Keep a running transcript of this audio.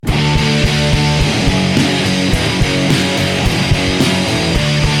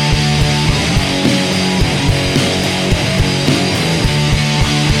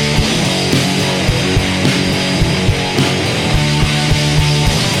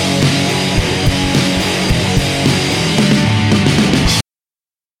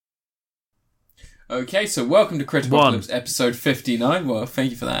Okay, so welcome to Critipocalypse episode 59. Well,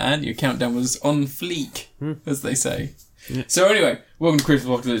 thank you for that, Anne. Your countdown was on fleek, as they say. Yeah. So anyway, welcome to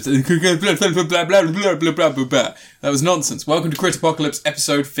Critipocalypse. That was nonsense. Welcome to Critipocalypse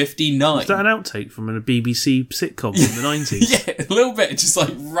episode 59. Is that an outtake from a BBC sitcom from the 90s? Yeah, a little bit. It just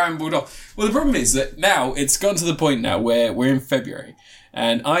like rambled off. Well, the problem is that now it's gone to the point now where we're in February,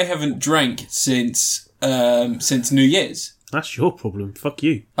 and I haven't drank since New Year's. That's your problem. Fuck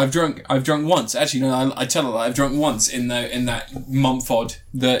you. I've drunk once. Actually, no, I tell a lie. I've drunk once in that month odd.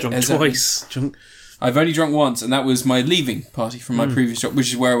 Drunk twice. I've only drunk once, and that was my leaving party from my previous job, which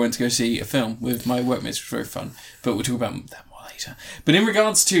is where I went to go see a film with my workmates, which was very fun. But we'll talk about that more later. But in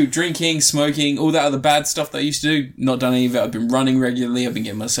regards to drinking, smoking, all that other bad stuff that I used to do, not done any of it. I've been running regularly. I've been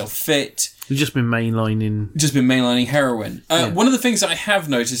getting myself fit. You've just been mainlining heroin. One of the things that I have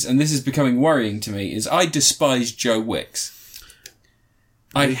noticed, and this is becoming worrying to me, is I despise Joe Wicks.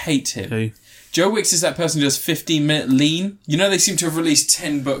 I hate him. Who? Joe Wicks is that person who does 15-minute lean. You know, they seem to have released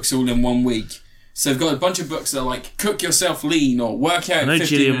 10 books all in 1 week. So they've got a bunch of books that are like, cook yourself lean or work out in 15 minutes.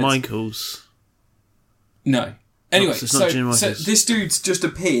 Gillian Michaels. No. Anyway, so this dude's just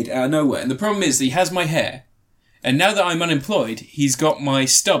appeared out of nowhere. And the problem is that he has my hair. And now that I'm unemployed, he's got my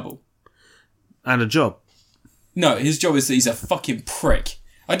stubble. And a job. No, his job is that he's a fucking prick.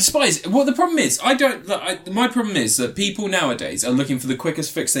 I despise... Well, the problem is, my problem is that people nowadays are looking for the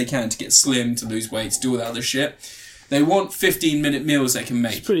quickest fix they can to get slim, to lose weight, to do all that other shit. They want 15-minute meals they can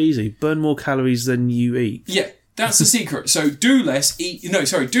make. It's pretty easy. Burn more calories than you eat. Yeah, that's the secret. So do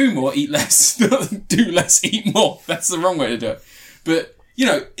more, eat less. Do less, eat more. That's the wrong way to do it. But,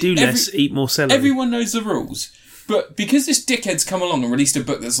 do less, eat more celery. Everyone knows the rules. But because this dickhead's come along and released a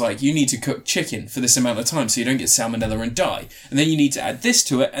book that's like, you need to cook chicken for this amount of time so you don't get salmonella and die. And then you need to add this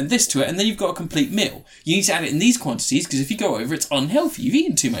to it, and then you've got a complete meal. You need to add it in these quantities, because if you go over, it's unhealthy. You've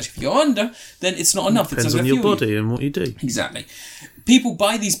eaten too much. If you go under, then it's not enough. Depends on your body and what you do. Exactly. People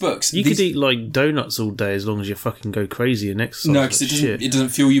buy these books. You could eat like donuts all day as long as you fucking go crazy and exercise. No, because it doesn't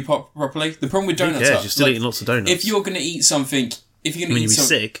fuel you properly. The problem with donuts you're still eating lots of donuts. If you're going to eat something... If you're going to eat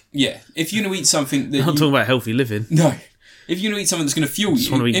something... sick. Yeah. If you're going to eat something that... I'm talking about healthy living. No. If you're going to eat something that's going to fuel you... I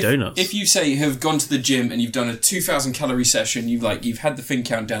just want to eat donuts. If you, say, have gone to the gym and you've done a 2,000 calorie session, you've had the thing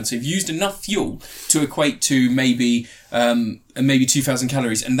count down, so you've used enough fuel to equate to maybe 2,000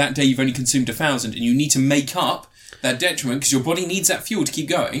 calories, and that day you've only consumed 1,000, and you need to make up that detriment because your body needs that fuel to keep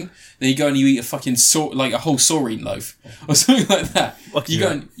going, then you go and you eat a fucking a whole saurine loaf or something like that. You go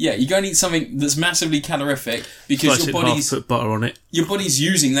and eat something that's massively calorific because your body's put butter on it. Your body's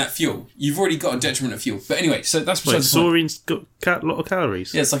using that fuel. You've already got a detriment of fuel. But anyway, so that's besides the point. Saurine's got a lot of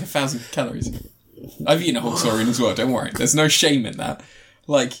calories. Yeah, it's like 1,000 calories. I've eaten a whole saurine as well. Don't worry. There's no shame in that.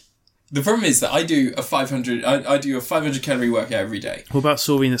 Like. The problem is that I do a 500 calorie workout every day. What about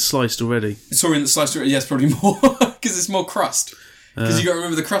saurine that's sliced already? Saurine that's sliced already, yes, probably more, because it's more crust. Because you got to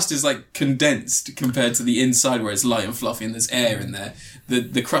remember the crust is like condensed compared to the inside where it's light and fluffy and there's air in there.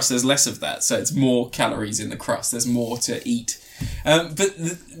 The crust, there's less of that, so it's more calories in the crust. There's more to eat. But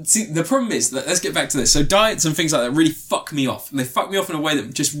the problem is that, let's get back to this. So diets and things like that really fuck me off. And they fuck me off in a way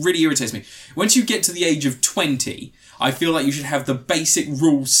that just really irritates me. Once you get to the age of 20, I feel like you should have the basic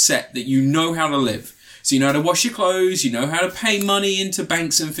rules set that you know how to live. So you know how to wash your clothes, you know how to pay money into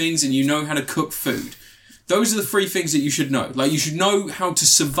banks and things, and you know how to cook food. Those are the 3 things that you should know. Like, you should know how to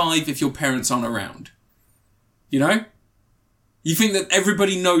survive if your parents aren't around. You know? You think that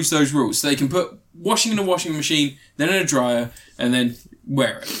everybody knows those rules, so they can put washing in a washing machine, then in a dryer, and then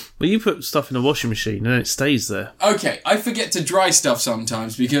wear it. Well, you put stuff in a washing machine and it stays there. Okay, I forget to dry stuff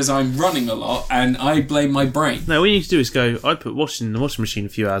sometimes because I'm running a lot and I blame my brain. No, what you need to do is go, I put washing in the washing machine a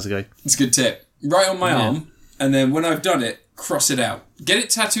few hours ago. It's a good tip. Right on my arm, and then when I've done it, cross it out. Get it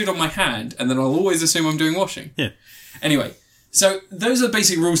tattooed on my hand, and then I'll always assume I'm doing washing. Yeah. Anyway, so those are the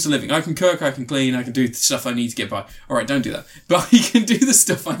basic rules to living. I can cook, I can clean, I can do the stuff I need to get by. Alright, don't do that. But I can do the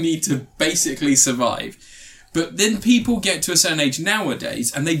stuff I need to basically survive. But then people get to a certain age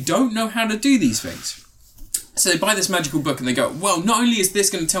nowadays and they don't know how to do these things. So they buy this magical book and they go, well, not only is this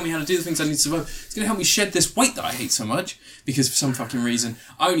going to tell me how to do the things I need to survive, it's going to help me shed this weight that I hate so much because for some fucking reason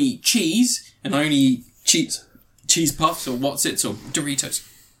I only eat cheese and I only eat cheese puffs or What's-Its or Doritos.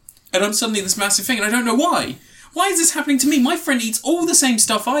 And I'm suddenly this massive thing and I don't know why. Why is this happening to me? My friend eats all the same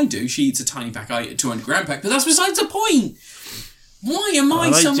stuff I do. She eats a tiny pack, I eat a 200 gram pack, but that's besides the point. Why am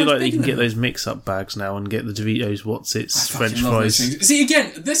I so much bigger? They can get those mix-up bags now and get the Doritos, What's-Its, French fries. See,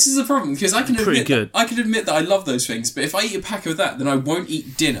 again, this is the problem, because I can admit that I love those things, but if I eat a pack of that, then I won't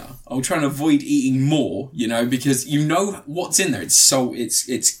eat dinner. I'll try and avoid eating more, because you know what's in there. It's salt, it's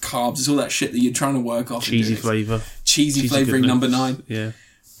carbs, it's all that shit that you're trying to work off. Cheesy flavour. Cheesy flavouring number 9. Yeah.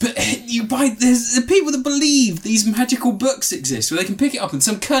 But there's the people that believe these magical books exist, where they can pick it up and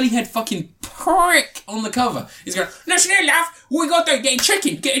some curly-head fucking prick on the cover is going, "Listen here, love, what we got to do, get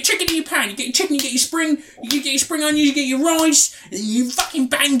a chicken in your pan, you get your chicken, you get your spring onions, you get your rice, and you fucking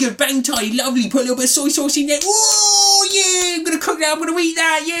bang tight, lovely, put a little bit of soy sauce in there, oh yeah, I'm going to cook that, I'm going to eat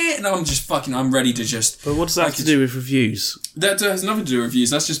that, yeah," and I'm ready to just... But what does that have to do with reviews? That has nothing to do with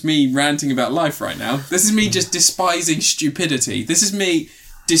reviews, that's just me ranting about life right now. This is me just despising stupidity. This is me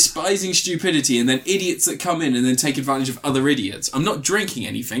despising stupidity and then idiots that come in and then take advantage of other idiots. I'm not drinking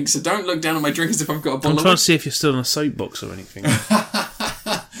anything, so don't look down on my drink as if I've got a bottle I'm trying to see if you're still on a soapbox or anything.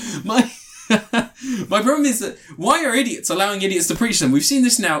 My problem is that why are idiots allowing idiots to preach them? We've seen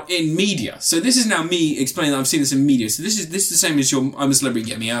this now in media. So this is now me explaining that I've seen this in media. So this is the same as your I'm a Celebrity,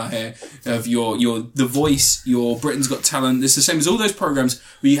 Get Me Out Here, of your The Voice, your Britain's Got Talent. This is the same as all those programs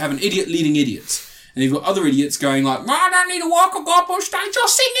where you have an idiot leading idiots. And you've got other idiots going like, "I don't need to walk, I'll go up on stage, I'll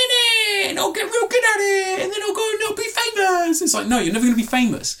sing in it, and I'll get real good at it, and then I'll go and I'll be famous." It's like, no, you're never going to be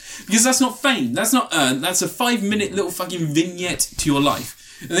famous. Because that's not fame, that's not earned, that's a 5-minute little fucking vignette to your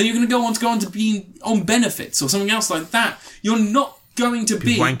life. And then you're going to go on to being on benefits or something else like that. You're not going to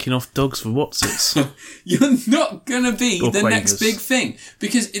be wanking off dogs for Wotsits. You're not going to be or the Quavers. next big thing.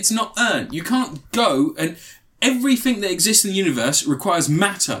 Because it's not earned. You can't go and... Everything that exists in the universe requires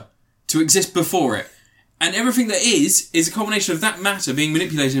matter to exist before it. And everything that is a combination of that matter being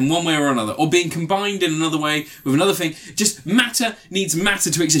manipulated in one way or another, or being combined in another way with another thing. Just matter needs matter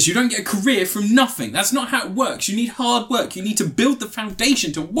to exist. You don't get a career from nothing. That's not how it works. You need hard work. You need to build the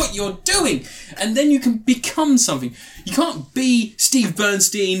foundation to what you're doing. And then you can become something. You can't be Steve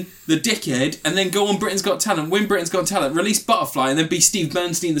Bernstein, the dickhead, and then go on Britain's Got Talent, win Britain's Got Talent, release Butterfly, and then be Steve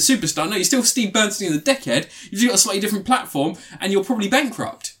Bernstein, the superstar. No, you're still Steve Bernstein, the dickhead. You've just got a slightly different platform, and you're probably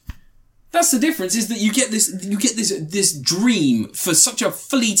bankrupt. That's the difference, is that you get this dream for such a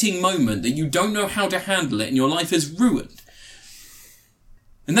fleeting moment that you don't know how to handle it and your life is ruined.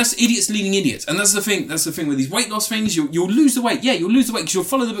 And that's idiots leading idiots. And that's the thing with these weight loss things. You'll lose the weight. Yeah, you'll lose the weight because you'll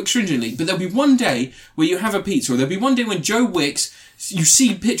follow the book stringently. But there'll be one day where you have a pizza, or there'll be one day when Joe Wicks, you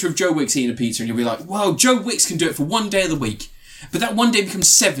see a picture of Joe Wicks eating a pizza and you'll be like, "Wow, Joe Wicks can do it for one day of the week." But that one day becomes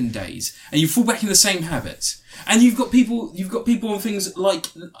 7 days and you fall back in the same habits. And you've got people on things like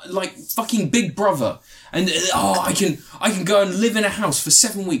fucking Big Brother, and I can go and live in a house for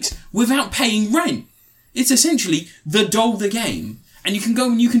 7 weeks without paying rent. It's essentially the doll the game, and you can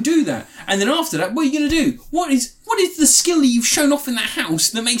go and you can do that. And then after that, what are you going to do? What is the skill that you've shown off in that house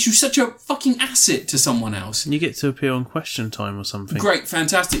that makes you such a fucking asset to someone else? And you get to appear on Question Time or something. Great,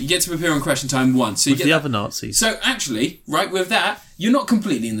 fantastic. You get to appear on Question Time once. So you with get the that. other Nazis. So actually, right, with that, you're not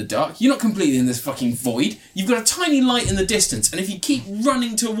completely in the dark. You're not completely in this fucking void. You've got a tiny light in the distance, and if you keep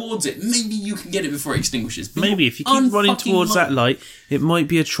running towards it, maybe you can get it before it extinguishes. But maybe if you keep running towards that light, it might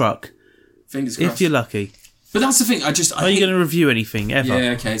be a truck. Fingers crossed. If you're lucky. But that's the thing, Are you going to review anything, ever?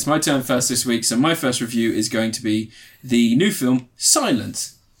 Yeah, okay, it's my turn first this week, so my first review is going to be the new film,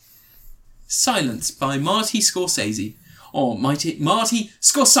 Silence. Silence, by Marty Scorsese. Or Marty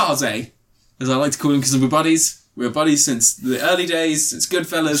Scorsese, as I like to call him, because we're buddies. We're buddies since the early days, since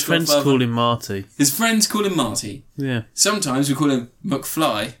Goodfellas. His friends call him Marty. His friends call him Marty. Yeah. Sometimes we call him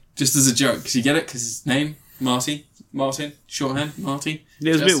McFly, just as a joke, because you get it? Because his name, Martin, shorthand, Marty.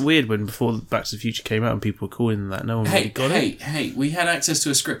 It was a bit weird when before Back to the Future came out and people were calling him that. No one really got it. Hey, we had access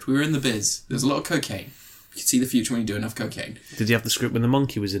to a script. We were in the biz. There's a lot of cocaine. You can see the future when you do enough cocaine. Did he have the script when the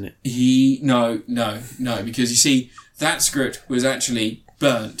monkey was in it? No, because you see, that script was actually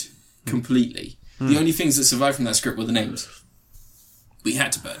burnt completely. The only things that survived from that script were the names. We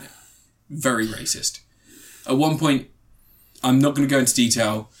had to burn it. Very racist. At one point, I'm not going to go into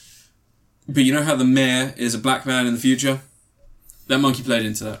detail, but you know how the mayor is a black man in the future? That monkey played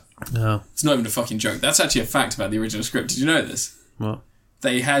into that. No. It's not even a fucking joke. That's actually a fact about the original script. Did you know this? What?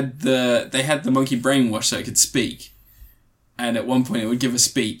 They had the monkey brainwashed so it could speak, and at one point it would give a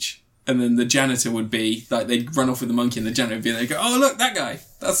speech, and then the janitor would be like, they'd run off with the monkey, and the janitor would be there, go, "Oh look, that guy.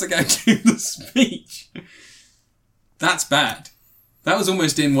 That's the guy giving the speech." That's bad. That was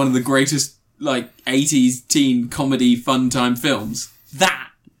almost in one of the greatest 80s teen comedy fun time films. That.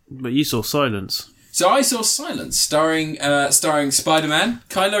 But you saw Silence. So I saw Silence, starring Spider-Man,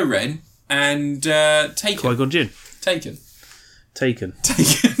 Kylo Ren, and Taken. Qui-Gon Jinn. Taken.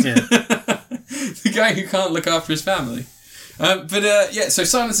 Yeah. The guy who can't look after his family. So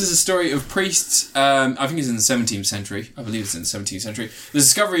Silence is a story of priests, I think it's in the 17th century. I believe it's in the 17th century. The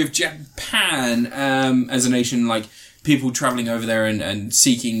discovery of Japan as a nation, people travelling over there and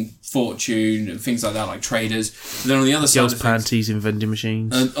seeking fortune and things like that, like traders. But then on the other side Girls' of panties in vending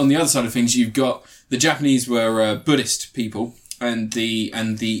machines. on the other side of things, you've got the Japanese were Buddhist people, and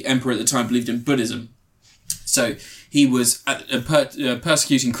the emperor at the time believed in Buddhism. So he was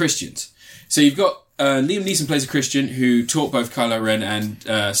persecuting Christians. So you've got Liam Neeson plays a Christian who taught both Kylo Ren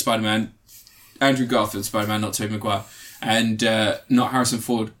and Spider-Man. Andrew Garfield, Spider-Man, not Tobey Maguire. And not Harrison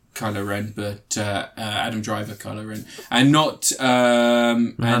Ford, Kylo Ren, but Adam Driver, Kylo Ren. And not...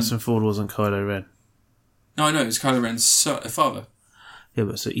 Harrison Ford wasn't Kylo Ren. No, I know, it was Kylo Ren's father. Yeah,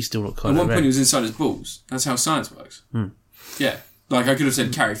 but so he's still not Kylo Ren. At one point he was inside his balls. That's how science works. Yeah. Like, I could have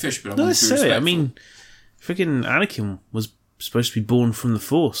said Carrie Fisher, but I'm not not necessarily. I mean, freaking Anakin was supposed to be born from the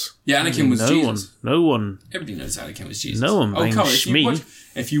Force. Yeah, Anakin was Jesus. No one. Everybody knows Anakin was Jesus. No one blames Shmi.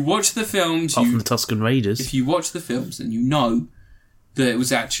 If you watch the films... Apart from the Tusken Raiders. If you watch the films, then you know that it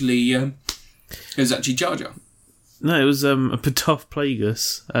was actually Jar Jar. No, it was Ptolemy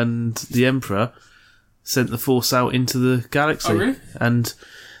Plagueis and the Emperor sent the Force out into the galaxy. Oh, really? And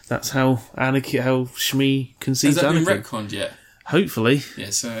that's how Shmi conceived Anakin. Has that been retconned yet? Hopefully. Yeah,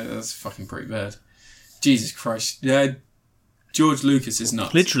 so that's fucking pretty bad. Jesus Christ. Yeah, George Lucas is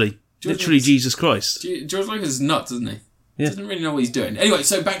nuts. Literally Jesus Christ. George Lucas is nuts, isn't he? Yeah. Doesn't really know what he's doing. Anyway,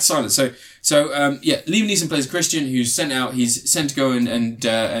 so back to Silence. So Liam Neeson plays a Christian who's sent out. He's sent to go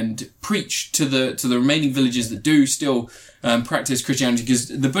and preach to the remaining villages that do still practice Christianity, because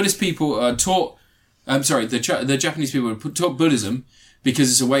the Buddhist people are taught. The Japanese people are taught Buddhism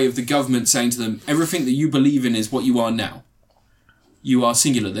because it's a way of the government saying to them, everything that you believe in is what you are now. You are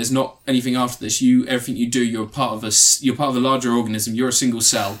singular. There's not anything after this. Everything you do, you're part of a larger organism. You're a single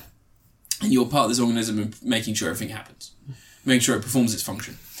cell, and you're part of this organism and making sure everything happens, making sure it performs its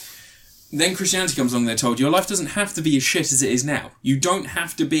function. Then Christianity comes along. They're told your life doesn't have to be as shit as it is now. You don't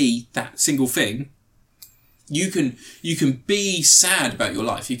have to be that single thing. You can be sad about your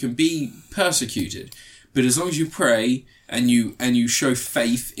life. You can be persecuted, but as long as you pray and you show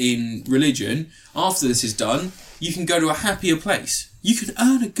faith in religion, after this is done, you can go to a happier place. You can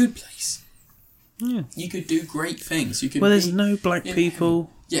earn a good place. Yeah. You could do great things. There's no black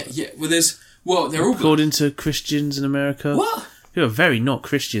people. Yeah. Well, they're all according to Christians in America. What? Who are very not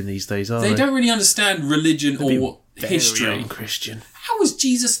Christian these days, are they? They don't really understand religion or history. Christian. How was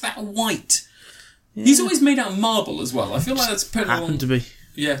Jesus that white? Yeah. He's always made out of marble as well. I feel like that's putting happened to be.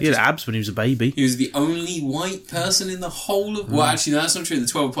 Yeah, he had abs when he was a baby. He was the only white person in the whole of... Well, actually, no, that's not true. The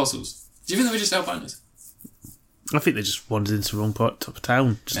 12 Apostles. Do you think they were just albinos? I think they just wandered into the wrong part of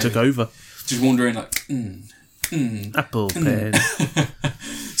town. Just took over. Just wandering like... Apple pen.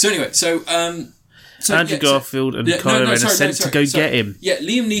 So anyway, Andrew Garfield and Kylo Ren are sent to go get him. Yeah,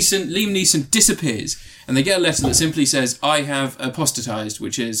 Liam Neeson disappears, and they get a letter that simply says, I have apostatized,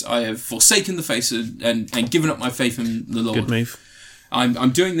 which is, I have forsaken the faith and given up my faith in the Lord. Good move.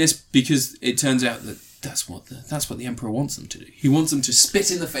 I'm doing this because it turns out that that's what the Emperor wants them to do. He wants them to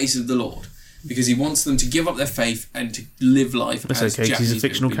spit in the face of the Lord, because he wants them to give up their faith and to live life as Japanese. That's okay, because he's a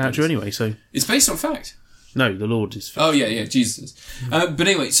fictional character anyway, so... It's based on fact. No, the Lord is fictional. Oh, yeah, Jesus. But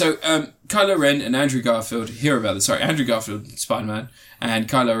anyway, so Kylo Ren and Andrew Garfield hear about this. Sorry, Andrew Garfield, Spider-Man, and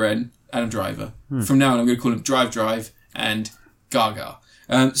Kylo Ren, Adam Driver. From now on, I'm going to call him Drive, and Gaga.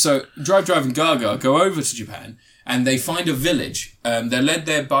 So Drive and Gaga go over to Japan, and they find a village. They're led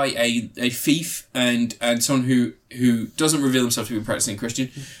there by a thief and someone who doesn't reveal himself to be a practicing Christian,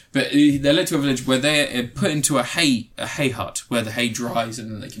 but they're led to a village where they're put into a hay hut where the hay dries,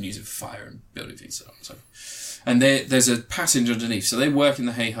 and then they can use it for fire and building things. So. And there's a passage underneath. So they work in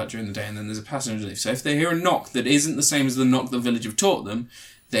the hay hut during the day, and then there's a passage underneath. So if they hear a knock that isn't the same as the knock the village have taught them,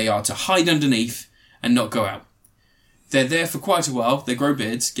 they are to hide underneath and not go out. They're there for quite a while. They grow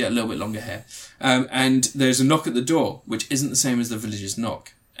beards, get a little bit longer hair. And there's a knock at the door, which isn't the same as the village's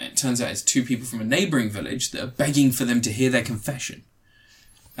knock. And it turns out it's two people from a neighbouring village that are begging for them to hear their confession.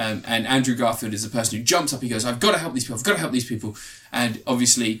 And Andrew Garfield is the person who jumps up. He goes, I've got to help these people. And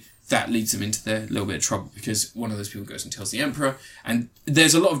obviously that leads them into their little bit of trouble, because one of those people goes and tells the Emperor. And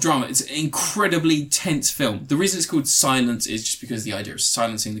there's a lot of drama. It's an incredibly tense film. The reason it's called Silence is just because the idea of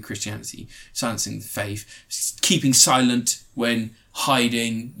silencing the Christianity, silencing the faith, keeping silent when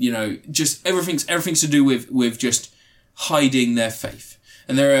hiding, just everything's to do with just hiding their faith.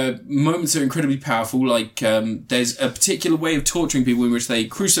 And there are moments that are incredibly powerful, like there's a particular way of torturing people in which they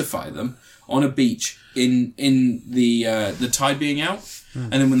crucify them on a beach in the tide being out.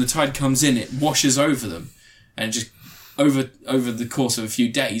 And then when the tide comes in, it washes over them, and just over the course of a few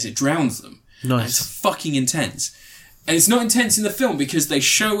days, it drowns them. Nice. And it's fucking intense. And it's not intense in the film because they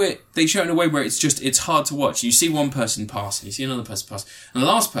show it in a way where it's hard to watch. You see one person pass, and you see another person pass, and the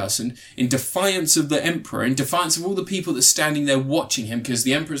last person, in defiance of the Emperor, in defiance of all the people that's standing there watching him, because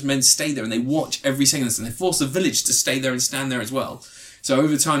the Emperor's men stay there and they watch every second, and they force the village to stay there and stand there as well. So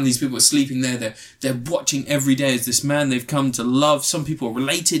over time, these people are sleeping there. They're watching every day as this man they've come to love. Some people are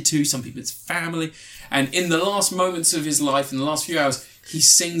related to, some people it's family. And in the last moments of his life, in the last few hours, he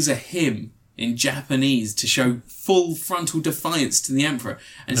sings a hymn in Japanese to show full frontal defiance to the emperor.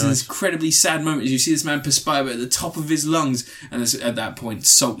 And it's this incredibly sad moment as you see this man perspire at the top of his lungs, and at that point,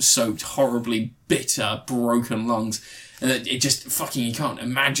 salt-soaked, horribly bitter, broken lungs. And it just fucking, you can't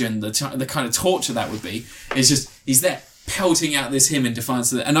imagine the kind of torture that would be. It's just, he's there pelting out this hymn in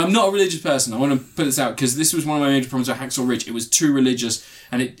defiance of it. And I'm not a religious person. I want to put this out because this was one of my major problems with Hacksaw Ridge. It was too religious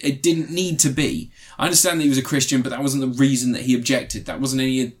and it didn't need to be. I understand that he was a Christian, but that wasn't the reason that he objected. That wasn't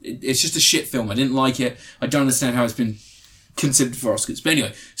it's just a shit film. I didn't like it. I don't understand how it's been considered for Oscars. But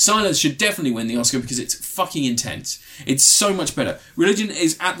anyway, Silence should definitely win the Oscar because it's fucking intense. It's so much better. Religion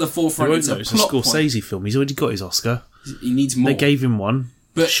is at the forefront. It's a Scorsese film. He's already got his Oscar. He needs more. They gave him one,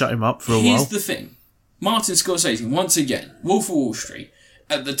 but shut him up for a while. Here's the thing. Martin Scorsese, once again, Wolf of Wall Street.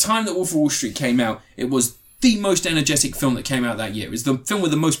 At the time that Wolf of Wall Street came out, it was the most energetic film that came out that year. It was the film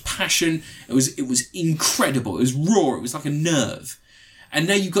with the most passion. It was incredible. It was raw. It was like a nerve. And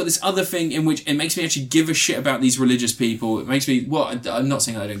now you've got this other thing in which it makes me actually give a shit about these religious people. It makes me, I'm not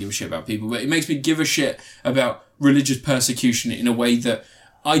saying I don't give a shit about people, but it makes me give a shit about religious persecution in a way that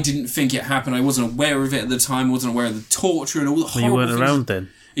I didn't think it happened. I wasn't aware of it at the time. I wasn't aware of the torture and all the horrible you weren't things. Around then.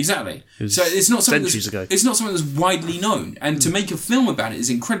 Exactly. So it's not something it's not something that's widely known. And to make a film about it is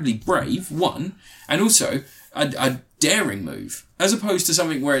incredibly brave, one, and also a daring move. As opposed to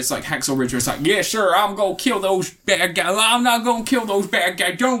something where it's like Hacksaw Ridge where it's like, yeah, sure, I'm going to kill those bad guys. I'm not going to kill those bad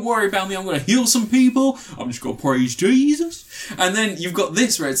guys. Don't worry about me. I'm going to heal some people. I'm just going to praise Jesus. And then you've got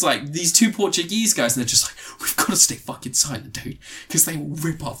this where it's like these two Portuguese guys and they're just like, we've got to stay fucking silent, dude. Because they will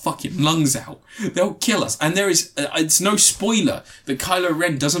rip our fucking lungs out. They'll kill us. And there is, it's no spoiler that Kylo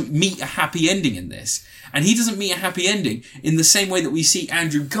Ren doesn't meet a happy ending in this. And he doesn't meet a happy ending in the same way that we see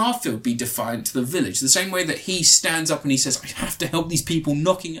Andrew Garfield be defiant to the village. The same way that he stands up and he says, I have to help these people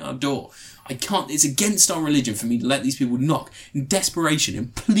knocking at our door. I can't, it's against our religion for me to let these people knock in desperation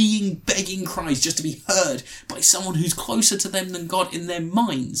and pleading, begging cries just to be heard by someone who's closer to them than God in their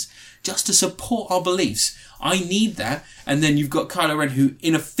minds, just to support our beliefs. I need that. And then you've got Kylo Ren who,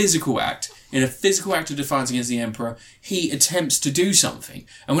 in a physical act of defiance against the Emperor, he attempts to do something.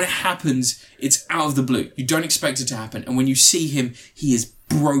 And when it happens, it's out of the blue. You don't expect it to happen. And when you see him, he is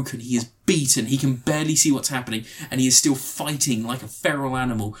broken. He is beaten. He can barely see what's happening. And he is still fighting like a feral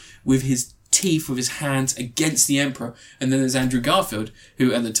animal with his teeth, with his hands against the Emperor. And then there's Andrew Garfield,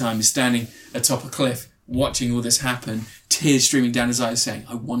 who at the time is standing atop a cliff, watching all this happen, tears streaming down his eyes, saying,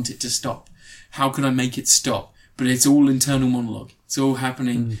 I want it to stop. How can I make it stop? But it's all internal monologue. It's all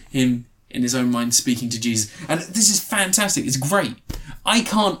happening, him in his own mind speaking to Jesus. And this is fantastic. It's great. I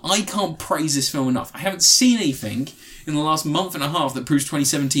can't praise this film enough. I haven't seen anything in the last month and a half that proves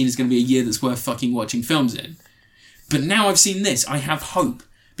 2017 is going to be a year that's worth fucking watching films in. But now I've seen this, I have hope.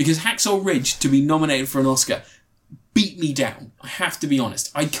 Because Hacksaw Ridge, to be nominated for an Oscar, beat me down. I have to be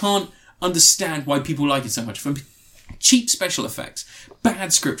honest. I can't understand why people like it so much. From cheap special effects,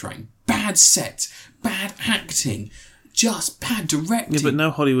 bad script writing, bad sets, bad acting, just bad directing. Yeah, but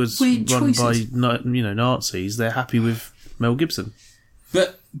now Hollywood's run by Nazis. They're happy with Mel Gibson.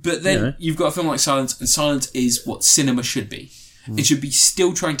 But then you've got a film like Silence, and Silence is what cinema should be. It should be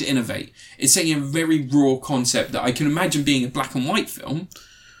still trying to innovate. It's taking a very raw concept that I can imagine being a black and white film,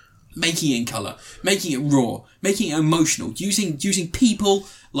 making it in colour, making it raw, making it emotional, using people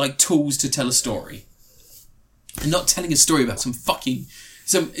like tools to tell a story. And not telling a story about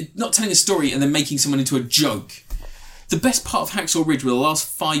not telling a story and then making someone into a joke. The best part of Hacksaw Ridge were the last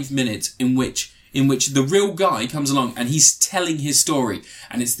 5 minutes in which the real guy comes along and he's telling his story,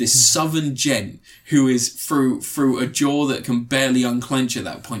 and it's this southern gent who is through a jaw that can barely unclench at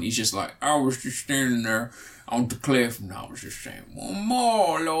that point. He's just like, I was just standing there on the cliff and I was just saying, one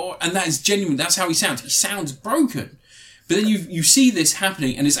more, Lord. And that is genuine. That's how he sounds. He sounds broken. But then you see this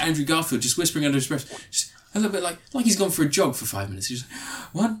happening and it's Andrew Garfield just whispering under his breath, just a little bit like he's gone for a jog for 5 minutes. He's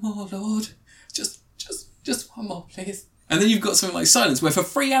like, one more, Lord. Just one more, please. And then you've got something like Silence, where for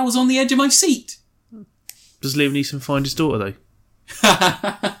 3 hours on the edge of my seat. Does Liam Neeson find his daughter, though?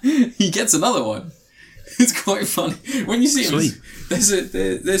 He gets another one. It's quite funny. When you see him,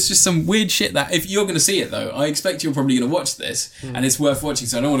 there's just some weird shit that, if you're going to see it, though, I expect you're probably going to watch this, and it's worth watching,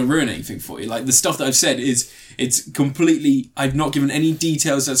 so I don't want to ruin anything for you. Like, the stuff that I've said it's completely, I've not given any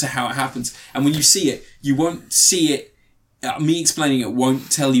details as to how it happens, and when you see it, you won't see it, me explaining it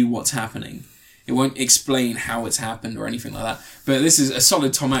won't tell you what's happening. It won't explain how it's happened or anything like that. But this is a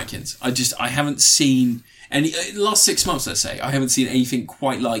solid Tom Atkins. I haven't seen And the last 6 months, let's say, I haven't seen anything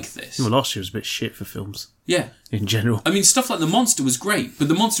quite like this. Well, last year was a bit shit for films. Yeah. In general. I mean, stuff like The Monster was great, but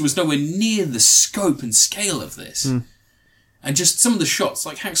The Monster was nowhere near the scope and scale of this. And just some of the shots,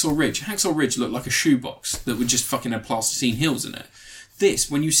 like Hacksaw Ridge. Hacksaw Ridge looked like a shoebox that would just fucking have plasticine hills in it.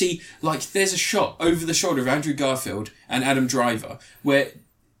 This, when you see, like, there's a shot over the shoulder of Andrew Garfield and Adam Driver where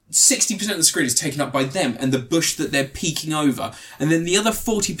 60% of the screen is taken up by them and the bush that they're peeking over. And then the other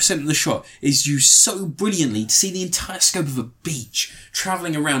 40% of the shot is used so brilliantly to see the entire scope of a beach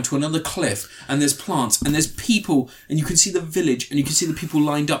travelling around to another cliff, and there's plants and there's people, and you can see the village and you can see the people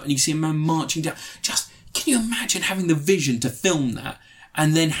lined up and you can see a man marching down. Can you imagine having the vision to film that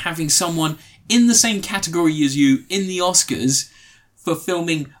and then having someone in the same category as you in the Oscars for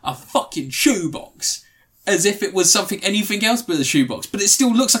filming a fucking shoebox as if it was anything else but a shoebox, but it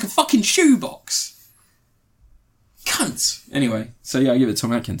still looks like a fucking shoebox. Cunts. Anyway, so yeah, I give it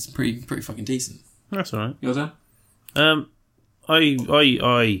Tom Atkins. Pretty fucking decent. That's alright. Your turn? I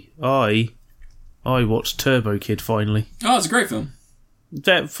watched Turbo Kid finally. Oh, it's a great film.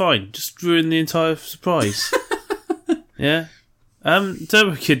 Fine, just ruined the entire surprise. Yeah.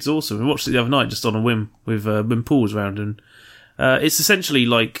 Turbo Kid's awesome. I watched it the other night just on a whim with when Paul was around, and it's essentially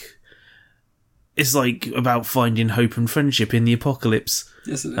like about finding hope and friendship in the apocalypse.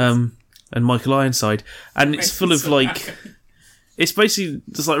 Yes, it is. And Michael Ironside, and it's full of like, it's basically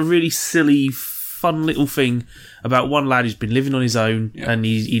just like a really silly, fun little thing about one lad who's been living on his own, and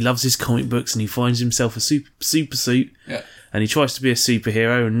he loves his comic books, and he finds himself a super suit. Yeah. And he tries to be a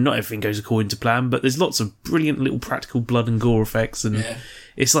superhero, and not everything goes according to plan, but there's lots of brilliant little practical blood and gore effects, and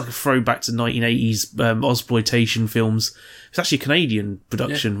it's like a throwback to 1980s Ozploitation films. It's actually a Canadian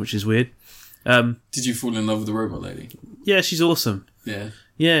production, which is weird. Did you fall in love with the robot lady? Yeah, she's awesome. Yeah.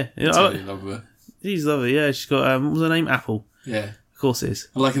 Yeah. I'm totally in love with her. She's lovely, yeah. She's got, what was her name? Apple. Yeah. Of course it is.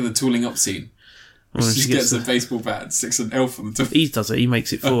 I like the tooling up scene. She gets a baseball bat and sticks an elf on the top. He does it. He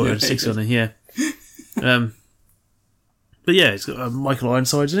makes it for her and sticks it on her, yeah. But yeah, it's got Michael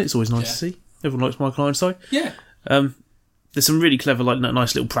Ironside in it. It's always nice to see. Everyone likes Michael Ironside. Yeah. There's some really clever, like,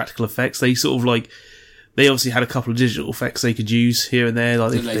 nice little practical effects. They sort of like, they obviously had a couple of digital effects they could use here and there.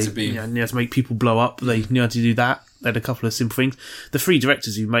 Like they knew how to make people blow up. They knew how to do that. They had a couple of simple things. The three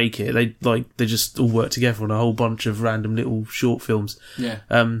directors who make it, they just all work together on a whole bunch of random little short films. Yeah.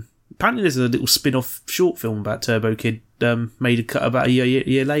 Apparently there's a little spin-off short film about Turbo Kid made a cut about a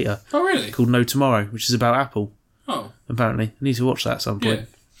year later. Oh, really? Called No Tomorrow, which is about Apple. Oh. Apparently. I need to watch that at some point.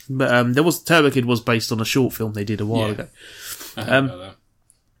 Yeah. But Turbo Kid was based on a short film they did a while ago. I heard about that.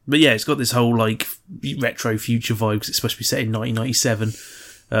 But yeah, it's got this whole like retro future vibe because it's supposed to be set in 1997.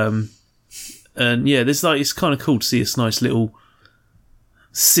 And yeah, it's kind of cool to see this nice little,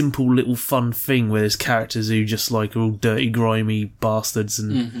 simple little fun thing where there's characters who just like are all dirty, grimy bastards,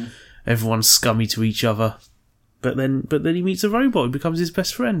 and everyone's scummy to each other. But then he meets a robot who becomes his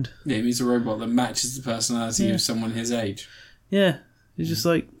best friend. Yeah, he meets a robot that matches the personality of someone his age. Yeah, he's just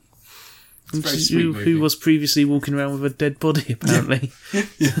like who was previously walking around with a dead body, apparently.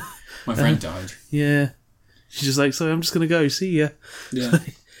 Yeah. My friend died. Yeah. She's just like, so I'm just going to go, see ya. Yeah.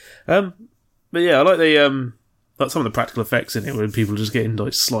 But yeah, I like like some of the practical effects in it where people are just getting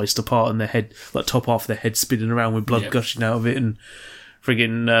like sliced apart and their head, like top half of their head spinning around with blood gushing out of it, and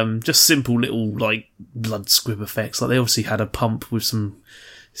friggin' just simple little like blood squib effects. Like they obviously had a pump with some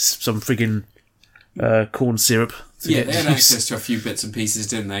friggin' corn syrup. They had access to a few bits and pieces,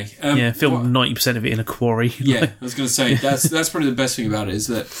 didn't they? Filmed 90% of it in a quarry. Yeah, I was going to say that's probably the best thing about it, is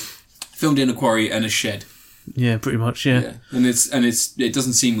that filmed in a quarry and a shed. Yeah, pretty much. Yeah. And it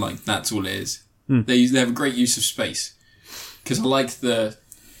doesn't seem like that's all it is. They have a great use of space, because I like they've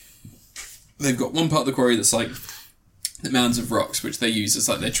got one part of the quarry that's like the mounds of rocks, which they use as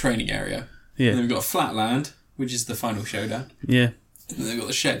like their training area. Yeah. And then we've got a flat land, which is the final showdown. Yeah. And then they've got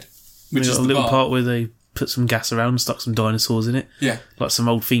the shed, which is a little part where they put some gas around and stuck some dinosaurs in it. Yeah. Like some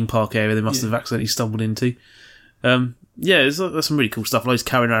old theme park area they must have accidentally stumbled into. There's some really cool stuff. Like he's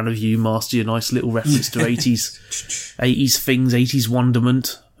carrying around a Viewmaster, a nice little reference to 80s things, 80s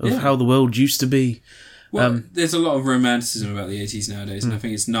wonderment of how the world used to be. Well, there's a lot of romanticism about the 80s nowadays, and I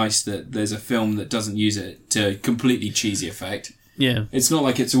think it's nice that there's a film that doesn't use it to completely cheesy effect. Yeah. It's not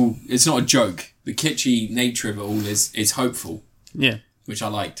like it's not a joke. The kitschy nature of it all is hopeful. Yeah. Which I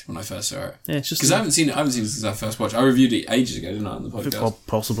liked when I first saw it. Yeah, it's just because I haven't seen it since I first watched it. I reviewed it ages ago, didn't I, on the podcast? Well,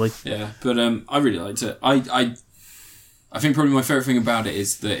 possibly. Yeah, but I really liked it. I think probably my favourite thing about it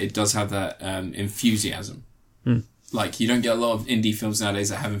is that it does have that enthusiasm. Like, you don't get a lot of indie films nowadays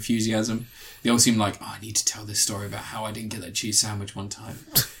that have enthusiasm. They all seem like, I need to tell this story about how I didn't get that cheese sandwich one time.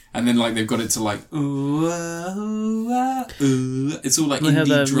 And then like they've got it to like ooh, it's all like they have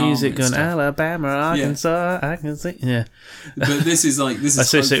indie the drama music and going stuff. Alabama, Arkansas, I can see. Yeah, But this is I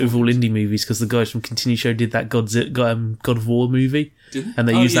associate it with all indie movies because the guys from Continue Show did that God of War movie, and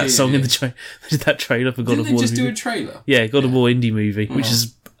they used that song in the trailer. They did that trailer for God Didn't of War. They just movie. do a trailer. Yeah, God of War indie movie, which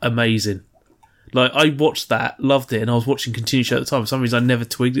is amazing. Like, I watched that, loved it, and I was watching Continue Show at the time. For some reason, I never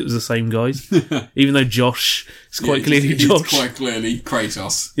twigged it was the same guys. Even though Josh is quite clearly Josh. It's quite clearly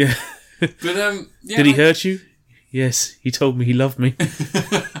Kratos. Yeah. But, Did he hurt you? Yes, he told me he loved me.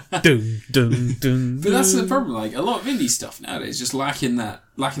 Dun, dun, dun, but that's the problem, like, a lot of indie stuff nowadays just lacking that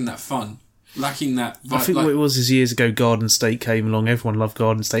fun. Lacking that vibe. I think what it was is years ago, Garden State came along. Everyone loved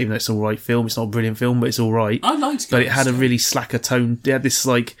Garden State, even though it's an alright film. It's not a brilliant film, but it's alright. I liked But it had a really slacker tone. It had this,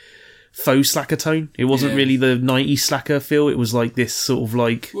 like, faux slacker tone. It wasn't really the 90s slacker feel. It was like this sort of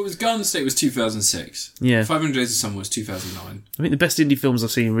like... What was Garden State was 2006. Yeah. 500 Days of Summer was 2009. I think the best indie films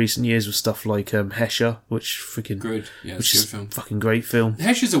I've seen in recent years was stuff like Hesher, which freaking... Good. Yeah, which it's is a good film. Fucking great film.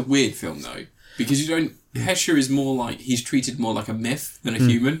 Hesher's a weird film, though. Because you don't... Hesher is more like... He's treated more like a myth than a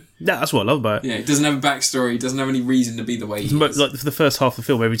human. Yeah, that's what I love about it. Yeah, it doesn't have a backstory. It doesn't have any reason to be the way he is. Like, for the first half of the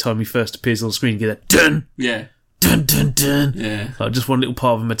film, every time he first appears on the screen, you get that dun, Yeah. dun, dun, dun. Yeah. Like, just one little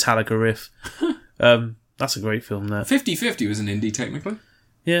part of a Metallica riff. That's a great film, that. 50-50 was an indie, technically.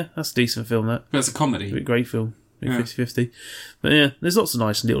 Yeah, that's a decent film, that. But it's a comedy. Great film. 50-50. But yeah, there's lots of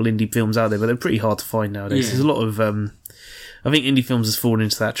nice little indie films out there, but they're pretty hard to find nowadays. Yeah. There's a lot of... I think indie films has fallen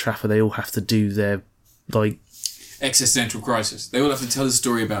into that trap where they all have to do their, like... Existential crisis. They all have to tell a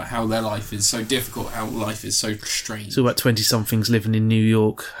story about how their life is so difficult, how life is so strange. It's all about 20-somethings living in New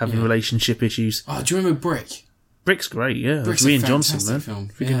York, having relationship issues. Oh, do you remember Brick? Brick's great, yeah. Brick's Rian a Johnson, fantastic man.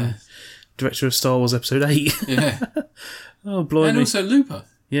 film. Yeah. Director of Star Wars Episode 8. Yeah. Oh, blimey. And also Looper.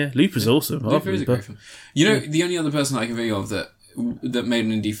 Yeah, Looper's awesome. I love Looper is a Looper. great film. You know, the only other person I can think of that made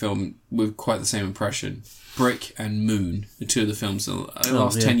an indie film with quite the same impression, Brick and Moon, the two of the films in the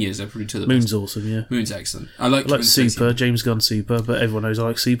last 10 years, they're probably two of the Moon's best. awesome, yeah. Moon's excellent. I I like Kevin Spacey. Super, James Gunn Super, but everyone knows I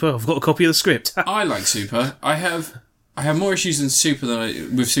like Super. I've got a copy of the script. I like Super. I have more issues with Super than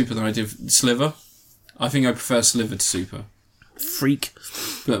I did with Sliver. I think I prefer Sliver to Super. Freak.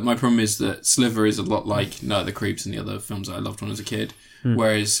 But my problem is that Sliver is a lot like Night of the Creeps and the other films that I loved when I was a kid.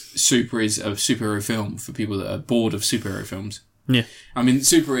 Whereas Super is a superhero film for people that are bored of superhero films. Yeah. I mean,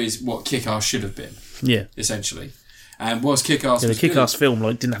 Super is what Kick-Ass should have been, Yeah. essentially. And whilst Kick-Ass The was Kick-Ass good, film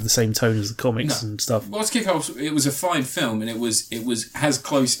didn't have the same tone as the comics and stuff. whilst Kick-Ass, it was a fine film, and it was as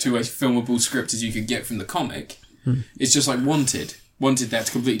close to a filmable script as you could get from the comic. It's just like Wanted. Wanted that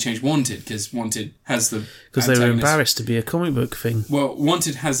to completely change Wanted, because Wanted has the... Because they were antagonist- embarrassed to be a comic book thing. Well,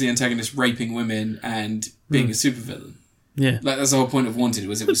 Wanted has the antagonist raping women and being a supervillain. Yeah. Like, that's the whole point of Wanted,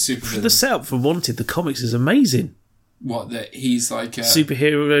 was supervillain. The setup for Wanted, the comics, is amazing. What, that he's like...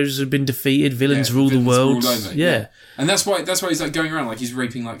 Superheroes have been defeated, villains rule the villains world. ruled over, yeah. And that's why he's like going around like he's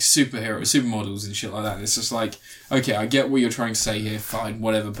raping like supermodels and shit like that. And it's just like, okay, I get what you're trying to say here, fine,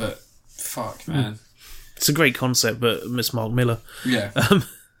 whatever, but fuck, man. It's a great concept, but it's Mark Miller. Yeah.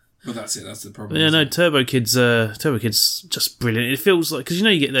 But that's it, that's the problem. Yeah, no, isn't it? Turbo Kid's just brilliant. It feels like, because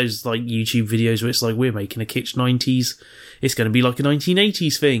you get those like YouTube videos where it's like, we're making a kitsch 90s, it's going to be like a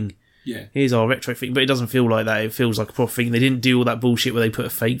 1980s thing. Yeah. Here's our retro thing, but it doesn't feel like that. It feels like a proper thing. They didn't do all that bullshit where they put a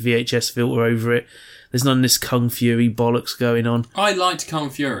fake VHS filter over it. There's none of this Kung Fury bollocks going on. I liked Kung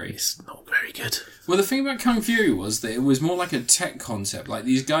Fury. It's not very good. Well, the thing about Kung Fury was that it was more like a tech concept. Like,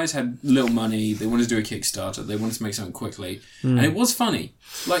 these guys had little money, they wanted to do a Kickstarter, they wanted to make something quickly, and it was funny.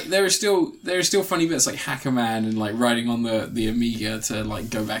 Like, there are still funny bits like Hacker Man and like riding on the Amiga to like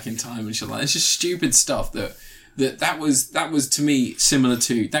go back in time and shit like that. It's just stupid stuff that was to me similar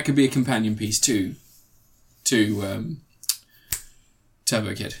to, that could be a companion piece to Turbo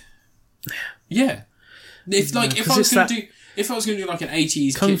Kid. Yeah. If I was going to do like an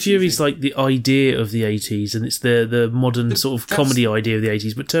 80s Kung Fury's like the idea of the 80s, and it's the modern sort of comedy idea of the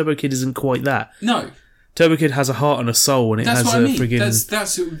 80s, but Turbo Kid isn't quite that. No. Turbo Kid has a heart and a soul, and it That's has what a I mean.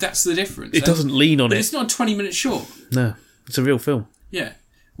 friggin'... That's the difference. It doesn't lean on but it. It's not a 20-minute short. No, it's a real film. Yeah.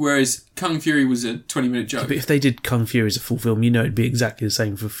 Whereas Kung Fury was a 20-minute joke. But if they did Kung Fury as a full film, it'd be exactly the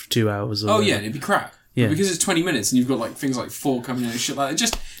same for 2 hours. Or yeah, it'd be crap. Yeah. But because it's 20 minutes and you've got like things like 4 coming in and shit like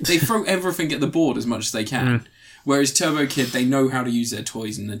that, they throw everything at the board as much as they can. Whereas Turbo Kid, they know how to use their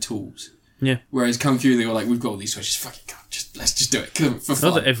toys and their tools. Yeah. Whereas Kung Fury, they were like, we've got all these toys, let's just do it for I fun.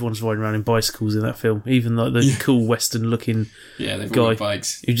 know that everyone's riding around in bicycles in that film, even like the cool Western-looking they've guy all got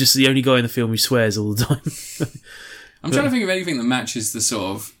bikes. who's just the only guy in the film who swears all the time. I'm trying to think of anything that matches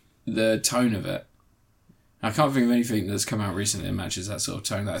the tone of it. I can't think of anything that's come out recently that matches that sort of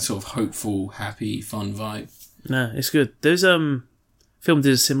tone, that sort of hopeful, happy, fun vibe. No, it's good. There's film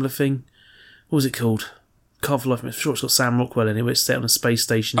did a similar thing. What was it called? Can't for life. I'm sure it's got Sam Rockwell in it, where it's set on a space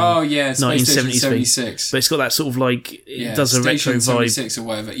station. Oh yeah, Space Station 1970s 76. But it's got that sort of like it does a retro Station vibe. 76 or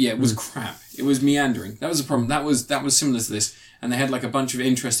whatever. Yeah, it was crap. It was meandering. That was a problem. That was similar to this, and they had like a bunch of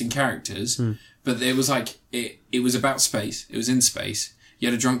interesting characters, but it was like it was about space. It was in space. You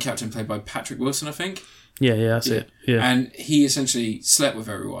had a drunk captain played by Patrick Wilson, I think. Yeah, that's it. Yeah, and he essentially slept with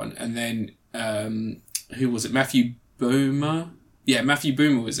everyone, and then who was it? Matthew Boomer. Yeah, Matthew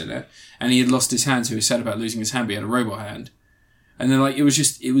Boomer was in it, and he had lost his hand, so he was sad about losing his hand, but he had a robot hand. And then, like, it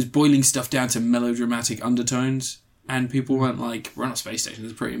was boiling stuff down to melodramatic undertones, and people weren't like, we're on a space station,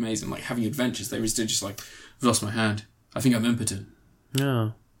 it's pretty amazing, like, having adventures. They were still just like, I've lost my hand. I think I'm impotent.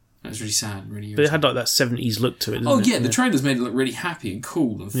 Yeah. That was really sad, really. But it had, like, that 70s look to it, didn't it? The trailers made it look really happy and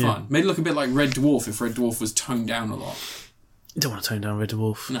cool and fun. Made it look a bit like Red Dwarf, if Red Dwarf was toned down a lot. You don't want to tone down Red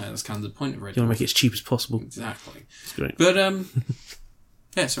Dwarf. No, that's kind of the point of Red Dwarf. You want to make it as cheap as possible. Exactly. It's great. But,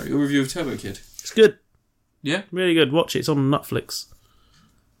 yeah, sorry, your review of Turbo Kid. It's good. Yeah? Really good. Watch it. It's on Netflix.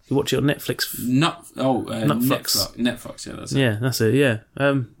 You watch it on Netflix. Netflix, yeah, that's it. Yeah, that's it, yeah.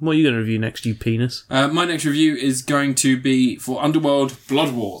 What are you going to review next, you penis? My next review is going to be for Underworld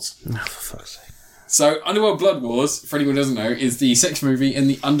Blood Wars. Oh, for fuck's sake. So, Underworld Blood Wars, for anyone who doesn't know, is the sex movie in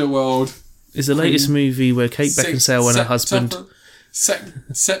the Underworld. It's the latest movie where Kate Beckinsale and her husband... What's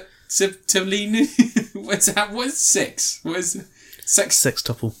six? What is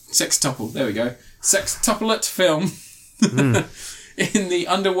Sextuple. Sextuple, there we go. Sextuplet film in the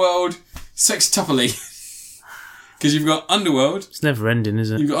Underworld Sextuple. Because you've got Underworld. It's never ending,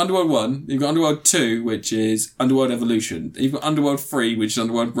 is it? You've got Underworld 1, you've got Underworld 2, which is Underworld Evolution. You've got Underworld 3, which is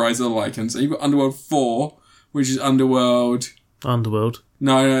Underworld Rise of the Lycans. And you've got Underworld 4, which is Underworld...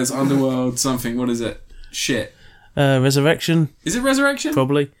 No, it's Underworld something. What is it? Shit. Resurrection. Is it Resurrection?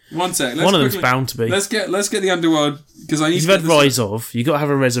 Probably. One sec. One of them's bound to be. Let's get the Underworld, because I need You've had Rise of, you've got to have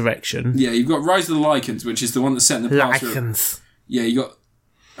a Resurrection. Yeah, you've got Rise of the Lycans, which is the one that's set in the past. Lycans. Yeah, you got...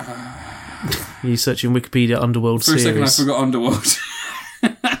 You searching Wikipedia Underworld For a series. second I forgot Underworld.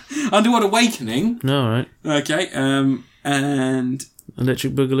 Underworld Awakening. No, right. Okay, and...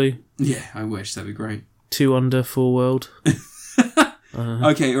 Electric Boogaloo. Yeah, I wish, that'd be great. 2 Under, 4 World.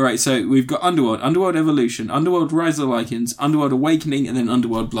 Okay, alright, so we've got Underworld, Underworld Evolution, Underworld Rise of the Lycans, Underworld Awakening, and then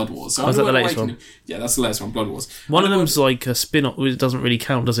Underworld Blood Wars. So is that the Underworld latest Awakening, one? Yeah, that's the latest one, Blood Wars. One of them's like a spin-off, it doesn't really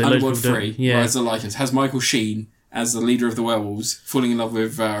count, does it? Underworld 3, yeah. Rise of the Lycans, has Michael Sheen as the leader of the werewolves, falling in love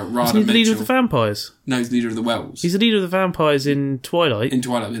with Radha Isn't he the leader Mitchell. of the vampires? No, he's the leader of the werewolves. He's the leader of the vampires in Twilight. In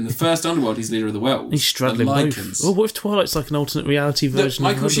Twilight. In the first Underworld, he's leader of the werewolves. He's straddling the both. Lycans. Oh, what if Twilight's like an alternate reality version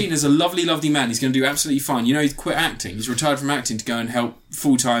Michael of Sheen is a lovely, lovely man. He's going to do absolutely fine. You know, he's quit acting. He's retired from acting to go and help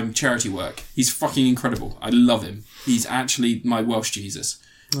full-time charity work. He's fucking incredible. I love him. He's actually my Welsh Jesus.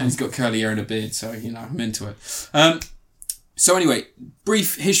 And he's got curly hair and a beard, so, you know, I'm into it. So anyway,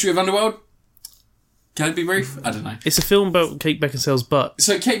 brief history of Underworld. Can it be brief? I don't know. It's a film about Kate Beckinsale's butt.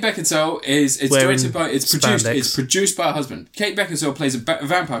 So Kate Beckinsale it's produced by her husband. Kate Beckinsale plays a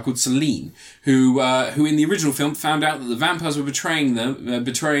vampire called Celine, who in the original film found out that the vampires were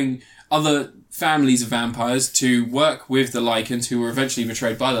betraying other families of vampires to work with the Lycans, who were eventually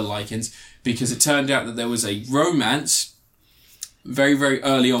betrayed by the Lycans, because it turned out that there was a romance very, very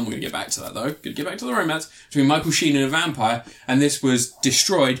early on. We're going to get back to that, though. Going to get back to the romance between Michael Sheen and a vampire, and this was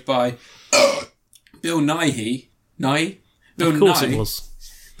destroyed by Bill Nighy. Of course it was.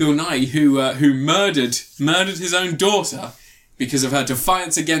 Bill Nighy, who murdered his own daughter because of her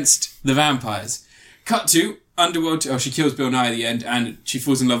defiance against the vampires. Cut to Underworld. Oh, she kills Bill Nighy at the end, and she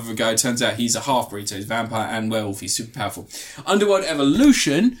falls in love with a guy. It turns out he's a half-breed, so he's vampire and werewolf. He's super powerful. Underworld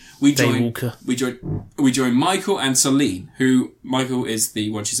Evolution. We join Michael and Celine, who Michael is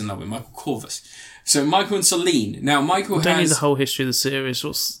the one she's in love with, Michael Corvus. So Michael and Celine. Now Michael Don't need the whole history of the series.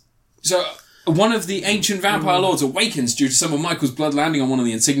 So one of the ancient vampire lords awakens due to some of Michael's blood landing on one of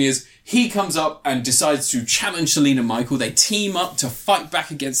the insignias. He comes up and decides to challenge Celine and Michael. They team up to fight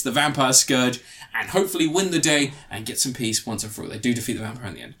back against the vampire scourge and hopefully win the day and get some peace once and for all. They do defeat the vampire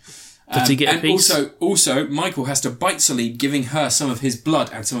in the end. Does he get peace? Also, Michael has to bite Celine, giving her some of his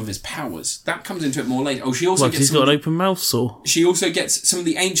blood and some of his powers. That comes into it more later. Oh, she also gets... he's got an open mouth saw. She also gets some of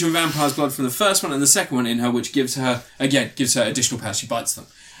the ancient vampire's blood from the first one and the second one in her, which gives her additional powers. She bites them.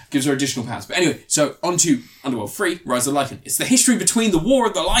 Gives her additional powers. But anyway, so on to Underworld 3, Rise of the Lycan. It's the history between the war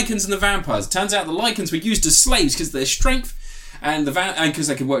of the Lycans and the vampires. It turns out the Lycans were used as slaves because of their strength and because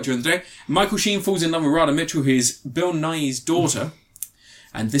they could work during the day. Michael Sheen falls in love with Radha Mitchell, who is Bill Nighy's daughter.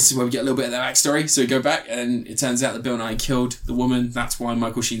 And this is where we get a little bit of that backstory. So we go back, and it turns out that Bill Nighy killed the woman. That's why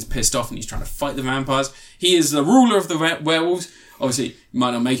Michael Sheen's pissed off, and he's trying to fight the vampires. He is the ruler of the werewolves. Obviously, you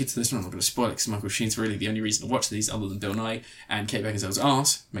might not make it to this one. I'm not going to spoil it, because Michael Sheen's really the only reason to watch these, other than Bill Nighy, and Kate Beckinsale's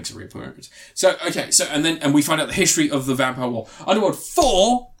arse makes a reappearance. So, okay, and we find out the history of the vampire war. Underworld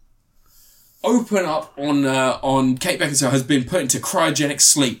 4 open up on Kate Beckinsale has been put into cryogenic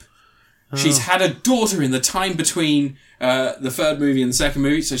sleep. She's had a daughter in the time between the third movie and the second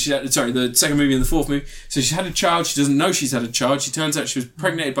movie. So the second movie and the fourth movie. So she's had a child. She doesn't know she's had a child. She turns out she was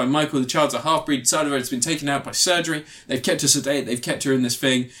impregnated by Michael. The child's a half-breed side of her. It's been taken out by surgery. They've kept her sedated. They've kept her in this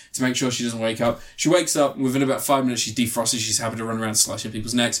thing to make sure she doesn't wake up. She wakes up, and within about 5 minutes she's defrosted. She's happy to run around slashing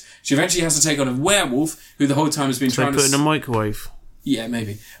people's necks. She eventually has to take on a werewolf who the whole time has been trying to... put in a microwave. Yeah,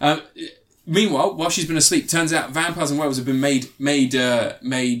 maybe. Meanwhile, while she's been asleep, turns out vampires and werewolves have been made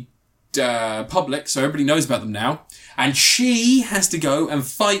public, so everybody knows about them now. And she has to go and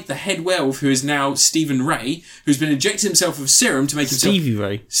fight the head werewolf, who is now Stephen Ray, who's been injecting himself with serum to make himself...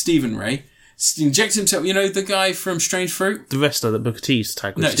 Stephen Ray. Injects himself, you know, the guy from Strange Fruit? The wrestler that Booker T used to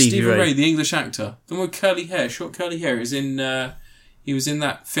tag with. No, Stephen Ray, the English actor. The one with curly hair, short curly hair. He was in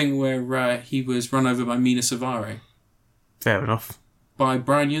that thing where he was run over by Mina Savare. Fair enough. By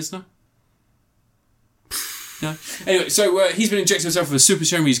Brian Yuzna? No. Anyway, so he's been injecting himself with a super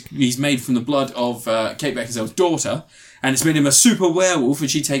serum he's made from the blood of Kate Beckinsale's daughter, and it's made him a super werewolf, and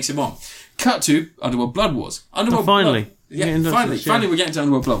she takes him on. Cut to Underworld Blood Wars. Finally we're getting to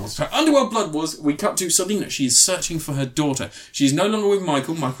Underworld Blood Wars. So Underworld Blood Wars, we cut to Selina. She's searching for her daughter. She's no longer with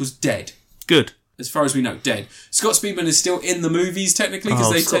Michael. Michael's dead. Good. As far as we know, dead. Scott Speedman is still in the movies, technically.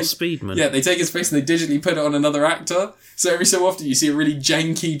 Speedman. Yeah, they take his face and they digitally put it on another actor. So every so often you see a really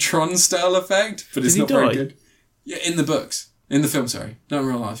janky Tron-style effect, but it's not very good. Yeah, in the books. In the film, sorry. Not in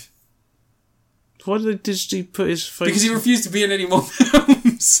real life. Why did they digitally put his face... Because he refused to be in any more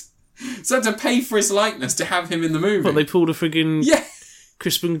films. So I had to pay for his likeness to have him in the movie. But they pulled a friggin'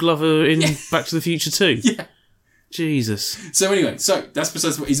 Crispin Glover in Back to the Future 2? Yeah. Jesus. So anyway, that's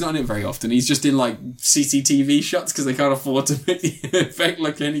precisely what... He's not in it very often. He's just in, like, CCTV shots because they can't afford to make the effect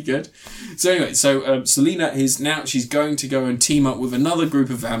look any good. So anyway, Selina is now... She's going to go and team up with another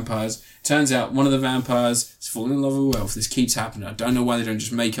group of vampires. Turns out one of the vampires is falling in love with a werewolf. This keeps happening. I don't know why they don't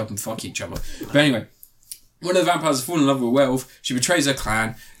just make up and fuck each other. But anyway, one of the vampires is falling in love with a werewolf. She betrays her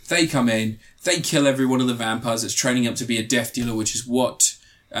clan. They come in. They kill every one of the vampires that's training up to be a death dealer, which is what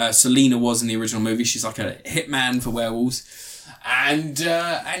Selina was in the original movie. She's like a hitman for werewolves. And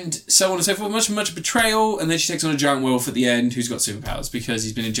so on and so forth. Much betrayal. And then she takes on a giant werewolf at the end who's got superpowers because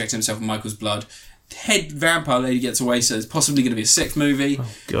he's been injecting himself with Michael's blood. Head vampire lady gets away, so there's possibly going to be a 6th movie. Oh,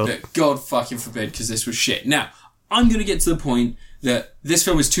 God. But God fucking forbid, because this was shit. Now, I'm going to get to the point that this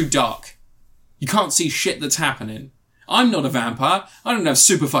film is too dark. You can't see shit that's happening. I'm not a vampire. I don't have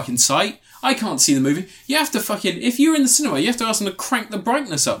super fucking sight. I can't see the movie. You have to fucking... If you're in the cinema, you have to ask them to crank the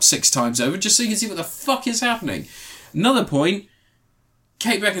brightness up 6 times over just so you can see what the fuck is happening. Another point,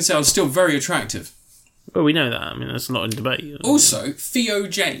 Kate Beckinsale is still very attractive. Well, we know that. I mean, that's not in debate. Also, Theo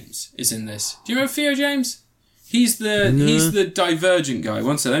James is in this. Do you remember Theo James? He's the Divergent guy.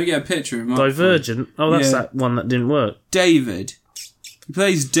 One second, let me get a picture of him. Divergent? Oh, that's that one that didn't work. David. He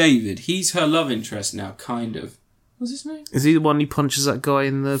plays David. He's her love interest now, kind of. What's his name? Is he the one who punches that guy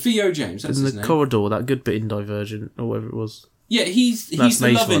in the... Theo James, that's his name. Corridor, that good bit in Divergent, or whatever it was. Yeah, he's the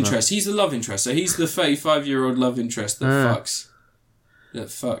love interest. He's the love interest. So he's the 35-year-old love interest that fucks...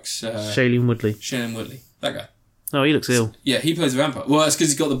 Shailene Woodley. Shailene Woodley. That guy. Oh, he looks ill. Yeah, he plays a vampire. Well, that's because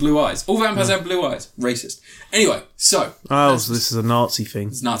he's got the blue eyes. All vampires have blue eyes. Racist. Anyway, so... Oh, so this is a Nazi thing.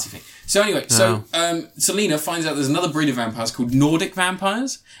 It's a Nazi thing. So anyway, Selina finds out there's another breed of vampires called Nordic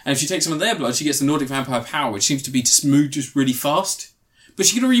vampires. And if she takes some of their blood, she gets the Nordic vampire power, which seems to be to move just really fast. But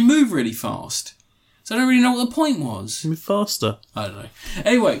she can already move really fast. So I don't really know what the point was. Move faster. I don't know.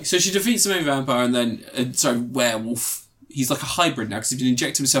 Anyway, so she defeats the main vampire and then... werewolf. He's like a hybrid now because he's been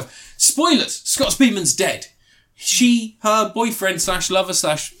injecting himself. Spoilers! Scott Speedman's dead. Her boyfriend / lover /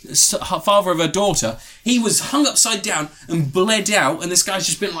 father of her daughter, he was hung upside down and bled out, and this guy's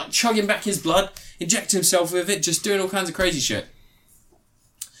just been like chugging back his blood, injecting himself with it, just doing all kinds of crazy shit.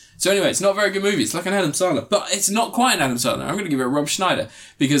 So anyway, it's not a very good movie. It's like an Adam Sandler, but it's not quite an Adam Sandler. I'm going to give it a Rob Schneider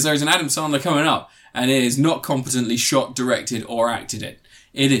because there's an Adam Sandler coming up, and it is not competently shot, directed, or acted in.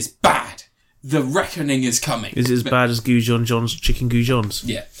 It is bad. The reckoning is coming. Is it as bad as Goujon John's Chicken Goujons?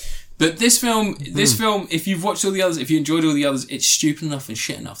 Yeah. But this film, if you've watched all the others, if you enjoyed all the others, it's stupid enough and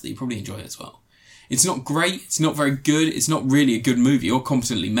shit enough that you probably enjoy it as well. It's not great, it's not very good, it's not really a good movie or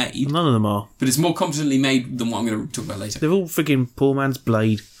competently made. None of them are. But it's more competently made than what I'm going to talk about later. They're all freaking poor man's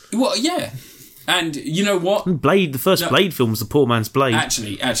Blade. Well, yeah. And you know what? Blade, the first Blade film was the Poor Man's Blade.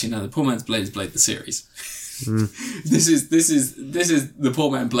 Actually, no. The Poor Man's Blade is Blade the series. This is the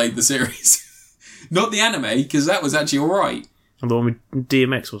Poor Man Blade the series, not the anime, because that was actually all right. And the one with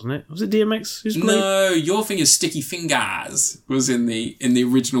DMX, wasn't it? Was it DMX? Who's Blade? No, your thing is Sticky Fingers was in the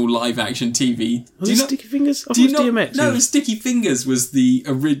original live action TV. Was it Sticky Fingers? I thought it was DMX. No, Sticky Fingers was the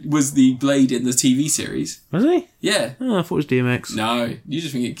Blade in the TV series. Was he? Yeah. Oh, I thought it was DMX. No, you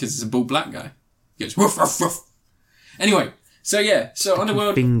just think it because it's a bald black guy. He goes ruff ruff ruff. Anyway, so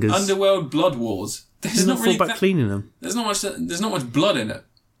Underworld Blood Wars. There's not really about cleaning them. There's not much blood in it.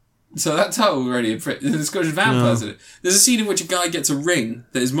 So that title already there's got vampires in it. There's a scene in which a guy gets a ring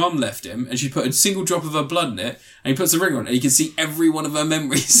that his mum left him, and she put a single drop of her blood in it, and he puts the ring on, and you can see every one of her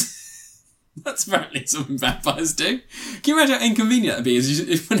memories. That's apparently something vampires do. Can you imagine how inconvenient that'd be?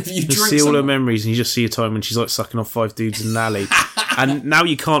 Whenever you drink, see all her memories, and you just see a time when she's like sucking off 5 dudes in an alley, and now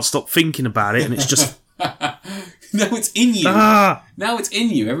you can't stop thinking about it, and it's just. No, it's in you. Ah! Now it's in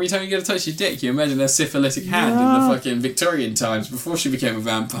you. Every time you go to touch your dick, you imagine her syphilitic hand in the fucking Victorian times before she became a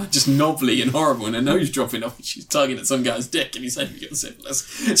vampire, just knobbly and horrible, and her nose dropping off, and she's tugging at some guy's dick, and he's saying, "You got syphilis."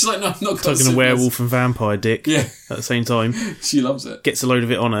 She's like, "No, I'm not got tugging syphilis." a werewolf and vampire dick. Yeah. At the same time, she loves it. Gets a load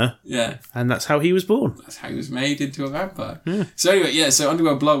of it on her. Yeah. And that's how he was born. That's how he was made into a vampire. Yeah. So anyway, yeah. So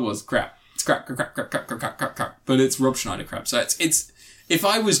Underworld Blood Wars, crap. It's crap. But it's Rob Schneider crap. So it's. If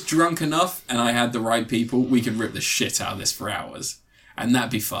I was drunk enough and I had the right people, we could rip the shit out of this for hours. And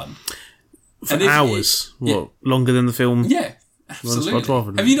that'd be fun. For hours? Longer than the film? Yeah, absolutely.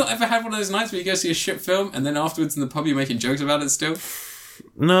 Have you not ever had one of those nights where you go see a shit film and then afterwards in the pub you're making jokes about it still?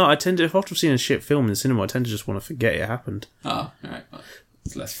 No, I tend to, if after I've seen a shit film in the cinema, I tend to just want to forget it happened. Oh, alright. Well,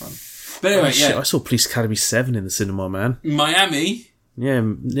 it's less fun. But anyway, yeah. I saw Police Academy 7 in the cinema, man. Miami? Yeah.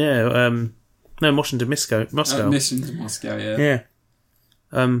 No, Mission to Moscow. Mission to Moscow, yeah. Yeah.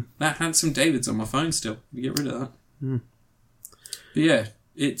 That Handsome David's on my phone still. We get rid of that. But yeah,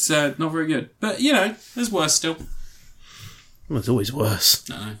 it's not very good. But, you know, there's worse still. Well, there's always worse.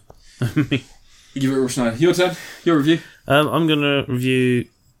 No. You give it a Schneider. Your turn. Your review. I'm going to review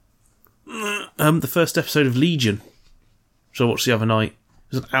the first episode of Legion, which I watched the other night.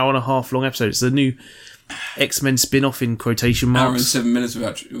 It was an hour and a half long episode. It's the new X-Men spin-off in quotation marks. Hour and 7 minutes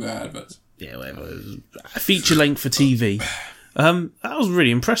without adverts. Yeah, whatever. A feature length for TV. That was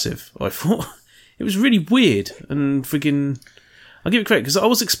really impressive, I thought. It was really weird and freaking... I'll give it credit, because I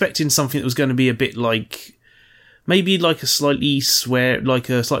was expecting something that was going to be a bit like... Maybe like a slightly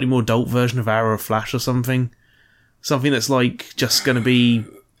more adult version of Arrow or Flash or something. Something that's like just going to be,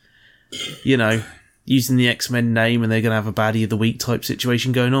 you know, using the X-Men name and they're going to have a baddie of the week type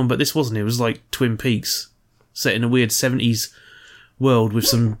situation going on. But this wasn't. It was like Twin Peaks, set in a weird 70s world with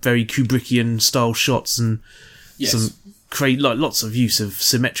some very Kubrickian style shots and some... lots of use of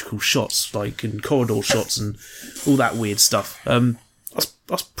symmetrical shots, like in corridor shots and all that weird stuff. I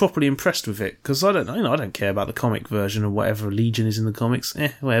was properly impressed with it, because I don't care about the comic version or whatever Legion is in the comics.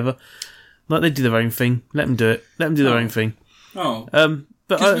 Whatever. Like, they do their own thing. Let them do it. Let them do their own thing. Oh.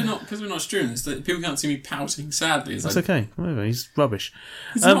 But because we're not streaming this, people can't see me pouting sadly. That's okay. Whatever. He's rubbish.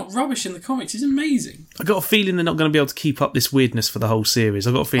 He's not rubbish in the comics. He's amazing. I got a feeling they're not going to be able to keep up this weirdness for the whole series.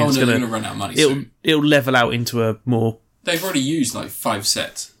 I got a feeling they're going to run out of money soon. It'll level out into a more... They've already used like 5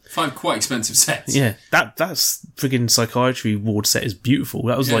 sets. 5 quite expensive sets. Yeah, that's friggin' psychiatry ward set is beautiful.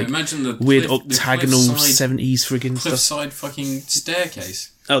 That was imagine the weird octagonal 70s friggin' stuff. Cliffside fucking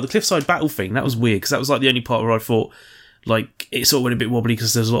staircase. Oh, the cliffside battle thing, that was weird, because that was like the only part where I thought, like, it sort of went a bit wobbly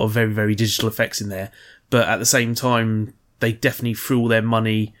because there's a lot of very, very digital effects in there. But at the same time, they definitely threw all their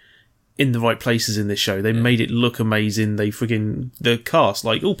money in the right places in this show. They made it look amazing. The cast,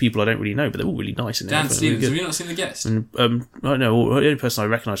 like, all people I don't really know, but they're all really nice in there. Dan Stevens, have you not seen The Guest? And, I don't know, the only person I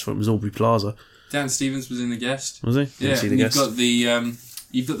recognised from it was Aubrey Plaza. Dan Stevens was in The Guest. Was he? Yeah,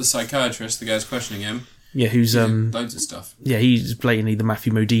 you've got the psychiatrist, the guy's questioning him. Yeah, who's loads of stuff. Yeah, he's blatantly the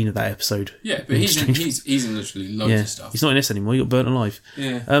Matthew Modine of that episode. Yeah, but he's in literally loads of stuff. He's not in this anymore. He got burnt alive.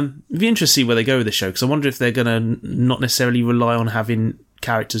 Yeah. It'd be interesting to see where they go with this show, because I wonder if they're going to not necessarily rely on having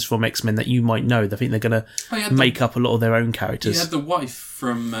characters from X-Men that you might know. I think they're going to make up a lot of their own characters. He had the wife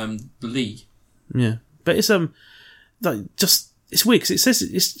from the League. Yeah, but it's it's weird, because it says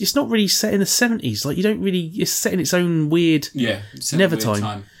it's not really set in the 70s. Like, you don't really... It's set in its own weird... Yeah. Never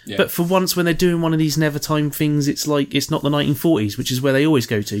time. Yeah. But for once, when they're doing one of these Nevertime things, it's like it's not the 1940s, which is where they always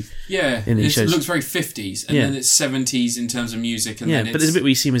go to. Yeah, in these it shows. looks very 50s, and then it's 70s in terms of music. And then but there's a bit where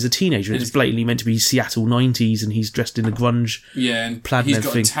you see him as a teenager, and it's blatantly meant to be Seattle 90s, and he's dressed in a grunge and plaid he's and got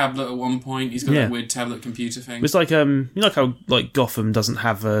everything. a tablet at one point. He's got that weird tablet computer thing. It's like you know, like how like Gotham doesn't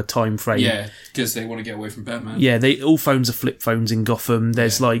have a time frame. Yeah, because they want to get away from Batman. Yeah, all phones are flip phones in Gotham.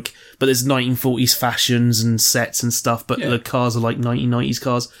 There's but there's 1940s fashions and sets and stuff, but the cars are like 1990s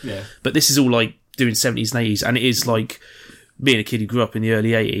cars. Yeah. But this is all like doing 70s and 80s, and it is like being a kid who grew up in the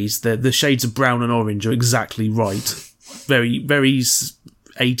early 80s. The shades of brown and orange are exactly right. Very, very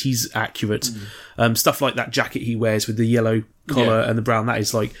 80s accurate. Stuff like that jacket he wears with the yellow collar and the brown, that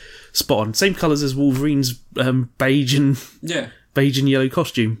is like spot on. Same colours as Wolverine's beige and yellow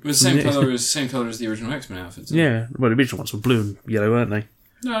costume. It was the same colour as the original X-Men outfits. Yeah, well, the original ones were blue and yellow, weren't they?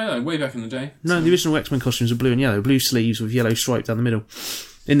 No, way back in the day. No, the original X-Men costumes were blue and yellow, blue sleeves with yellow stripe down the middle.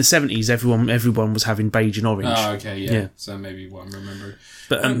 In the 70s, everyone was having beige and orange. Oh, okay, yeah. So maybe what I'm remembering.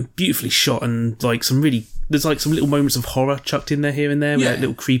 But beautifully shot, and like there's like some little moments of horror chucked in there here and there. With that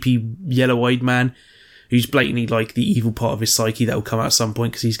little creepy yellow-eyed man who's blatantly like the evil part of his psyche that will come out at some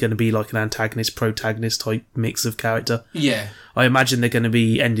point because he's going to be like an antagonist, protagonist type mix of character. Yeah. I imagine they're going to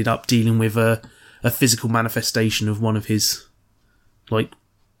be ending up dealing with a physical manifestation of one of his like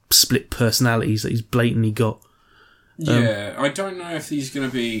split personalities that he's blatantly got. Yeah, I don't know if he's going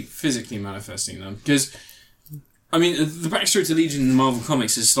to be physically manifesting them, because, I mean, the backstory to Legion in the Marvel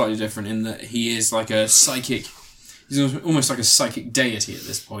Comics is slightly different in that he is like a psychic, he's almost like a psychic deity at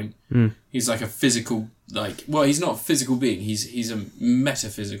this point. He's like a physical, he's not a physical being, he's a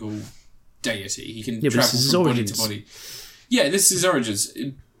metaphysical deity. He can travel from body to body. Yeah, this is his origins,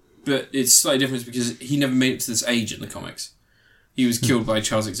 but it's slightly different because he never made it to this age in the comics. He was killed by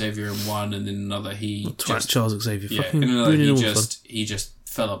Charles Xavier in one, and in another Charles Xavier. In another he just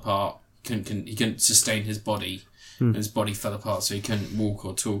fell apart. He couldn't sustain his body, and his body fell apart, so he couldn't walk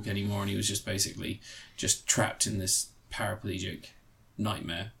or talk anymore, and he was just basically just trapped in this paraplegic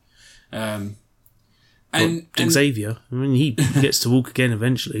nightmare. And Xavier, I mean, he gets to walk again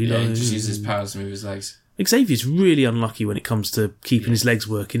eventually. Yeah, he just uses his powers to move his legs. Xavier's really unlucky when it comes to keeping his legs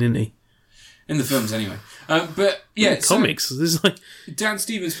working, isn't he? In the films, anyway. But yeah, comics. There's like Dan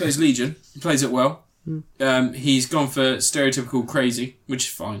Stevens plays Legion. He plays it well. He's gone for stereotypical crazy, which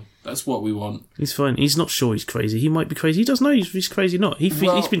is fine. That's what we want. He's fine. He's not sure he's crazy. He might be crazy. He doesn't know he's crazy or not.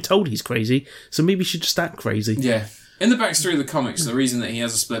 He's been told he's crazy, so maybe he should just act crazy. Yeah. In the backstory of the comics, the reason that he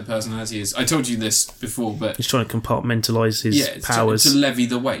has a split personality is, I told you this before, but he's trying to compartmentalise his powers to levy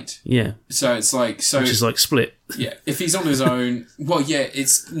the weight. Yeah. So it's like which is like Split. Yeah. If he's on his own,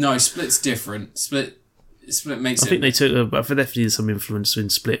 Split's different. Split makes it. I think they took for definitely some influence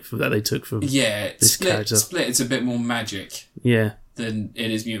in Split that they took from this character. Split, it's a bit more magic. Yeah. Than it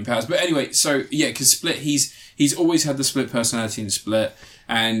is mutant powers. But anyway, so yeah, because Split, he's always had the split personality in Split,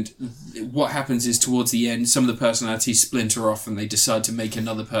 and what happens is towards the end, some of the personalities splinter off, and they decide to make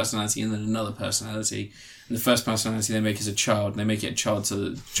another personality and then another personality. And the first personality they make is a child, and they make it a child, so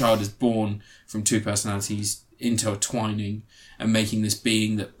the child is born from two personalities intertwining and making this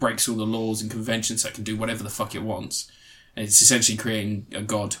being that breaks all the laws and conventions that can do whatever the fuck it wants. And it's essentially creating a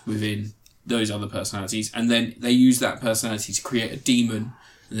god within those other personalities, and then they use that personality to create a demon,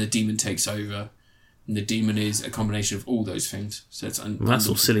 and the demon takes over, and the demon is a combination of all those things. So it's that's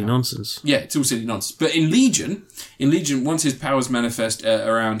all silly nonsense. Yeah, it's all silly nonsense. But in Legion, once his powers manifest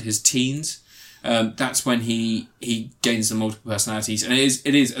around his teens, that's when he gains the multiple personalities, and it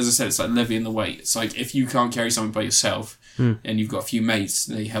is as I said, it's like levying the weight. It's like if you can't carry something by yourself, and you've got a few mates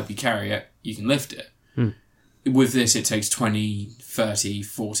and they help you carry it, you can lift it. With this, it takes 20, 30,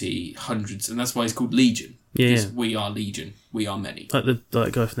 40, hundreds, and that's why it's called Legion. Yeah. We are Legion. We are many. Like the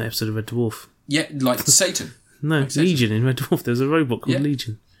guy from the episode of Red Dwarf. Yeah, like Satan. No, like Legion in Red Dwarf. There's a robot called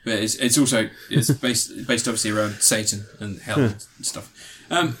Legion. But it's also based obviously around Satan and hell and stuff.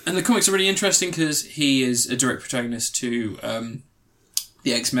 And the comics are really interesting because he is a direct protagonist to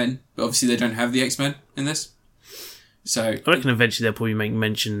the X-Men, but obviously they don't have the X-Men in this. So I reckon eventually they'll probably make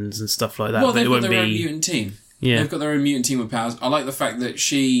mentions and stuff like that. Well, but they've it got won't their own mutant team. Yeah. They've got their own mutant team with powers. I like the fact that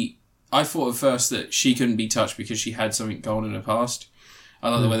I thought at first that she couldn't be touched because she had something gone in her past. I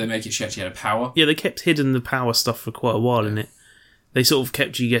like the way they make it she actually had a power. Yeah, they kept hidden the power stuff for quite a while in it. They sort of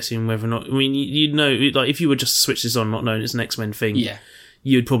kept you guessing whether or not... I mean, you'd know, like, if you were just to switch this on not knowing it's an X-Men thing,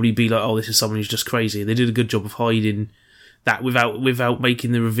 you'd probably be like, oh, this is someone who's just crazy. They did a good job of hiding that without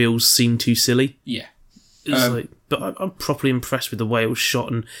making the reveals seem too silly. Yeah. But I'm properly impressed with the way it was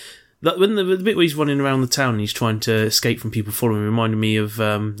shot, and When the bit where he's running around the town and he's trying to escape from people following him reminded me of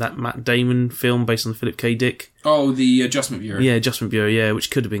that Matt Damon film based on Philip K. Dick. Oh, the Adjustment Bureau. Yeah, Adjustment Bureau, yeah, which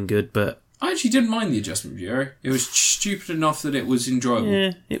could have been good, but... I actually didn't mind the Adjustment Bureau. It was stupid enough that it was enjoyable.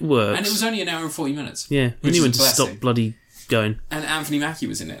 Yeah, it works. And it was only an hour and 40 minutes. Yeah, he knew when to stop bloody going. And Anthony Mackie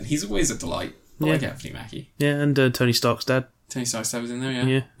was in it, and he's always a delight. I like Anthony Mackie. Yeah, and Tony Stark's dad. Tony Stark's dad was in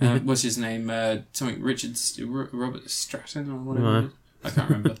there, yeah. What's his name? Something Robert Stratton or whatever it is. I can't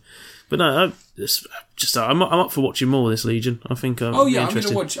remember. But no, I'm up for watching more of this Legion. I think. I'm going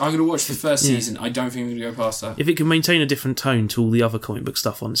to watch the first season. I don't think I'm going to go past that. If it can maintain a different tone to all the other comic book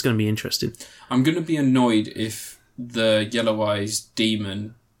stuff on, it's going to be interesting. I'm going to be annoyed if the Yellow Eyes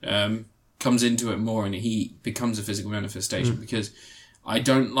demon comes into it more and he becomes a physical manifestation because I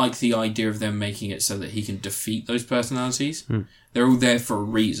don't like the idea of them making it so that he can defeat those personalities. They're all there for a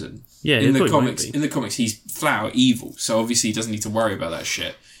reason. Yeah, in the comics, he's flower evil, so obviously he doesn't need to worry about that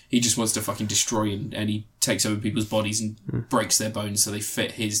shit. He just wants to fucking destroy and he takes over people's bodies and breaks their bones so they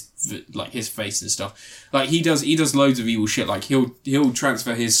fit his face and stuff. Like he does loads of evil shit. Like he'll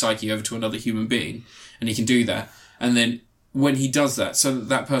transfer his psyche over to another human being, and he can do that. And then when he does that, so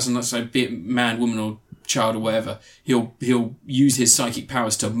that person, let's say, be it man, woman, or child or whatever, he'll use his psychic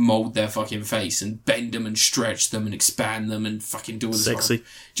powers to mold their fucking face and bend them and stretch them and expand them and fucking do all this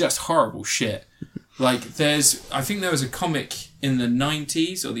just horrible shit. Like I think there was a comic in the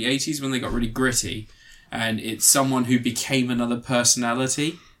 90s or the 80s when they got really gritty, and it's someone who became another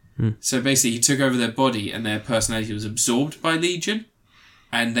personality. So basically he took over their body and their personality was absorbed by Legion,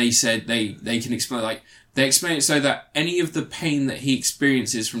 and they said they can explain, like, they explain it so that any of the pain that he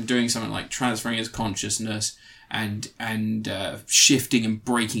experiences from doing something like transferring his consciousness and shifting and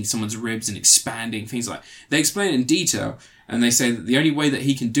breaking someone's ribs and expanding, things like that. They explain it in detail, and they say that the only way that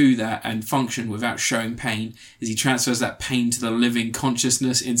he can do that and function without showing pain is he transfers that pain to the living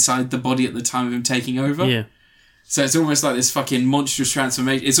consciousness inside the body at the time of him taking over. Yeah. So it's almost like this fucking monstrous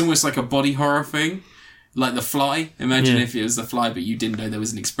transformation. It's almost like a body horror thing. Like The Fly. Imagine if it was The Fly, but you didn't know there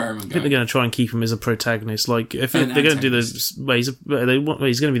was an experiment going. I think they're going to try and keep him as a protagonist. Like, if they're going to do this, he's going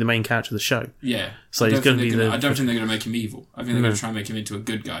to be the main character of the show. Yeah. So he's going to be I don't think they're going to make him evil. I think they're going to try and make him into a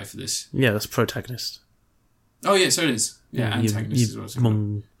good guy for this. Yeah, that's protagonist. Oh, yeah, so it is. Yeah, antagonist as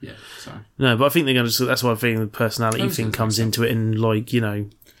well. Yeah, sorry. No, but I think they're going to... That's why I think the personality thing comes into it, and, like, you know...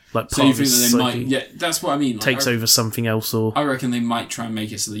 Like so you think that they might... Yeah, that's what I mean. Like, takes over something else, or... I reckon they might try and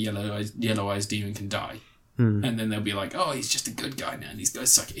make it so the Yellow Eyes demon can die. And then they'll be like, oh, he's just a good guy now, and these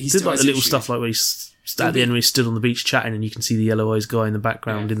guys suck it. He's like the little stuff like where he's at the end when he's stood on the beach chatting and you can see the Yellow Eyes guy in the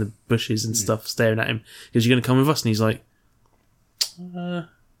background in the bushes and stuff staring at him. He goes, "You're going to come with us?" And he's like,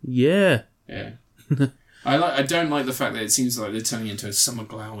 yeah. Yeah. I don't like the fact that it seems like they're turning into a Summer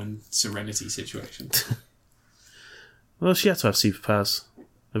Glau and Serenity situation. Well, she had to have superpowers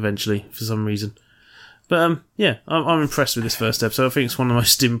eventually for some reason. But yeah, I'm impressed with this first episode. I think it's one of the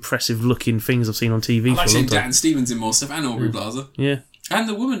most impressive looking things I've seen on TV. I like seeing Dan Stevens in more stuff, and Aubrey Plaza. Yeah. And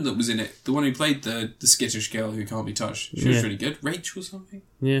the woman that was in it, the one who played the skittish girl who can't be touched. She was really good. Rachel something?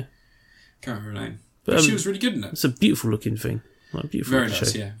 Yeah. Can't remember her name. But she was really good in it. It's a beautiful looking thing. Like, beautiful very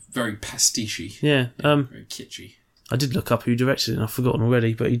nice, yeah. Very pastiche. Yeah. Very kitschy. I did look up who directed it, and I've forgotten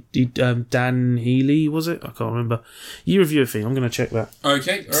already, but he Dan Healy, was it? I can't remember. You review a thing, I'm going to check that.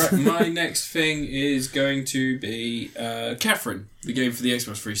 Okay, alright. My next thing is going to be Catherine, the game for the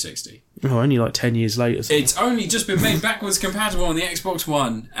Xbox 360. Oh, only like 10 years later. It's only just been made backwards compatible on the Xbox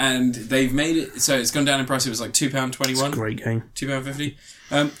One, and they've made it, so it's gone down in price. It was like £2.21. It's a great game. £2.50.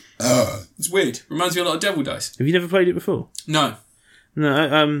 It's weird. Reminds me a lot of Devil Dice. Have you never played it before? No.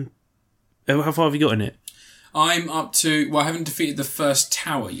 No, how far have you got in it? I'm up to... Well, I haven't defeated the first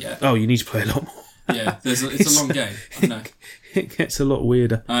tower yet. Oh, you need to play a lot more. Yeah, it's a long game. I know. It gets a lot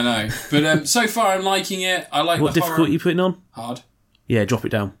weirder. I know. But so far, I'm liking it. I like what the difficulty are you putting on? Hard. Yeah, drop it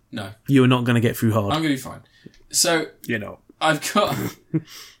down. No. You are not going to get through hard. I'm going to be fine. So... You're not. I've got...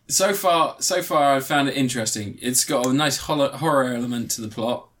 So far, I've found it interesting. It's got a nice horror element to the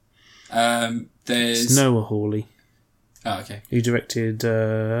plot. There's... It's Noah Hawley. Oh, okay. Who directed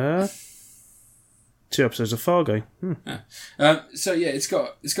 2 episodes of Fargo. Yeah. So yeah, it's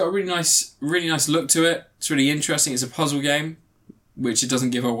got a really nice look to it. It's really interesting. It's a puzzle game, which it doesn't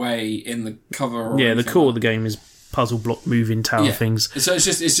give away in the cover. Or the core of the game is puzzle block moving tower things. So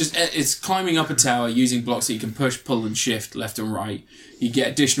it's climbing up a tower using blocks that you can push, pull, and shift left and right. You get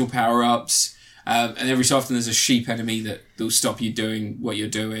additional power ups, and every so often there's a sheep enemy that will stop you doing what you're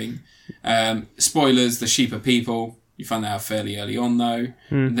doing. Spoilers: the sheep are people. You find that out fairly early on, though.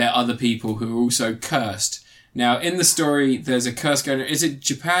 There are other people who are also cursed. Now, in the story, there's a curse going on. Is it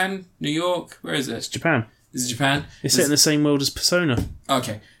Japan? New York? Where is it? It's Japan. Is it Japan? It's set in the same world as Persona.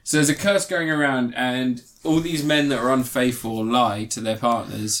 Okay. So there's a curse going around, and all these men that are unfaithful or lie to their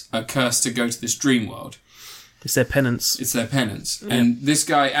partners are cursed to go to this dream world. It's their penance. It's their penance. Yeah. And this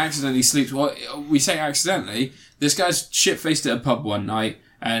guy accidentally sleeps... Well, we say accidentally. This guy's shit-faced at a pub one night,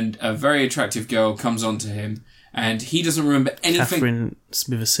 and a very attractive girl comes on to him, and he doesn't remember anything... Catherine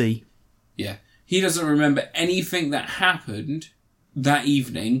with a C. Yeah. He doesn't remember anything that happened that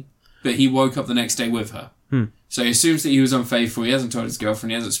evening, but he woke up the next day with her. So he assumes that he was unfaithful. He hasn't told his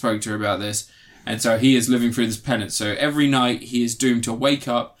girlfriend. He hasn't spoke to her about this. And so he is living through this penance. So every night he is doomed to wake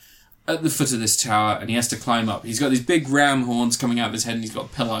up at the foot of this tower, and he has to climb up. He's got these big ram horns coming out of his head, and he's got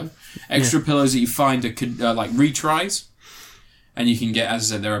a pillow. Extra pillows that you find are like retries. And you can get,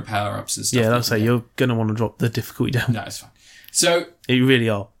 as I said, there are power-ups and stuff. Yeah, that's it. You're going to want to drop the difficulty down. No, it's fine. So... You really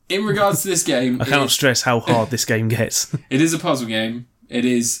are. In regards to this game... I cannot stress how hard this game gets. It is a puzzle game. It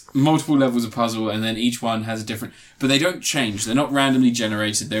is multiple levels of puzzle, and then each one has a different... But they don't change. They're not randomly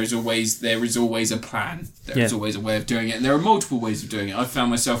generated. There is always a plan. There is always a way of doing it. And there are multiple ways of doing it. I've found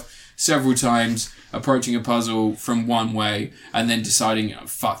myself several times approaching a puzzle from one way and then deciding, oh,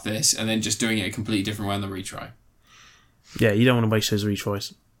 fuck this, and then just doing it a completely different way on the retry. Yeah, you don't want to waste those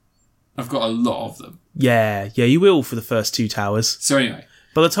retries. I've got a lot of them. Yeah, you will for the first 2 towers. So anyway...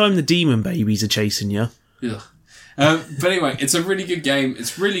 By the time the demon babies are chasing you... Ugh. But anyway, it's a really good game.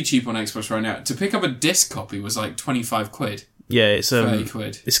 It's really cheap on Xbox right now. To pick up a disc copy was like 25 quid. Yeah, it's 30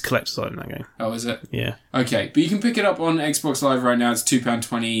 quid. It's a collector's item, that game. Oh, is it? Yeah. Okay, but you can pick it up on Xbox Live right now. It's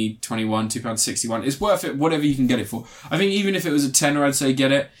 £2.20, £21, £2.61. It's worth it, whatever you can get it for. I think even if it was a tenner, I'd say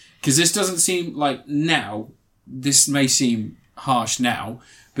get it. Because this doesn't seem like now, this may seem harsh now,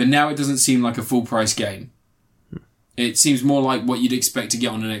 but now it doesn't seem like a full price game. It seems more like what you'd expect to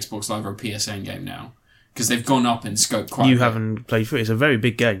get on an Xbox Live or a PSN game now. Because they've gone up in scope quite a bit. You haven't played through it. It's a very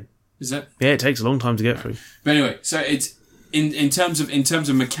big game. Is it? Yeah, it takes a long time to get through. But anyway, so it's in terms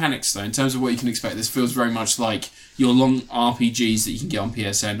of mechanics though, in terms of what you can expect, this feels very much like your long RPGs that you can get on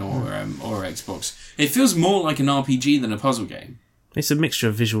PSN or Xbox. It feels more like an RPG than a puzzle game. It's a mixture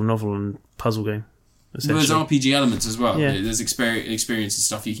of visual novel and puzzle game. But there's RPG elements as well. Yeah. There's experience and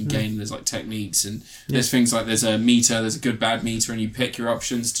stuff you can gain. There's like techniques and there's things like there's a meter, there's a good bad meter, and you pick your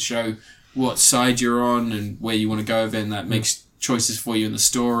options to show what side you're on and where you want to go with it, and that makes choices for you in the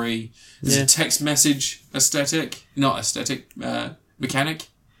story. There's a text message mechanic.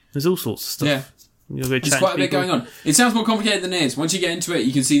 There's all sorts of stuff. Yeah. There's quite a bit going on. It sounds more complicated than it is. Once you get into it,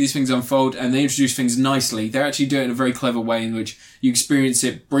 you can see these things unfold, and they introduce things nicely. They're actually doing it in a very clever way in which you experience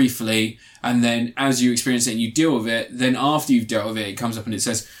it briefly, and then as you experience it and you deal with it, then after you've dealt with it, it comes up and it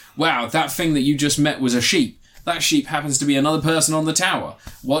says, wow, that thing that you just met was a sheep. That sheep happens to be another person on the tower.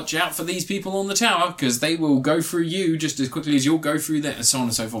 Watch out for these people on the tower, because they will go through you just as quickly as you'll go through them, and so on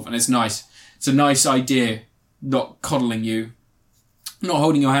and so forth. And it's nice. It's a nice idea, not coddling you, not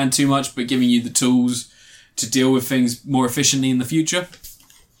holding your hand too much, but giving you the tools to deal with things more efficiently in the future.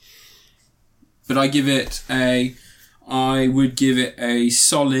 But I would give it a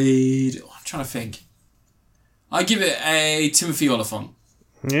solid... Oh, I'm trying to think. I give it a Timothy Oliphant.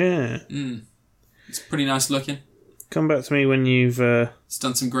 Yeah. It's pretty nice looking. Come back to me when you've... it's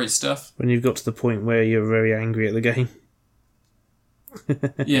done some great stuff. When you've got to the point where you're very angry at the game.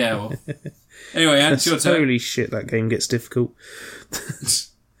 Yeah, well... Anyway, Ant, your turn. Holy shit, that game gets difficult.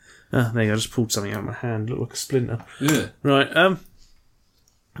 There you go, I just pulled something out of my hand. Looked like a splinter. Yeah. Right,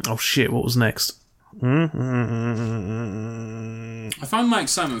 oh shit, what was next? I find my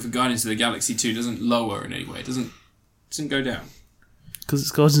excitement for Guardians of the Galaxy 2 doesn't lower in any way. It doesn't go down. Because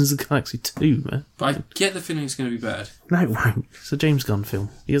it's Guardians of the Galaxy 2, man. But I get the feeling it's going to be bad. No, it won't. It's a James Gunn film.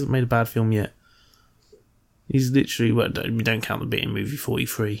 He hasn't made a bad film yet. He's literally... Well, we don't count the bit in movie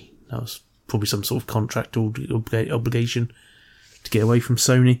 43. That was probably some sort of contract obligation to get away from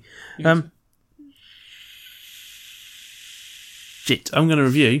Sony. Shit, I'm going to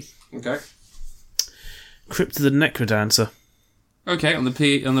review... Okay. Crypt of the Necrodancer. Okay, on the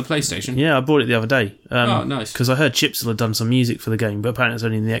PlayStation. Yeah, I bought it the other day. Oh, nice. Because I heard Chipsel had done some music for the game, but apparently it's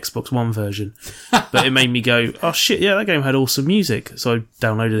only in the Xbox One version. But it made me go, oh shit, yeah, that game had awesome music. So I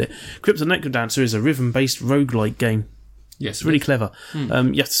downloaded it. Crypt of the Necrodancer is a rhythm-based roguelike game. Yes, it's really clever. You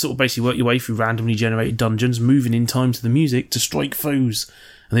have to sort of basically work your way through randomly generated dungeons, moving in time to the music to strike foes.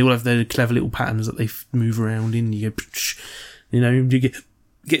 And they all have their clever little patterns that they move around in. You go, you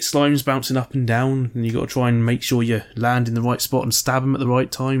get slimes bouncing up and down, and you got to try and make sure you land in the right spot and stab them at the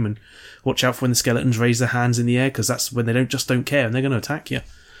right time, and watch out for when the skeletons raise their hands in the air, because that's when they don't care and they're going to attack you.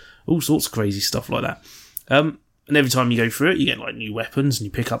 All sorts of crazy stuff like that. And every time you go through it, you get like new weapons, and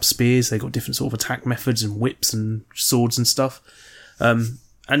you pick up spears. They've got different sort of attack methods and whips and swords and stuff. And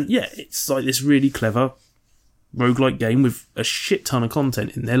yeah, it's like this really clever roguelike game with a shit ton of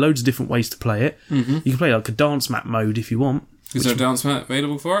content in there, loads of different ways to play it. Mm-hmm. You can play like a dance mat mode if you want. Is there a dance mat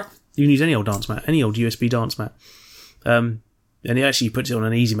available for it? You can use any old dance mat, any old USB dance mat. And it actually puts it on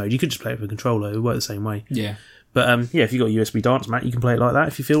an easy mode. You could just play it with a controller, it would work the same way. Yeah. But if you've got a USB dance mat, you can play it like that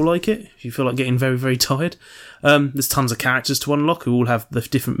if you feel like it. If you feel like getting very, very tired. There's tons of characters to unlock who all have the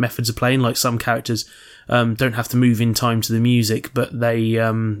different methods of playing. Like some characters don't have to move in time to the music, but they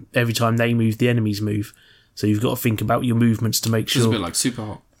every time they move, the enemies move. So you've got to think about your movements to make sure. It's a bit like Super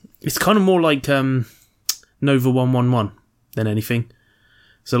Hot. It's kind of more like Nova 111 than anything.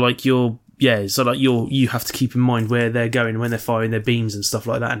 So like you have to keep in mind where they're going when they're firing their beams and stuff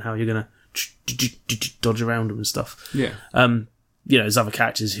like that, and how you're gonna dodge around them and stuff. Yeah. There's other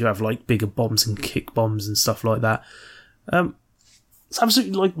characters who have like bigger bombs and kick bombs and stuff like that. It's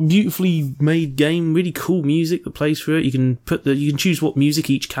absolutely like beautifully made game, really cool music that plays through it. You can choose what music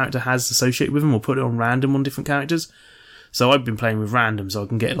each character has associated with them, or put it on random on different characters. So I've been playing with random, so I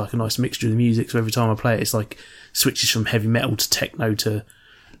can get like a nice mixture of the music. So every time I play it, it's like switches from heavy metal to techno to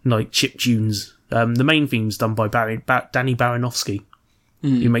like chip tunes. The main theme's done by Danny Baranovsky,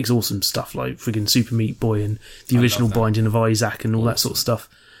 who makes awesome stuff like friggin' Super Meat Boy and the original Binding of Isaac and all that sort of stuff.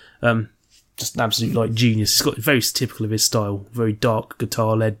 Just an absolute like genius. It's got very typical of his style, very dark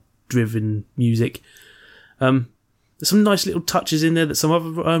guitar-led driven music. There's some nice little touches in there that some other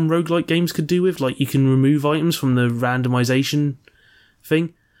roguelike games could do with, like you can remove items from the randomization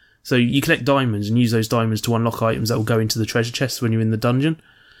thing. So you collect diamonds and use those diamonds to unlock items that will go into the treasure chests when you're in the dungeon.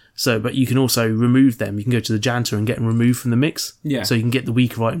 But you can also remove them. You can go to the janitor and get them removed from the mix. Yeah. So you can get the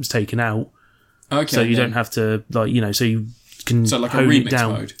weaker items taken out. Okay. So you don't have to, so you can like hone a remix it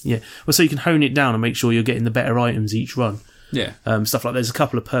down. Mode. Yeah. Well, so you can hone it down and make sure you're getting the better items each run. Yeah. Stuff like there's a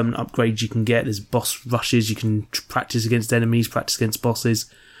couple of permanent upgrades you can get. There's boss rushes. You can practice against enemies, practice against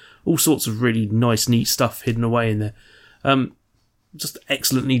bosses. All sorts of really nice, neat stuff hidden away in there. Just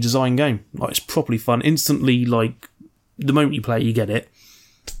excellently designed game. Like it's properly fun. Instantly, like the moment you play it, you get it.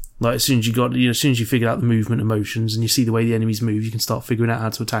 Like as soon as you figure out the movement and motions and you see the way the enemies move, you can start figuring out how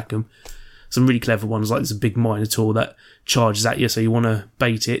to attack them. Some really clever ones, like there's a big Minotaur that charges at you, so you want to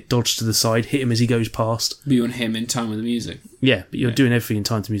bait it, dodge to the side, hit him as he goes past. Be on him in time with the music. Yeah, but you're doing everything in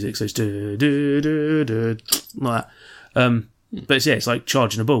time to music, so it's do do do do like that. But it's like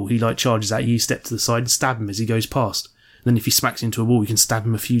charging a ball. He like charges at you, step to the side and stab him as he goes past. And then if he smacks into a wall, you can stab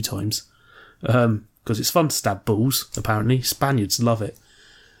him a few times. Because it's fun to stab balls, apparently. Spaniards love it.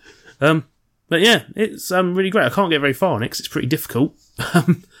 But yeah, it's really great. I can't get very far on it because it's pretty difficult.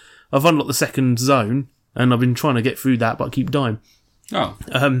 I've unlocked the second zone and I've been trying to get through that, but I keep dying. Oh.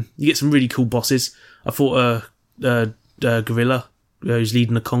 You get some really cool bosses. I fought a gorilla who's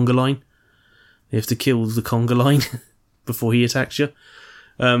leading a conga line. You have to kill the conga line before he attacks you.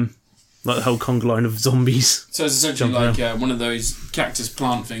 Like the whole conga line of zombies. So it's essentially like one of those cactus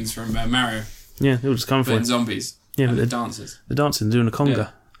plant things from Mario. Yeah, they'll just come for it. Zombies. Yeah, and the dancers. They're dancing, doing a conga. Yeah.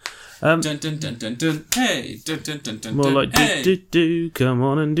 Dun, dun, dun, dun, dun. Hey, dun, dun, dun, dun, more like hey. do, come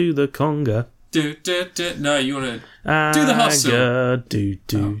on and do the conga. Do. No, you want to do the hustle.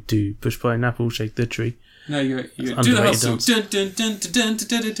 Do. Push pineapple, shake the tree. No, you do the hustle.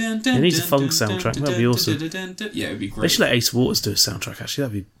 It needs a funk soundtrack. That'd be awesome. Yeah, it'd be great. They should let Ace Waters do a soundtrack. Actually,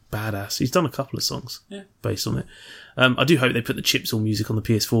 that'd be badass. He's done a couple of songs based on it. I do hope they put the Chipsaw music on the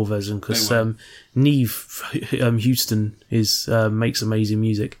PS4 version because Neve Houston makes amazing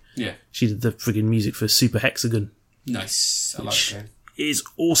music. Yeah, she did the friggin' music for Super Hexagon. Nice, I like that. Is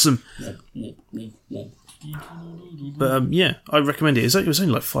awesome. But I recommend it. It was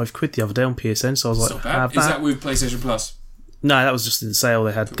only like £5 the other day on PSN, so I was like, have that. Is that with PlayStation Plus? No, that was just in the sale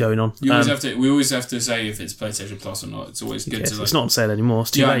they had going on. We always have to say if it's PlayStation Plus or not. It's always good to. It's not on sale anymore.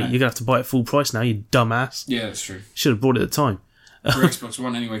 It's too late. You're gonna have to buy it full price now. You dumbass. Yeah, that's true. Should have bought it at the time. For Xbox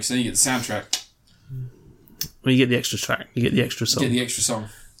One anyway, because then you get the soundtrack. Well, you get the extra track. You get the extra song. You get the extra song.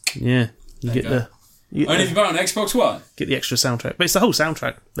 Yeah, you get the. Only if you buy it on Xbox One. Get the extra soundtrack, but it's the whole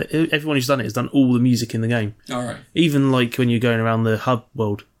soundtrack. Everyone who's done it has done all the music in the game. All right. Even like when you're going around the hub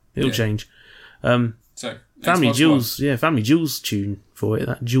world, it'll change. So Family Xbox Jewels, One. Family Jewels tune for it.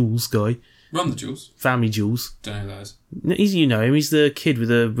 That Jules guy. Run the Jewels. Family Jewels. Don't know who that is. You know him. He's the kid with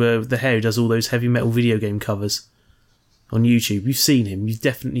the hair who does all those heavy metal video game covers on YouTube. You've seen him. You've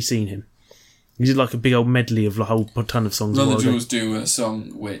definitely seen him. He did like a big old medley of a whole ton of songs. Run the Jewels do a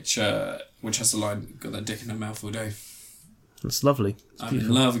song which has the line, "Got that dick in her mouth all day." That's lovely. I'm in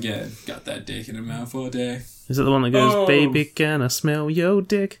love again. Got that dick in her mouth all day. Is that the one that goes, "Baby, can I smell your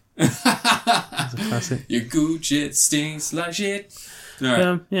dick"? That's a classic. Your Gucci stinks like shit.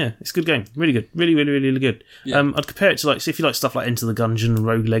 No. Yeah, it's a good game. Really good. Really, really, really, really good. Yeah. I'd compare it to, like, so if you like stuff like Enter the Gungeon and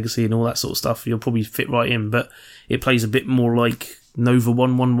Rogue Legacy and all that sort of stuff, you'll probably fit right in, but it plays a bit more like Nova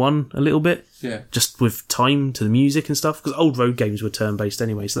 111 a little bit. Yeah. Just with time to the music and stuff, because old Rogue games were turn-based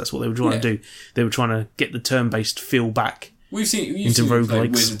anyway, so that's what they were trying to do. They were trying to get the turn-based feel back. You've seen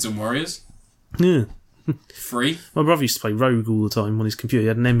roguelikes. Wizards and Warriors. Yeah. Free. My brother used to play Rogue all the time on his computer. He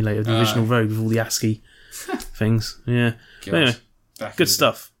had an emulator of the original Rogue with all the ASCII things. Yeah. But anyway, good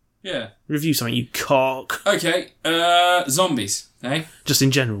stuff. Yeah. Review something, you cock. Okay, zombies, eh? Just in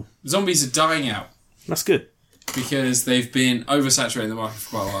general. Zombies are dying out. That's good. Because they've been oversaturating the market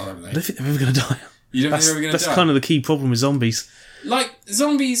for quite a while, haven't they? I don't think they're ever going to die. You don't think they're ever going to die? That's kind of the key problem with zombies. Like,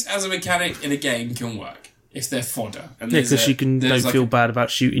 zombies as a mechanic in a game can work. If they're fodder. And because you don't feel bad about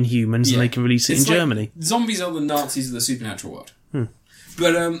shooting humans and they can release it in Germany. Zombies are the Nazis of the supernatural world.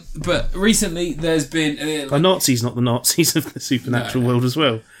 But recently there's been... Are Nazis not the Nazis of the supernatural world as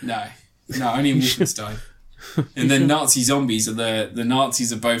well? No, only in Wolfenstein. And then Nazi zombies are the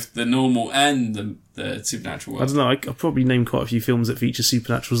Nazis of both the normal and the supernatural world. I don't know, I've probably named quite a few films that feature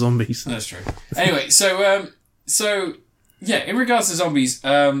supernatural zombies. That's true. Anyway, so yeah, in regards to zombies,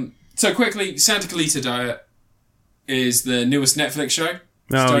 so quickly, Santa Clarita Diet is the newest Netflix show.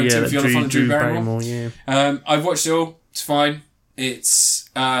 Oh yeah, Timothy Olyphant and Drew Barrymore. Yeah. I've watched it all. It's fine. It's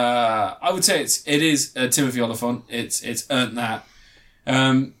I would say it is Timothy Olyphant. It's earned that.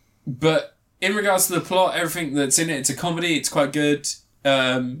 But in regards to the plot, everything that's in it, it's a comedy. It's quite good.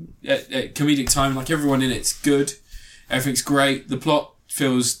 At comedic time, like everyone in it's good. Everything's great. The plot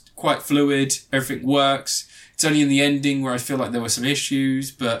feels quite fluid. Everything works. It's only in the ending where I feel like there were some issues,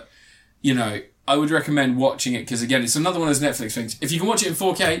 but you know, I would recommend watching it because again, it's another one of those Netflix things. If you can watch it in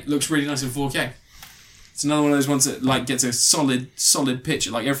 4K, it looks really nice in 4K. It's another one of those ones that like gets a solid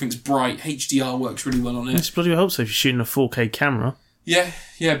picture. Like everything's bright. HDR works really well on it. I bloody hope so if you're shooting a 4K camera. Yeah,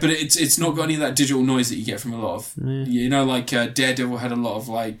 but it's not got any of that digital noise that you get from a lot of... Yeah. You know, like Daredevil had a lot of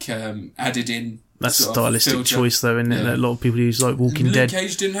like added in... That's a stylistic choice though, isn't it? That a lot of people use, like Walking Dead. Luke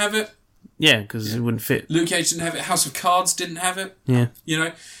Cage didn't have it. Yeah, because it wouldn't fit. Luke Cage didn't have it. House of Cards didn't have it. Yeah. You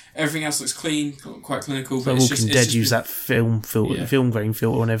know, everything else looks clean, quite clinical. So but Walking Dead use that film filter, film grain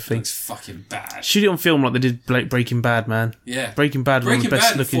filter and everything. It's fucking bad. Shoot it on film like they did Breaking Bad, man. Yeah. Breaking Bad, one of the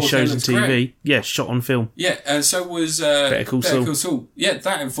best looking shows on TV. Great. Yeah, shot on film. Yeah, and so was Better Call Saul. Yeah,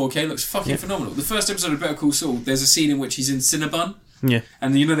 that in 4K looks fucking phenomenal. The first episode of Better Call Saul, there's a scene in which he's in Cinnabon. Yeah.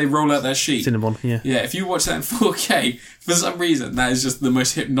 And you know they roll out that sheet. Cinnabon, yeah. Yeah, if you watch that in 4K, for some reason, that is just the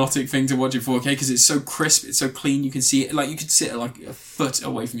most hypnotic thing to watch in 4K because it's so crisp, it's so clean, you can see it. Like, you could sit like a foot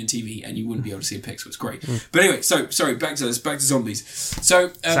away from your TV and you wouldn't be able to see a pixel. It's great. But anyway, sorry, back to zombies.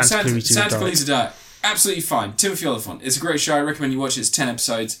 So, Santa Clarita Diet. Absolutely fine. Timothy Olyphant. It's a great show. I recommend you watch it. It's 10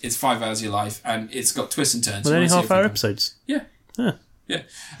 episodes. It's 5 hours of your life and it's got twists and turns. Well, only half-hour episodes? Yeah. Huh. Yeah.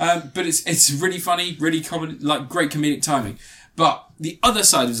 But it's really funny, really like great comedic timing. But the other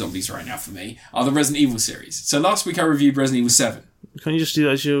side of zombies right now for me are the Resident Evil series. So last week I reviewed Resident Evil 7. Can't you just do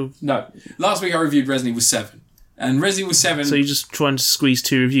that as your... No. Last week I reviewed Resident Evil 7. And Resident Evil 7... So you're just trying to squeeze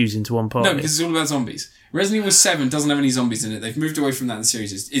 2 reviews into one part? No, because it's all about zombies. Resident Evil 7 doesn't have any zombies in it. They've moved away from that in the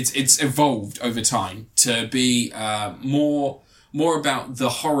series. It's evolved over time to be more about the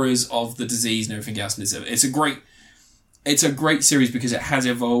horrors of the disease and everything else. And it's a great series because it has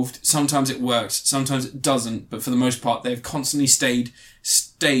evolved. Sometimes it works, sometimes it doesn't, but for the most part, they've constantly stayed,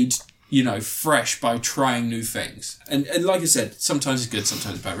 you know, fresh by trying new things. And like I said, sometimes it's good,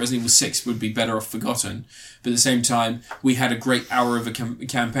 sometimes it's bad. Resident Evil 6 would be better off forgotten, but at the same time, we had a great hour of a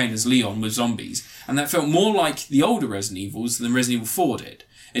campaign as Leon with zombies, and that felt more like the older Resident Evils than Resident Evil 4 did.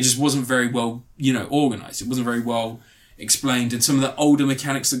 It just wasn't very well, you know, organised. It wasn't very well explained, and some of the older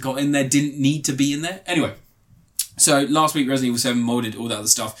mechanics that got in there didn't need to be in there. Anyway. So last week Resident Evil 7 modded all that other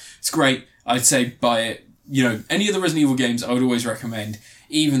stuff. It's great. I'd say buy it. You know, any of the Resident Evil games I would always recommend.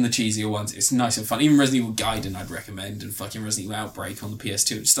 Even the cheesier ones. It's nice and fun. Even Resident Evil Gaiden I'd recommend. And fucking Resident Evil Outbreak on the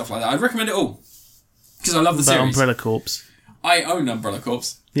PS2 and stuff like that. I'd recommend it all. Because I love the series. Umbrella Corps. I own Umbrella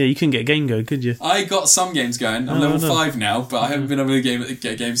Corps. Yeah, you couldn't get a game going, could you? I got some games going. I'm level 5 now, but I haven't been able to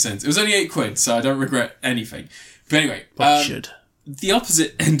get a game since. It was only £8, so I don't regret anything. But anyway. But should. The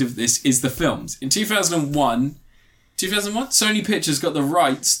opposite end of this is the films. In 2001, Sony Pictures got the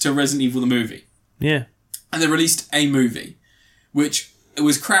rights to Resident Evil the movie. Yeah. And they released a movie, which it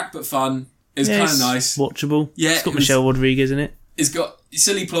was crap but fun. It's kind of nice. Watchable. Yeah. It's got Michelle Rodriguez in it. It's got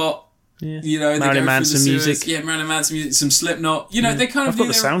silly plot. Yeah. You know, Marilyn Manson music. Yeah, Marilyn Manson music, some Slipknot. You know, they kind of I've got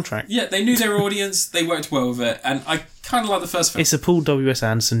the soundtrack. Yeah, they knew their audience. They worked well with it. And I kind of like the first film. It's a Paul W.S.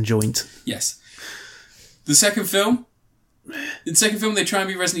 Anderson joint. Yes. The second film, In the second film, they try and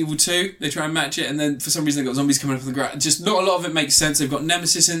be Resident Evil 2. They try and match it, and then for some reason they've got zombies coming up from the ground. Just not a lot of it makes sense. They've got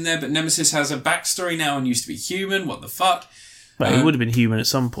Nemesis in there, but Nemesis has a backstory now and used to be human. What the fuck? Well, it would have been human at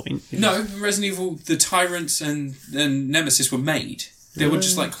some point. No, Resident Evil, the Tyrants and Nemesis were made. They were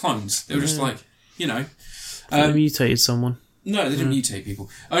just like clones. They were just like, They mutated someone. No, they didn't mutate people.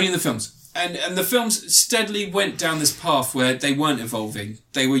 Only in the films. And the films steadily went down this path where they weren't evolving.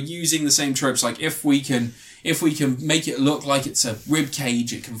 They were using the same tropes, like if we can make it look like it's a rib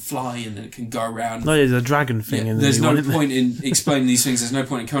cage, it can fly and then it can go around. No, there's a dragon thing in the There's new no one, point in explaining these things. There's no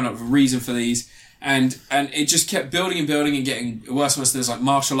point in coming up with a reason for these. And it just kept building and building and getting worse and worse. There's like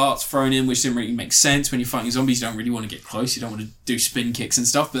martial arts thrown in, which didn't really make sense. When you're fighting zombies, you don't really want to get close. You don't want to do spin kicks and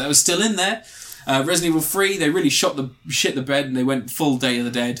stuff, but that was still in there. Resident Evil 3, they really shit the bed and they went full Day of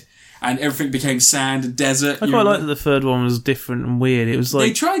the Dead. And everything became sand and desert. I quite like that the third one was different and weird. It was like...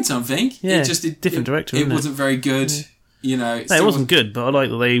 They tried something. Yeah, different director, It wasn't very good. No, it wasn't good, but I like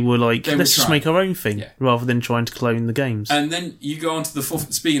that they were like, let's just make our own thing, rather than trying to clone the games. And then you go on to the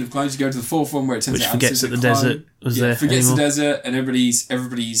fourth... Speaking of clones, you go to the fourth one where it turns Which out... Which forgets that the desert was there forgets anymore. the desert, and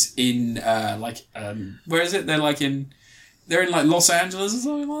everybody's in, where is it? They're in, like, Los Angeles or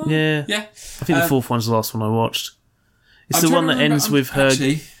something like that? Yeah. Yeah. I think the fourth one's the last one I watched. It's the one that ends with her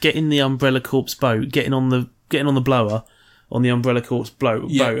getting the Umbrella Corp's boat, getting on the blower on the Umbrella Corp's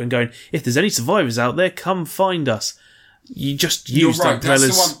boat and going, if there's any survivors out there, come find us. You just used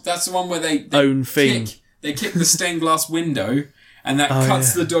Umbrella's that's the one where they own thing. They kick the stained glass window and that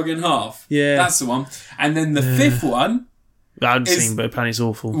cuts the dog in half. Yeah. That's the one. And then the fifth one... I haven't seen, but apparently it's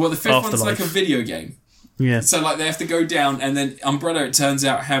awful. Well, the fifth one's like a video game. Yeah. So like they have to go down, and then Umbrella, it turns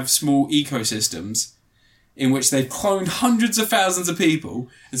out, have small ecosystems in which they've cloned hundreds of thousands of people.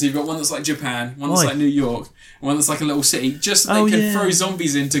 And so you've got one that's like Japan, one that's like New York, and one that's like a little city, just so they can throw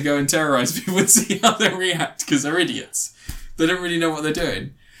zombies in to go and terrorise people and see how they react, because they're idiots. They don't really know what they're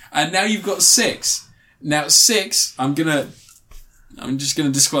doing. And now you've got 6. Now 6, I'm just going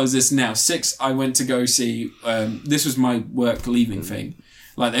to disclose this now. 6, I went to go see, this was my work leaving thing.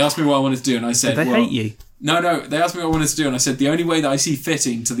 Like, they asked me what I wanted to do, and I said... Did they hate you? No, they asked me what I wanted to do, and I said, the only way that I see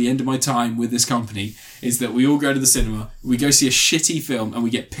fitting to the end of my time with this company is that we all go to the cinema, we go see a shitty film, and we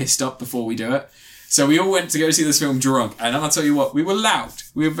get pissed up before we do it. So we all went to go see this film drunk, and I'll tell you what, we were loud.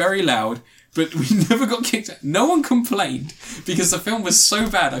 We were very loud, but we never got kicked out. No one complained, because the film was so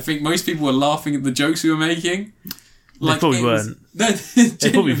bad, I think most people were laughing at the jokes we were making. They probably weren't. They're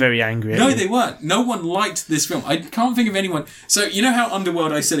probably very angry at you. They weren't. No one liked this film. I can't think of anyone. So, you know how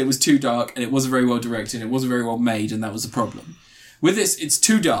Underworld, I said it was too dark, and it wasn't very well directed, it wasn't very well made, and that was the problem. With this, it's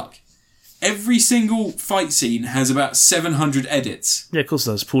too dark. Every single fight scene has about 700 edits. Yeah, of course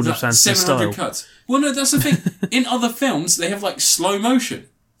it does. Paul F. Sanderson 700 style. cuts. Well, no, that's the thing. In other films, they have, like, slow motion.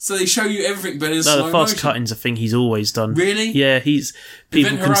 So they show you everything, but in slow motion. No, the fast cutting's a thing he's always done. Really? Yeah,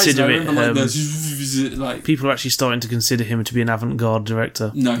 people consider it... people are actually starting to consider him to be an avant-garde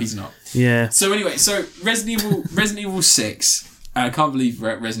director. No, he's not. Yeah. So anyway, Resident Evil 6... I can't believe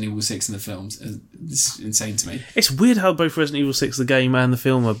Resident Evil 6 in the films. It's insane to me. It's weird how both Resident Evil 6, the game, and the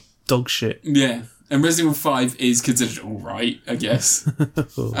film are dog shit. Yeah. And Resident Evil 5 is considered alright, I guess.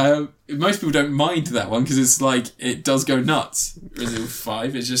 Most people don't mind that one because it's like, it does go nuts. Resident Evil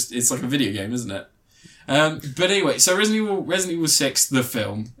 5, it's like a video game, isn't it? But anyway, so Resident Evil 6, the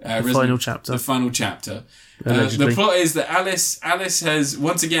film. The final chapter. The final chapter. The plot is that Alice has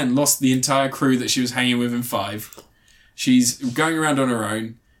once again lost the entire crew that she was hanging with in 5. She's going around on her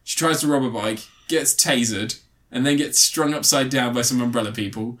own. She tries to rob a bike, gets tasered, and then gets strung upside down by some umbrella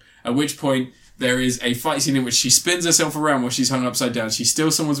people. At which point, there is a fight scene in which she spins herself around while she's hung upside down. She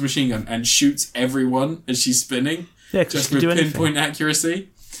steals someone's machine gun and shoots everyone as she's spinning. Yeah, just with pinpoint accuracy.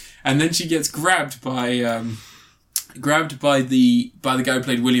 And then she gets grabbed by the guy who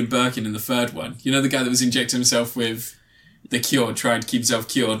played William Birkin in the third one. You know, the guy that was injecting himself with the cure, trying to keep himself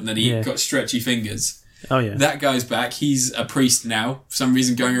cured, and then he got stretchy fingers. Oh, yeah. That guy's back. He's a priest now, for some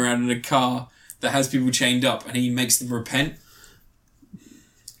reason going around in a car that has people chained up, and he makes them repent.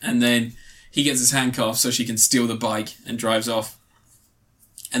 And then he gets his handcuffed so she can steal the bike and drives off.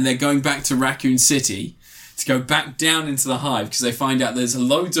 And they're going back to Raccoon City to go back down into the hive because they find out there's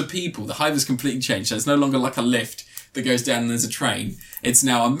loads of people. The hive has completely changed. So it's no longer like a lift that goes down and there's a train. It's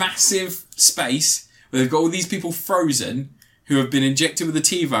now a massive space where they've got all these people frozen who have been injected with the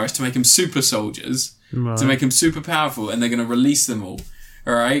T-virus to make them super soldiers, to make them super powerful, and they're going to release them all.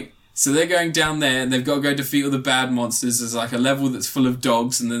 All right? So they're going down there, and they've got to go defeat all the bad monsters. There's like a level that's full of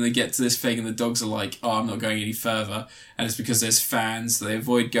dogs, and then they get to this thing, and the dogs are like, oh, I'm not going any further. And it's because there's fans. So they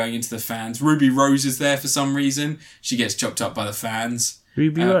avoid going into the fans. Ruby Rose is there for some reason. She gets chopped up by the fans.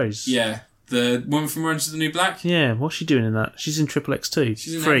 Ruby Rose? Yeah. The woman from Orange is the New Black? Yeah, what's she doing in that? She's in Triple X too.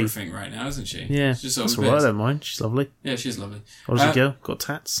 She's in everything right now, isn't she? Yeah, she's that's alright, I don't mind. She's lovely. Yeah, she's lovely. Aussie girl, got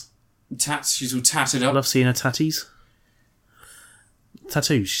tats. Tats, she's all tatted up. I love seeing her tatties.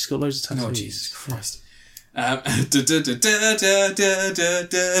 Tattoos, she's got loads of tattoos. Oh, Jesus Christ.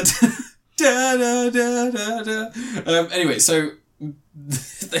 Anyway, so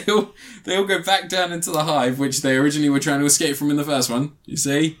they all go back down into the hive, which they originally were trying to escape from in the first one. You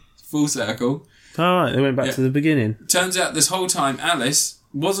see? Full circle. Alright, they went back to the beginning. Turns out this whole time Alice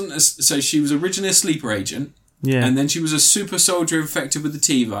wasn't so she was originally a sleeper agent. Yeah. And then she was a super soldier infected with the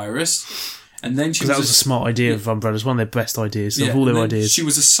T virus. And then she was that was a smart idea of Umbrella's, one of their best ideas of yeah, all their ideas. She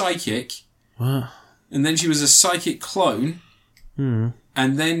was a psychic. What? And then she was a psychic clone. And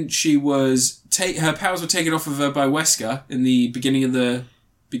then she was her powers were taken off of her by Wesker in the beginning of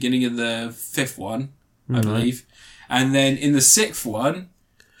the fifth one, I believe. And then in the sixth one,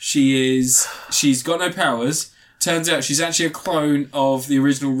 she's got no powers. Turns out she's actually a clone of the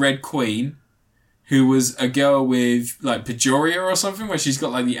original Red Queen, who was a girl with like Pajoria or something, where she's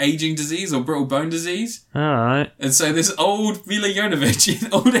got like the aging disease or brittle bone disease. Alright. And so this old Mila Jovovich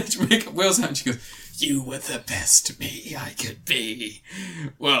in old age makeup wheels out and she goes, "You were the best me I could be.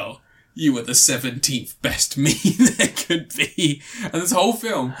 Well, you were the 17th best me there could be." And this whole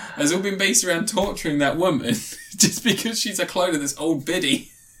film has all been based around torturing that woman just because she's a clone of this old biddy.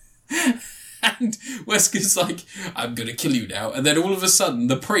 And Wesker's like, "I'm going to kill you now." And then all of a sudden,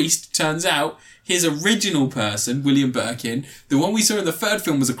 the priest turns out his original person, William Birkin, the one we saw in the third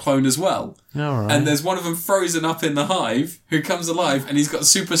film, was a clone as well. Alright. And there's one of them frozen up in the hive who comes alive and he's got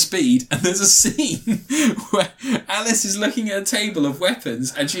super speed. And there's a scene where Alice is looking at a table of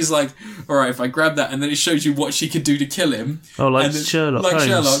weapons and she's like, "Alright, if I grab that," and then it shows you what she could do to kill him. Oh, like and then, Sherlock Like Holmes.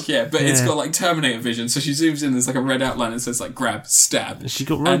 Sherlock, yeah. But it's got like Terminator vision. So she zooms in, there's like a red outline and says like grab, stab. She's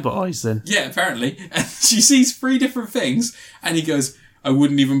got robot eyes then. Yeah, apparently. And she sees 3 different things and he goes, "I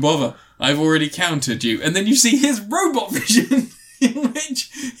wouldn't even bother. I've already countered you." And then you see his robot vision in which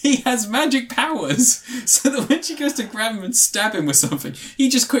he has magic powers so that when she goes to grab him and stab him with something, he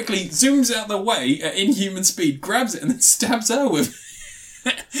just quickly zooms out the way at inhuman speed, grabs it and then stabs her with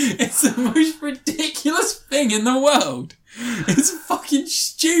it. It's the most ridiculous thing in the world. It's fucking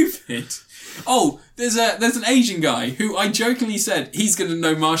stupid. Oh, there's an Asian guy who I jokingly said he's going to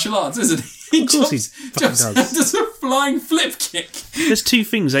know martial arts, isn't he? He Of course jumps he does a flying flip kick. There's 2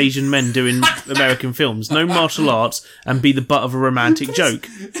 things Asian men do in American films: know martial arts and be the butt of a romantic joke.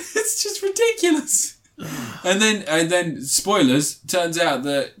 It's just ridiculous. And then spoilers. Turns out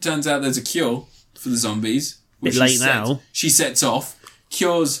there's a cure for the zombies. Bit late now. She sets off,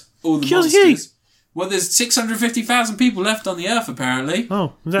 cures all the Cures monsters. Well, there's 650,000 people left on the Earth apparently.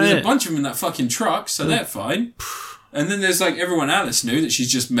 Oh, is that There's it? a bunch of them in that fucking truck, so they're fine. And then there's like everyone Alice knew that she's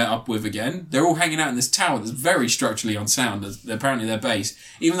just met up with again. They're all hanging out in this tower that's very structurally unsound. Apparently their base.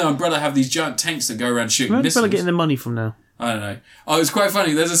 Even though Umbrella have these giant tanks that go around shooting Where's missiles. Umbrella getting the money from now? I don't know. Oh, it's quite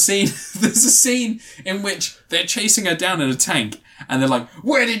funny. There's a scene in which they're chasing her down in a tank and they're like,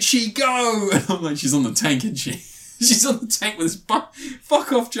 "Where did she go?" And I'm like, "She's on the tank, isn't she?" She's on the tank with this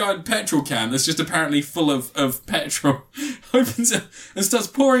fuck off giant petrol can that's just apparently full of petrol. Opens it and starts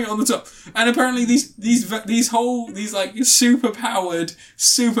pouring it on the top. And apparently these like super powered,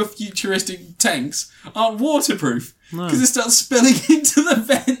 super futuristic tanks aren't waterproof. Because it starts spilling into the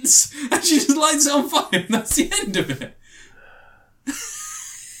vents and she just lights it on fire and that's the end of it.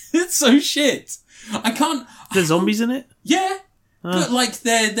 It's so shit. There's zombies in it? Yeah. But like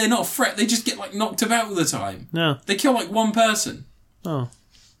they're not a threat. They just get like knocked about all the time. No. They kill like one person. Oh.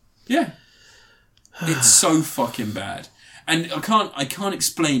 Yeah. It's so fucking bad. And I can't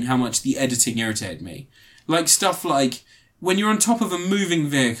explain how much the editing irritated me. Like stuff like when you're on top of a moving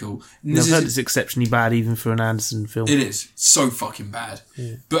vehicle. I've heard it's exceptionally bad even for an Anderson film. It is so fucking bad.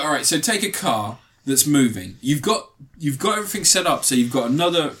 Yeah. But alright, so take a car that's moving. You've got everything set up, so you've got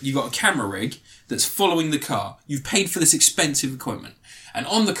a camera rig that's following the car. You've paid for this expensive equipment. And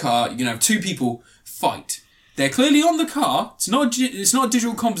on the car, you're going to have 2 people fight. They're clearly on the car. It's not a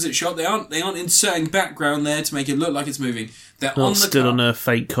digital composite shot. They aren't inserting background there to make it look like it's moving. They're Not on the stood car. on a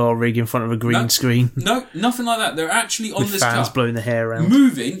fake car rig in front of a green screen. No, nothing like that. They're actually on With this fans car. blowing the hair around.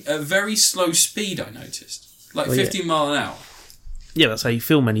 Moving at very slow speed, I noticed. Like 15 mile an hour. Yeah, that's how you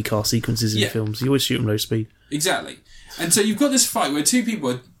film any car sequences in films. You always shoot them low speed. Exactly. And so you've got this fight where 2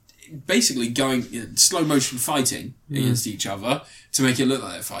 people are basically going slow motion fighting against each other to make it look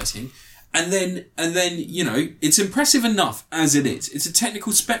like they're fighting. And then, you know, it's impressive enough as it is. It's a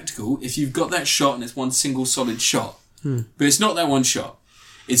technical spectacle if you've got that shot and it's one single solid shot. But it's not that one shot.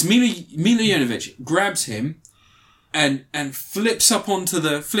 It's Mila Jovovich grabs him and flips up onto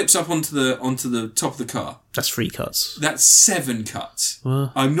the top of the car. That's 3 cuts. That's 7 cuts.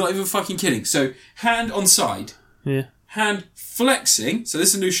 Well. I'm not even fucking kidding. So hand on side. Yeah. Hand flexing. So this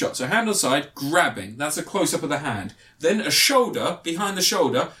is a new shot. So hand on side, grabbing. That's a close up of the hand. Then a shoulder, behind the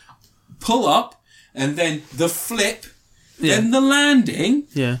shoulder, pull up, and then the flip, then the landing,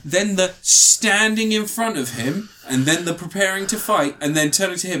 then the standing in front of him, and then the preparing to fight, and then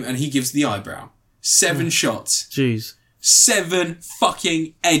turning to him, and he gives the eyebrow. 7 shots. Jeez. 7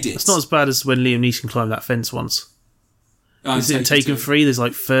 fucking edits. It's not as bad as when Liam Neeson climbed that fence once. Is it Taken 3? There's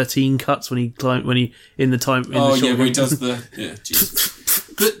like 13 cuts when he in the time. Where he does the. Yeah,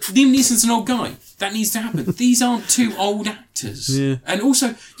 but Liam Neeson's an old guy. That needs to happen. These aren't 2 old actors. Yeah. And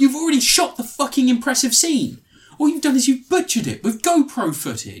also, you've already shot the fucking impressive scene. All you've done is you've butchered it with GoPro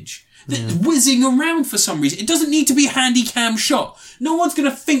footage. That's whizzing around for some reason. It doesn't need to be a handy cam shot. No one's going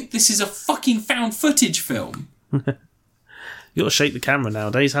to think this is a fucking found footage film. You got to shake the camera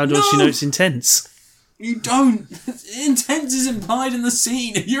nowadays. How does she know it's intense? You don't. Intense is implied in the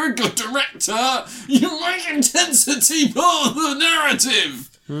scene. If you're a good director, you make intensity part of the narrative.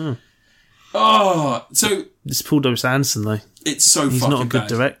 Oh, so it's Paul W. Anderson though. It's so He's fucking bad. He's not a good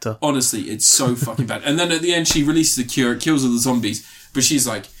director. Honestly, it's so fucking bad. And then at the end, she releases the cure, it kills all the zombies, but she's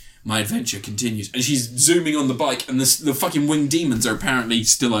like, my adventure continues. And she's zooming on the bike, and the fucking winged demons are apparently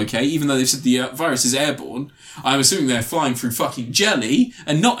still okay, even though they've said the virus is airborne. I'm assuming they're flying through fucking jelly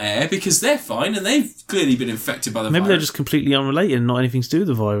and not air, because they're fine, and they've clearly been infected by the virus. Maybe they're just completely unrelated and not anything to do with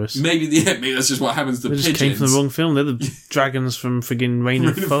the virus. Maybe that's just what happens to pigeons. They just came from the wrong film. They're the dragons from friggin' Rain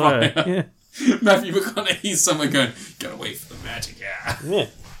of Fire. Yeah. Matthew McConaughey's somewhere going, gotta wait for the magic hour. Yeah.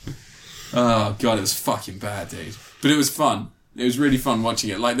 Oh, God, it was fucking bad, dude. But it was fun. It was really fun watching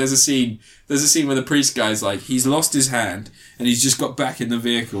it. Like, there's a scene where the priest guy's like, he's lost his hand, and he's just got back in the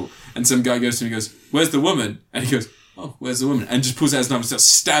vehicle, and some guy goes to him and goes, where's the woman? And he goes, oh, where's the woman? And just pulls out his knife and starts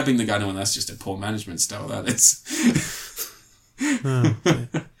stabbing the guy. No, that's just a poor management style, that is.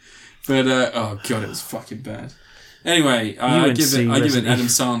 But, oh, God, it was fucking bad. Anyway, I give it Adam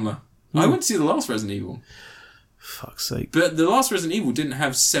Sandler. I went to see the last Resident Evil. Fuck's sake. But the last Resident Evil didn't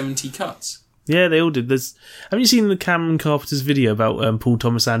have 70 cuts. Yeah, they all did. Haven't you seen the Cameron Carpenter's video about Paul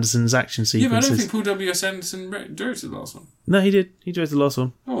Thomas Anderson's action sequences? Yeah, but I don't think Paul W. S. Anderson directed the last one. No, he did. He directed the last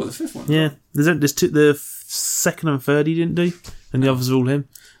one. Oh, the 5th one? Yeah. There's the 2nd and 3rd he didn't do, and the others are all him.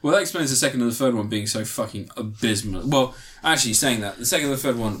 Well, that explains the 2nd and the 3rd one being so fucking abysmal. Well, actually, saying that, the 2nd and the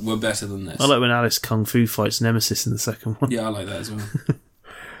 3rd one were better than this. I like when Alice Kung Fu fights Nemesis in the 2nd one. Yeah, I like that as well.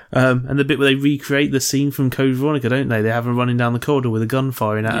 And the bit where they recreate the scene from Code Veronica, don't they? They have her running down the corridor with a gun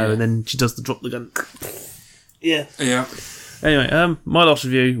firing at her, and then she does the drop the gun. Yeah. Anyway, my last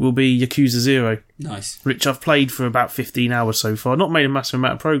review will be Yakuza 0. Nice. Which I've played for about 15 hours so far. Not made a massive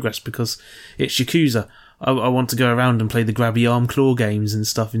amount of progress because it's Yakuza. I want to go around and play the grabby arm claw games and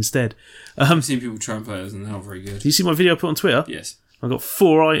stuff instead. I've seen people try and play those and they're not very good. Did you see my video I put on Twitter? Yes. I got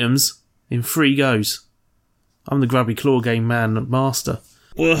 4 items in 3 goes. I'm the grabby claw game man master.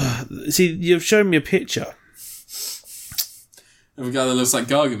 Well, see, you've shown me a picture of a guy that looks like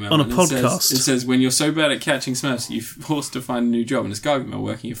Gargamel. On a podcast. It says, when you're so bad at catching Smurfs, you're forced to find a new job, and it's Gargamel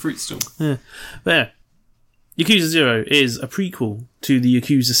working a fruit stall. Yeah. There. Yakuza 0 is a prequel to the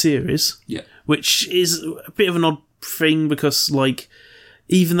Yakuza series. Yeah. Which is a bit of an odd thing because, like,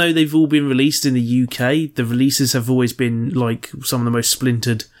 even though they've all been released in the UK, the releases have always been, like, some of the most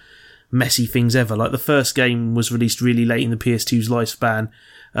splintered, messy things ever. Like, the first game was released really late in the PS2's lifespan,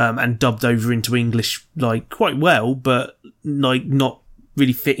 and dubbed over into English, like, quite well, but, like, not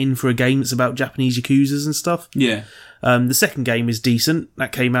really fit in for a game that's about Japanese Yakuzas and stuff. Yeah. The second game is decent.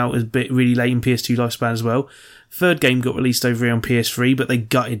 That came out a bit really late in PS2 lifespan as well. Third game got released over here on PS3, but they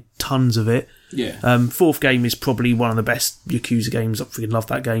gutted tons of it. Yeah. Fourth game is probably one of the best Yakuza games. I freaking love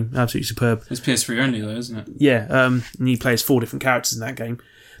that game. Absolutely superb. It's PS3 only though, isn't it? Yeah. And you play as 4 different characters in that game.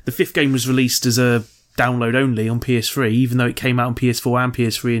 The 5th game was released as a download only on PS3, even though it came out on PS4 and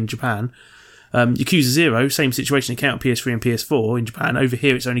PS3 in Japan. Yakuza 0, same situation. It came out on PS3 and PS4 in Japan. Over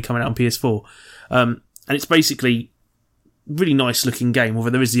here, it's only coming out on PS4. And it's basically really nice looking game, although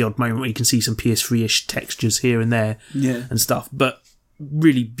there is the odd moment where you can see some PS3-ish textures here and there and stuff, but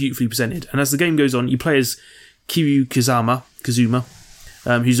really beautifully presented. And as the game goes on, you play as Kiryu Kazuma,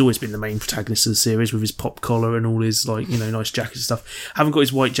 who's always been the main protagonist of the series with his pop collar and all his, like, you know, nice jacket and stuff. Haven't got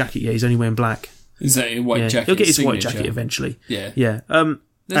his white jacket yet, he's only wearing black. Is that a white jacket? He'll get his signature? white jacket eventually. Yeah. Yeah. And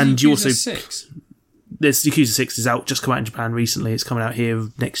Yakuza you also... 6? There's Yakuza 6 is out, just come out in Japan recently. It's coming out here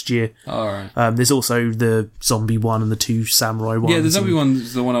next year. Alright. There's also the zombie one and the 2 samurai ones. Yeah, the zombie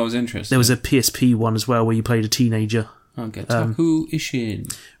one's the one I was interested in. There was a PSP one as well where you played a teenager. Okay, Taku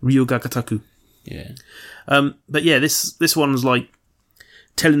Ishin. Ryuga Gataku. Yeah. But yeah, this one's like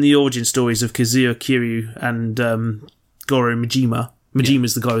telling the origin stories of Kazuya Kiryu and Goro Majima.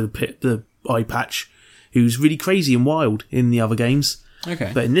 Majima's the guy with the eye patch, who's really crazy and wild in the other games.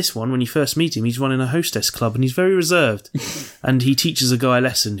 Okay. But in this one, when you first meet him, he's running a hostess club and he's very reserved. And he teaches a guy a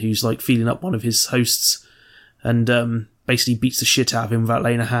lesson who's like feeling up one of his hosts and basically beats the shit out of him without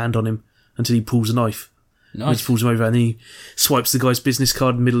laying a hand on him until he pulls a knife. Nice. Which pulls him over and then he swipes the guy's business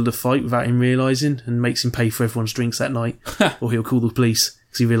card in the middle of the fight without him realising and makes him pay for everyone's drinks that night. Or he'll call the police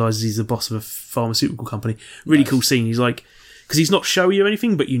because he realises he's the boss of a pharmaceutical company. Really cool scene. He's like, because he's not showy or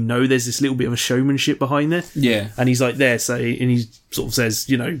anything, but there's this little bit of a showmanship behind there. Yeah. And he's like there, and he sort of says,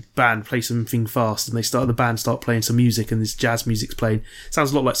 band, play something fast. And the band start playing some music and this jazz music's playing.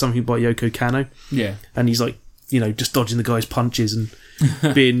 Sounds a lot like something by Yoko Kanno. Yeah. And he's like, just dodging the guy's punches and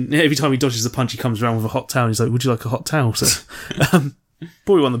every time he dodges the punch, he comes around with a hot towel. And he's like, would you like a hot towel? So,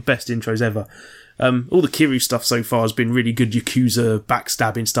 probably one of the best intros ever. All the Kiryu stuff so far has been really good Yakuza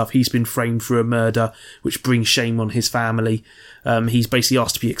backstabbing stuff. He's been framed for a murder, which brings shame on his family. He's basically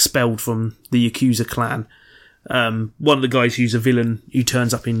asked to be expelled from the Yakuza clan. One of the guys who's a villain who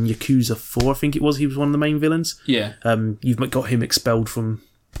turns up in Yakuza 4, I think it was, he was one of the main villains. Yeah. You've got him expelled from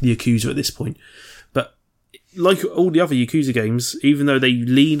the Yakuza at this point. But like all the other Yakuza games, even though they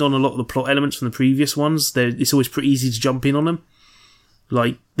lean on a lot of the plot elements from the previous ones, it's always pretty easy to jump in on them.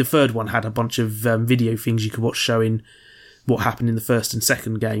 Like, the third one had a bunch of video things you could watch showing what happened in the first and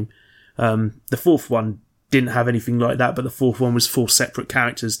second game. The fourth one didn't have anything like that, but the fourth one was 4 separate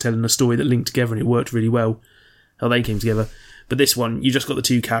characters telling a story that linked together, and it worked really well, how they came together. But this one, you just got the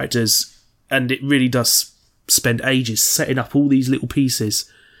 2 characters, and it really does spend ages setting up all these little pieces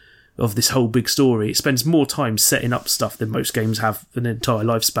of this whole big story. It spends more time setting up stuff than most games have an entire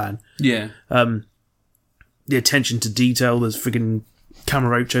lifespan. Yeah. The attention to detail, there's friggin'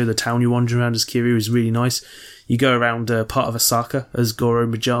 Kamurocho, the town you wander around as Kiryu, is really nice. You go around part of Osaka as Goro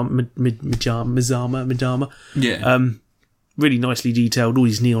Midama. Yeah. Really nicely detailed, all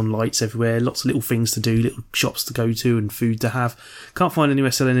these neon lights everywhere, lots of little things to do, little shops to go to and food to have. Can't find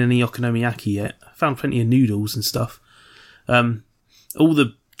anywhere selling any okonomiyaki yet. Found plenty of noodles and stuff. All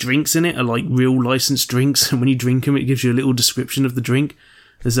the drinks in it are like real licensed drinks, and when you drink them it gives you a little description of the drink.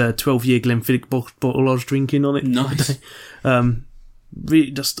 There's a 12-year Glenfiddich bottle I was drinking on it. Nice.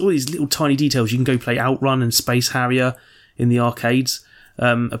 Really, just all these little tiny details. You can go play Outrun and Space Harrier in the arcades.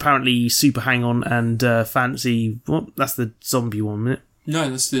 Apparently Super Hang-On and Fantasy... that's the zombie one, isn't it? No,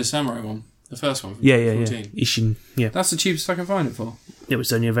 that's the samurai one. The first one. Yeah. Ishin, yeah. That's the cheapest I can find it for. It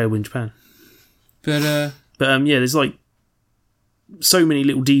was only available in Japan. But there's like so many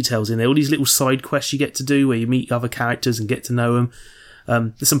little details in there. All these little side quests you get to do where you meet other characters and get to know them.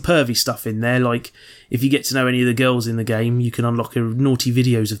 There's some pervy stuff in there, like if you get to know any of the girls in the game, you can unlock naughty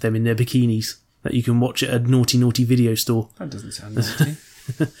videos of them in their bikinis that you can watch at a naughty video store. That doesn't sound naughty.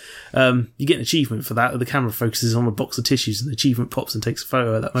 You get an achievement for that. The camera focuses on a box of tissues and the achievement pops and takes a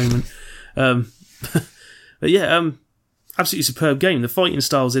photo at that moment. But yeah, absolutely superb game. The fighting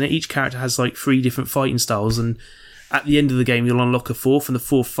styles in it, each character has like 3 different fighting styles, and at the end of the game you'll unlock a 4th, and the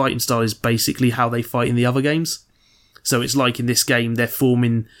 4th fighting style is basically how they fight in the other games. So it's like in this game, they're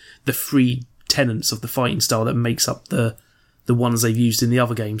forming the 3 tenets of the fighting style that makes up the ones they've used in the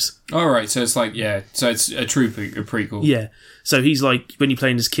other games. Alright, so it's like, so it's a prequel. Yeah. So he's like, when you're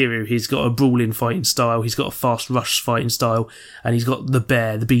playing as Kiryu, he's got a brawling fighting style, he's got a fast rush fighting style, and he's got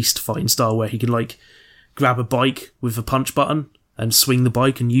the beast fighting style where he can like grab a bike with a punch button and swing the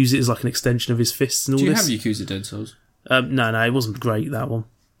bike and use it as like an extension of his fists and all this. Do you have Yakuza Dead Souls? No, it wasn't great, that one.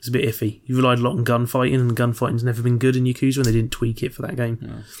 It's a bit iffy. You relied a lot on gunfighting, and gunfighting's never been good in Yakuza, and they didn't tweak it for that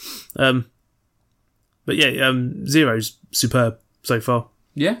game. No. But yeah, Zero's superb so far.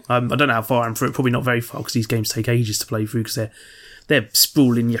 Yeah? I don't know how far I'm through it. Probably not very far, because these games take ages to play through, because they're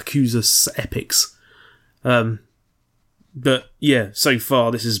sprawling Yakuza epics. But yeah, so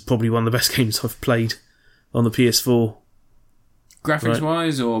far this is probably one of the best games I've played on the PS4.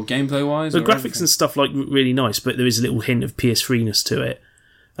 Graphics-wise or gameplay-wise? The graphics and stuff like really nice, but there is a little hint of PS3-ness to it.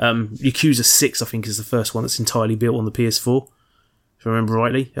 Yakuza 6, I think, is the first one that's entirely built on the PS4, if I remember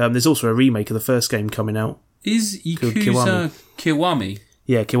rightly. There's also a remake of the first game coming out. Is Yakuza Kiwami?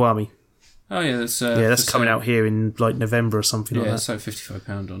 Yeah, Kiwami. Oh yeah, that's coming out here in like November or something like that. Yeah, it's like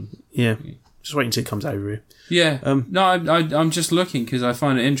 £55 on. Yeah, just wait until it comes over here. Yeah, no, I'm just looking because I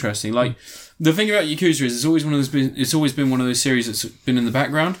find it interesting. Like the thing about Yakuza is it's always been one of those series that's been in the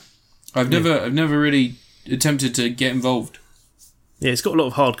background. I've never really attempted to get involved. Yeah, it's got a lot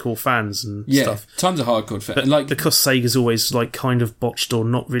of hardcore fans and stuff. Tons of hardcore fans. But like, because Sega's always like kind of botched or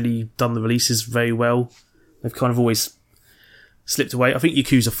not really done the releases very well, they've kind of always slipped away. I think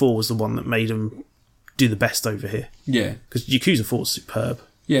Yakuza 4 was the one that made them do the best over here. Yeah. Because Yakuza 4 is superb.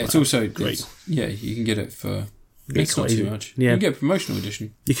 Yeah, it's also great. You can get it for... It's not too much. Yeah. You can get a promotional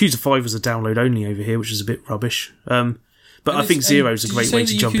edition. Yakuza 5 was a download only over here, which is a bit rubbish. But I think Zero is a great way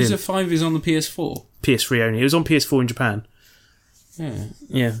to jump in. Yakuza 5 is on the PS4? PS3 only. It was on PS4 in Japan.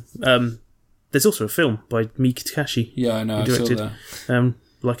 Yeah. There's also a film by Miki Takashi. Yeah, I know. I saw that.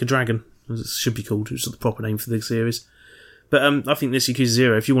 Like a Dragon, as it should be called, which is the proper name for the series. But I think this Yakuza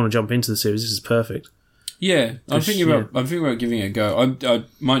 0, if you want to jump into the series, this is perfect. Yeah, I'm thinking about giving it a go. I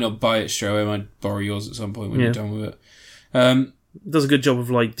might not buy it straight away. I might borrow yours at some point when you're done with it. It does a good job of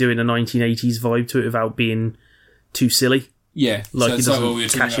like doing a 1980s vibe to it without being too silly. Yeah, like so it's it doesn't like what we were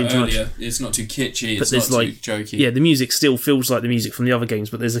talking about earlier. It's not too kitschy. It's not too jokey. Yeah, the music still feels like the music from the other games,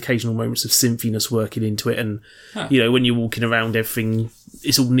 but there's occasional moments of synthiness working into it, and when you're walking around, everything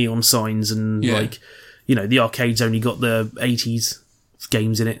it's all neon signs and like the arcade's only got the 80s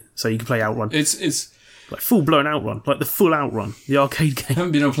games in it, so you can play Outrun. It's like full blown Outrun, like the full Outrun, the arcade game. I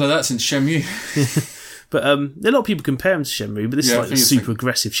haven't been able to play that since Shenmue. But a lot of people compare him to Shenmue, but this is like the super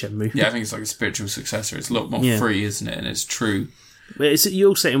aggressive Shenmue. Yeah, I think it's like a spiritual successor. It's a lot more free, isn't it? And it's true. But you're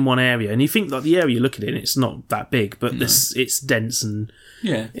all set in one area, and you think like the area you're looking in, it's not that big, but it's dense and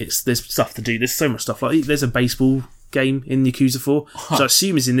there's stuff to do. There's so much stuff. Like there's a baseball game in Yakuza 4, so I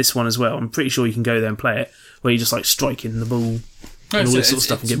assume it's in this one as well. I'm pretty sure you can go there and play it, where you're just like striking the ball and all this sort of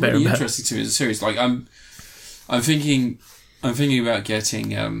stuff and get better and better. It's interesting to me as a series. Like I'm thinking about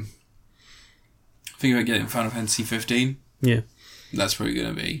getting Final Fantasy 15. Yeah, that's probably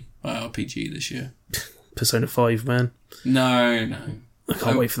going to be my RPG this year. Persona 5, man. No. I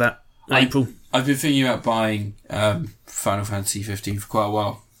can't wait for that. April. I've been thinking about buying Final Fantasy 15 for quite a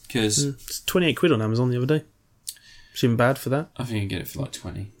while because it's 28 quid on Amazon the other day. Seemed bad for that. I think you can get it for like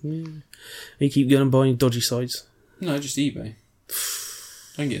 20. Yeah. You keep going and buying dodgy sites. No, just eBay.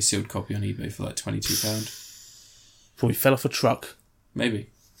 I can get a sealed copy on eBay for like £22. Probably fell off a truck.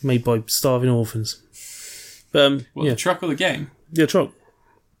 Maybe. Made by starving orphans. But the truck or the game? Yeah, truck.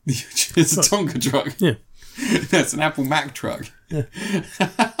 It's a Tonka truck. Yeah. That's an Apple Mac truck. Yeah.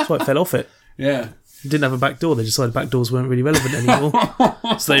 That's why it fell off it. Yeah. It didn't have a back door. They decided back doors weren't really relevant anymore.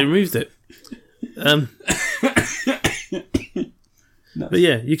 So they removed it. But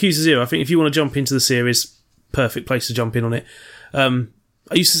yeah, Yakuza 0, I think if you want to jump into the series, perfect place to jump in on it. I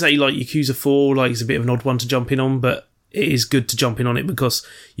used to say like Yakuza 4 like it's a bit of an odd one to jump in on, but it is good to jump in on it because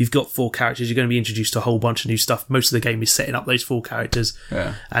you've got 4 characters, you're going to be introduced to a whole bunch of new stuff. Most of the game is setting up those 4 characters.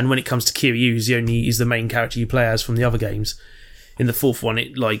 Yeah. And when it comes to Kiryu, he's the main character you play as from the other games. In the 4th one,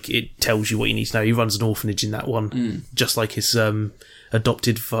 it tells you what you need to know. He runs an orphanage in that one, just like his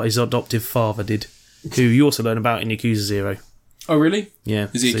adoptive father did, who you also learn about in Yakuza 0. Oh, really? Yeah.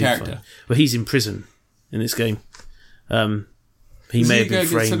 Is he a character? Well, he's in prison in this game. He may have been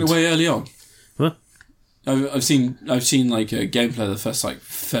framed. Sent away early on? What? I've seen like a gameplay of the first like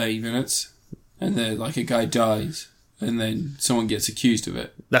 30 minutes, and then like a guy dies, and then someone gets accused of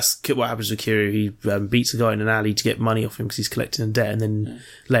it. That's what happens with Kiryu. He beats a guy in an alley to get money off him because he's collecting a debt, and then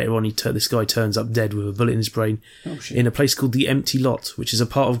later on this guy turns up dead with a bullet in his brain in a place called the Empty Lot, which is a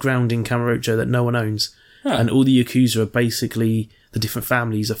part of ground in Kamurocho that no one owns. And all the Yakuza are basically, the different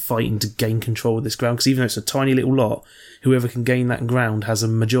families are fighting to gain control of this ground, because even though it's a tiny little lot, whoever can gain that ground has a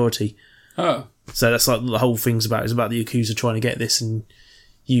majority. Oh. So that's like the whole thing's about. It's about the Yakuza trying to get this, and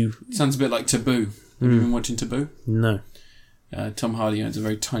you... Sounds a bit like Taboo. Have you been watching Taboo? No. Tom Hardy owns a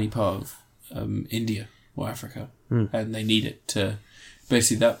very tiny part of India or Africa, and they need it to...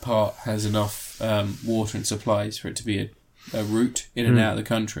 Basically, that part has enough water and supplies for it to be a route in and out of the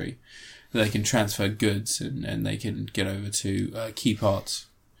country. They can transfer goods and they can get over to key parts.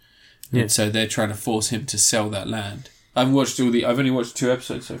 Yeah. And so they're trying to force him to sell that land. I've only watched 2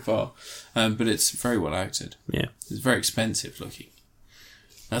 episodes so far, but it's very well acted. Yeah. It's very expensive looking.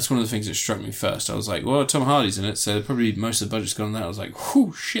 That's one of the things that struck me first. I was like, well, Tom Hardy's in it, so probably most of the budget's gone on that. I was like,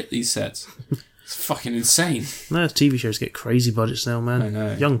 whew, shit, these sets. It's fucking insane. No, TV shows get crazy budgets now, man. I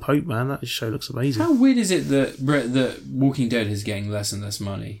know. Young Pope, man, that show looks amazing. How weird is it that Walking Dead is getting less and less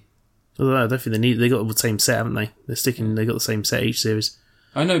money? Although I don't think they got the same set, haven't they? They got the same set each series.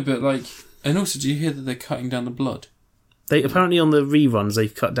 I know, but like, and also, do you hear that they're cutting down the blood? They apparently on the reruns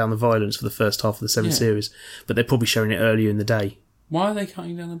they've cut down the violence for the first half of the 7th series, but they're probably showing it earlier in the day. Why are they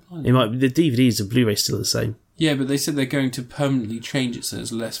cutting down the blood? The DVDs and Blu-ray's still the same. Yeah, but they said they're going to permanently change it so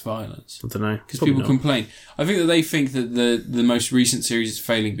there's less violence. I don't know. Because people complain. I think that they think that the most recent series is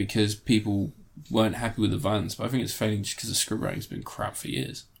failing because people weren't happy with the violence, but I think it's failing just because the script writing's been crap for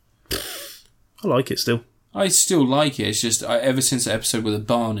years. I like it still. I still like it. It's just, ever since the episode with the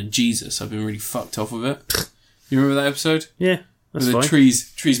barn and Jesus, I've been really fucked off with it. You remember that episode? Yeah. That's the fine.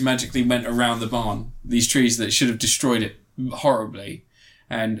 trees magically went around the barn. These trees that should have destroyed it horribly,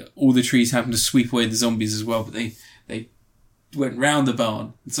 and all the trees happened to sweep away the zombies as well. But they went round the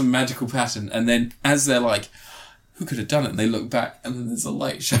barn in some magical pattern, and then as they're like, "Who could have done it?" And they look back, and then there's a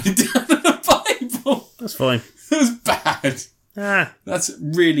light shining down on a Bible. That's fine. That was bad. That's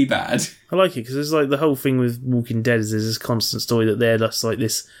really bad. I like it because it's like the whole thing with Walking Dead is there's this constant story that they're just like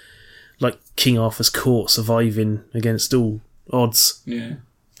this, like King Arthur's court surviving against all odds. Yeah.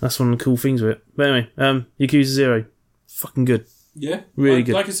 That's one of the cool things with it. But anyway, Yakuza 0, fucking good. Yeah, Really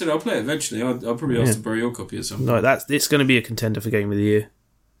good. Like I said, I'll play it eventually. I'll probably ask to borrow your copy or something. Like it's going to be a contender for Game of the Year.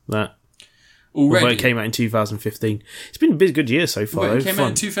 That. Already? Although it came out in 2015. It's been a good year so far. Wait, it came out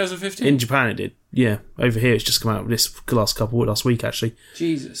in 2015? In Japan it did. Yeah. Over here it's just come out last week actually.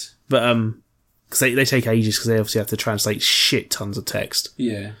 Jesus. But because they take ages because they obviously have to translate shit tons of text.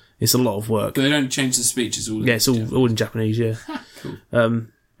 Yeah. It's a lot of work. But they don't change the speech, it's all... Yeah, it's all in Japanese, yeah. Cool.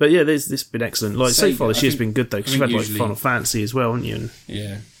 But yeah, this has been excellent. Like so far this year's been good though, because you've had like usually... Final Fantasy as well, haven't you? And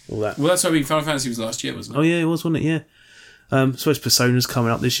yeah. all that. Well, that's why Final Fantasy was last year, wasn't it? Oh yeah, it was, wasn't it? Yeah. I suppose Persona's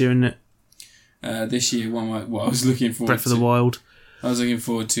coming up this year, isn't it? This year, what I was looking forward Breath of the Wild. I was looking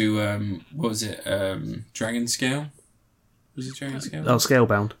forward to, what was it, Dragon Scale? Was it Dragon Scale? Oh,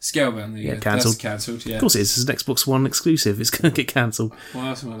 Scalebound. Scalebound, yeah. Cancelled. That's cancelled, yeah. Of course it is. It's an Xbox One exclusive. It's going to get cancelled. What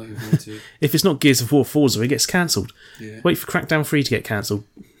else am I looking forward to? If it's not Gears of War Forza, it gets cancelled. Yeah. Wait for Crackdown 3 to get cancelled.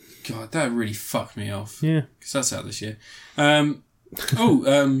 God, that really fucked me off. Yeah. Because that's out this year.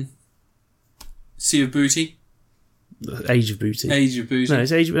 Sea of Booty. Age of Booty. Age of Booty. No,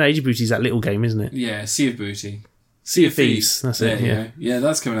 it's Age of Booty's that little game, isn't it? Yeah, Sea of Booty. Sea of Thieves. That's it, yeah. Yeah,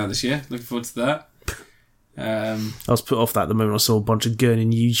 that's coming out this year. Looking forward to that. I was put off that the moment I saw a bunch of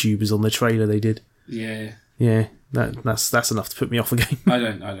gurning YouTubers on the trailer they did. Yeah. Yeah, that's enough to put me off a game. I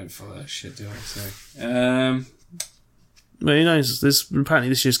don't follow that shit, do I? So, well, who knows? Apparently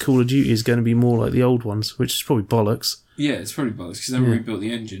this year's Call of Duty is going to be more like the old ones, which is probably bollocks. Yeah, it's probably bollocks because they haven't rebuilt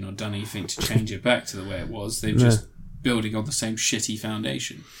the engine or done anything to change it back to the way it was. They're just building on the same shitty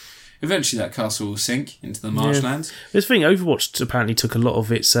foundation. Eventually that castle will sink into the marshlands. This thing, Overwatch apparently took a lot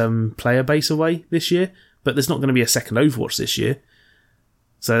of its player base away this year, but there's not going to be a second Overwatch this year.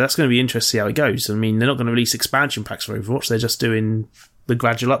 So that's going to be interesting to see how it goes. I mean, they're not going to release expansion packs for Overwatch, they're just doing the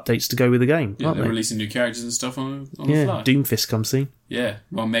gradual updates to go with the game, Yeah, aren't they're they? releasing new characters and stuff on the fly. Doomfist comes soon. Yeah,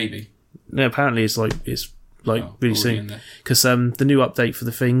 well, maybe. No, apparently it's really soon. Because the new update for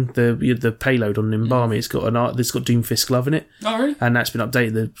the thing, the payload on Nimbami, it's got Doomfist glove in it. Oh, really? And that's been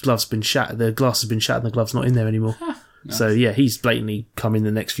updated. The glove's been shattered. The glass has been shattered. And the glove's not in there anymore. Nice. So yeah, he's blatantly come in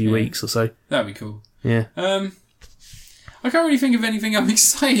the next few weeks or so. That'd be cool. Yeah. I can't really think of anything I'm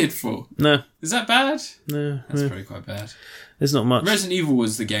excited for. No. Is that bad? No. That's probably quite bad. There's not much. Resident Evil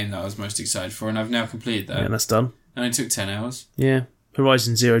was the game that I was most excited for, and I've now completed that. Yeah, that's done. And it took 10 hours. Yeah.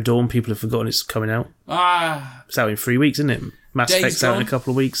 Horizon Zero Dawn, people have forgotten it's coming out. Ah. It's out in 3 weeks, isn't it? Mass Days Effect's out in Gone? a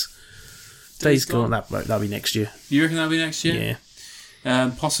couple of weeks. Days Gone. That'll be next year. You reckon that'll be next year?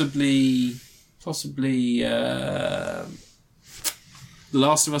 Yeah. Possibly The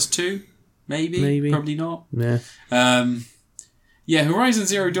Last of Us 2? Maybe. Probably not. Yeah. Yeah, Horizon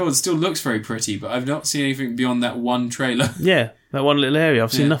Zero Dawn still looks very pretty, but I've not seen anything beyond that one trailer. Yeah, that one little area.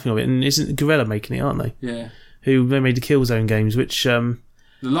 I've seen nothing of it. And isn't Guerrilla making it, aren't they? Yeah. They made the Killzone games, which... The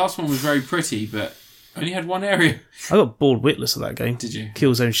last one was very pretty, but only had one area. I got bored witless of that game. Did you?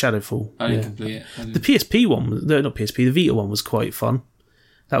 Killzone Shadowfall. I didn't complete it. The PSP one, not PSP, the Vita one was quite fun.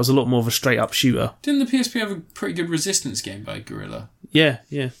 That was a lot more of a straight-up shooter. Didn't the PSP have a pretty good Resistance game by Guerrilla? Yeah.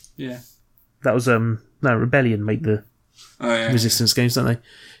 Yeah. That was, Rebellion make the Resistance games, don't they?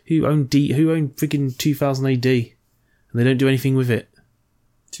 Who owned friggin' 2000 AD? And they don't do anything with it.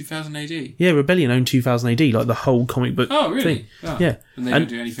 2000 AD? Yeah, Rebellion owned 2000 AD, like the whole comic book Oh, really? thing. Oh. Yeah. And they don't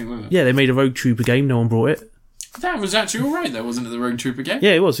do anything with it? Yeah, they made a Rogue Trooper game, no one brought it. That was actually alright though, wasn't it, the Rogue Trooper game?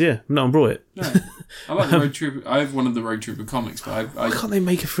 Yeah, it was, yeah. No one brought it. No. I like the Rogue Trooper. I have one of the Rogue Trooper comics, but Why can't they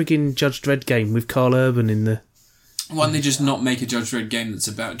make a friggin' Judge Dredd game with Carl Urban in the... Why don't they just not make a Judge Dredd game that's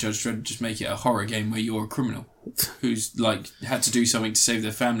about Judge Dredd, just make it a horror game where you're a criminal who's, had to do something to save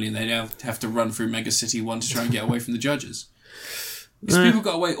their family and they now have to run through Mega City 1 to try and get away from the judges. Because people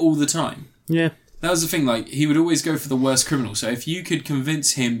got away all the time. Yeah. That was the thing, he would always go for the worst criminal. So if you could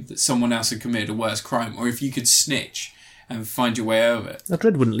convince him that someone else had committed a worse crime, or if you could snitch and find your way over it.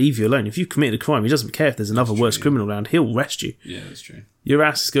 Dredd wouldn't leave you alone. If you've committed a crime, he doesn't care if there's another worse criminal around. He'll arrest you. Yeah, that's true. Your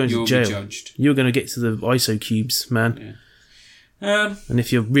ass is going to jail. You'll be judged. You're going to get to the ISO cubes, man. Yeah. And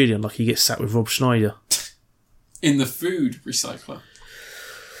if you're really unlucky, you get sat with Rob Schneider. In the food recycler.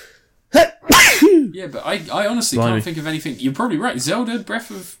 Yeah, but I honestly can't think of anything. You're probably right. Zelda,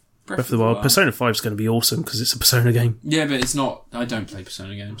 Breath of Breath of the Wild. Persona 5 is going to be awesome because it's a Persona game. Yeah, but it's not. I don't play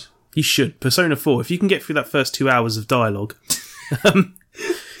Persona games. You should. Persona 4, if you can get through that first 2 hours of dialogue,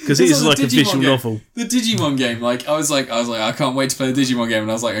 because it is like a visual novel. The Digimon game, like I was like, I can't wait to play the Digimon game,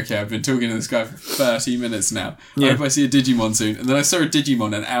 and I was like, okay, I've been talking to this guy for 30 minutes now. I hope I see a Digimon soon. And then I saw a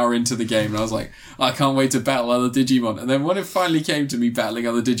Digimon an hour into the game, and I was like, I can't wait to battle other Digimon. And then when it finally came to me battling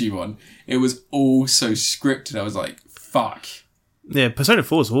other Digimon, it was all so scripted. I was like, fuck. Yeah, Persona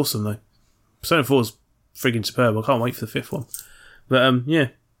 4 is awesome though. Persona 4 is friggin' superb. I can't wait for the 5th one. But yeah.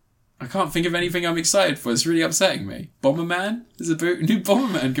 I can't think of anything I'm excited for. It's really upsetting me. Bomberman? There's a new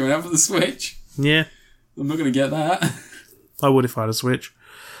Bomberman coming out for the Switch. Yeah. I'm not going to get that. I would if I had a Switch.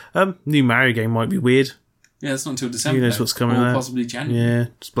 New Mario game might be weird. Yeah, it's not until December. Who knows what's coming or there? Possibly January. Yeah,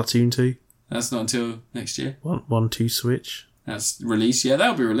 Splatoon 2. That's not until next year. 1-2 Switch. That's released. Yeah,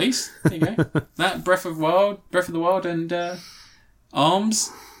 that'll be released. There you go. That, Breath of the Wild and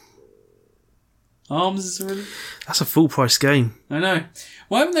ARMS. ARMS is a release. That's a full price game. I know.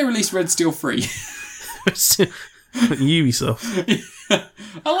 Why haven't they released Red Steel 3? Ubisoft.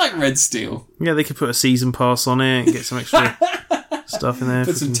 I like Red Steel. Yeah, they could put a season pass on it and get some extra stuff in there.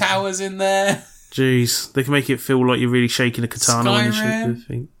 Put some towers in there. Jeez, they can make it feel like you're really shaking a katana when you shoot the Skyrim.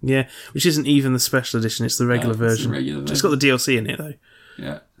 thing. Yeah, which isn't even the special edition; it's the regular version. It's got the DLC in it though.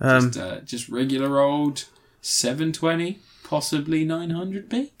 Yeah, just regular old 720, possibly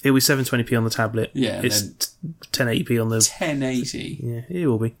 900p. It'll be 720p on the tablet. Yeah, it's 1080p on the 1080. Yeah, it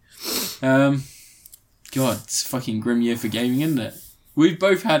will be. God, it's a fucking grim year for gaming, isn't it? We've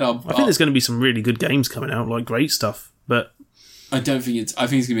both had our. I think there's going to be some really good games coming out, like great stuff, but I don't think it's. I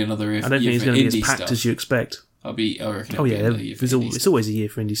think it's going to be another year. I don't think it's going to be as packed stuff. as you expect. I reckon. Oh yeah, it's always a year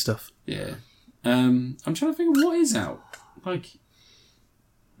for indie stuff. Yeah. I'm trying to think of what is out. Like,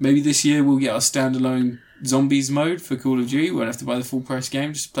 maybe this year we'll get our standalone zombies mode for Call of Duty. We won't have to buy the full price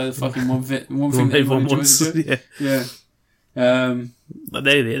game. Just play the fucking one thing that everyone enjoys to do. Yeah. But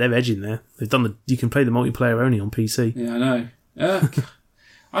they're edging there. They've done you can play the multiplayer only on PC. Yeah, I know.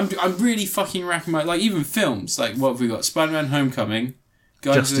 I'm really fucking racking my even films. Like, what have we got? Spider-Man: Homecoming,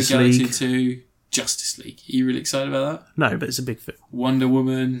 Guardians of the Galaxy 2, Justice League. Are you really excited about that? No, but it's a big film. Wonder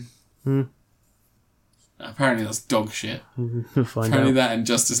Woman. Apparently that's dog shit. We'll find Apparently out. that and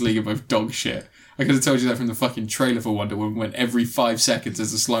Justice League are both dog shit. I could have told you that from the fucking trailer for Wonder Woman when every 5 seconds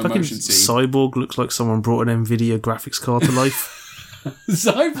there's a slow motion scene. Cyborg looks like someone brought an NVIDIA graphics card to life.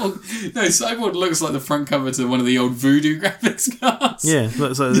 Cyborg looks like the front cover to one of the old Voodoo graphics cards. Yeah,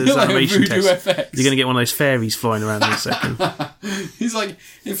 looks like there's animation Voodoo text. FX. You're going to get one of those fairies flying around in a second. He's like,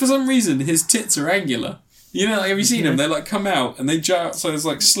 for some reason, his tits are angular. You know, have you seen them? They come out and they jar, so there's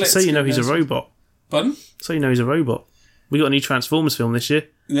slits. So you know he's a robot. Pardon? So you know he's a robot. We got a new Transformers film this year.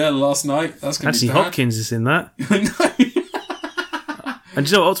 Yeah, last night. That's going to be bad. Anthony Hopkins is in that. And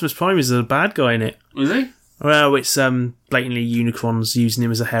do you know what? Optimus Prime is a bad guy in it. Is he? Well, it's blatantly Unicron's using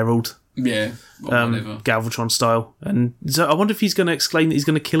him as a herald. Yeah, whatever. Galvatron style. And so I wonder if he's going to exclaim that he's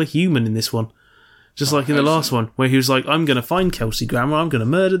going to kill a human in this one. Just like in the last one, where he was like, I'm going to find Kelsey Grammer, I'm going to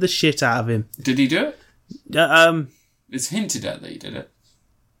murder the shit out of him. Did he do it? It's hinted at that he did it.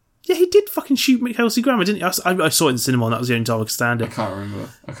 Yeah, he did fucking shoot Kelsey Grammer, didn't he? I saw it in the cinema and that was the only time I could stand it. I can't remember.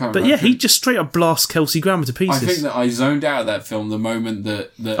 But yeah, he just straight up blasts Kelsey Grammer to pieces. I think that I zoned out of that film the moment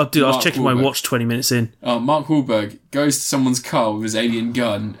that oh, dude, I was checking my watch 20 minutes in. Mark Wahlberg goes to someone's car with his alien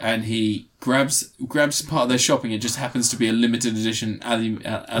gun and he grabs part of their shopping. It just happens to be a limited edition aluminum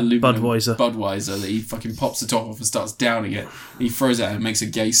Budweiser that he fucking pops the top off and starts downing it. He throws it out and makes a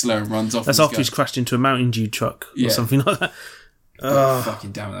gay slur and runs off. That's after he's crashed into a Mountain Dew truck or something like that.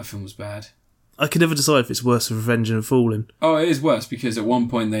 Fucking damn it, that film was bad. I can never decide if it's worse than Revenge of the Fallen. Oh, it is worse because at one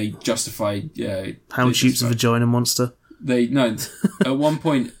point they justify Hound shoots a vagina monster. At one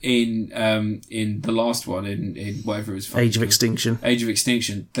point in the last one in whatever it was, Age of Extinction,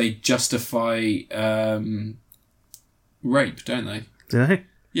 they justify rape, don't they? Do they?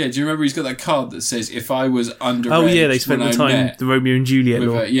 Yeah, do you remember he's got that card that says if I was underage? Oh yeah, they spent the time the Romeo and Juliet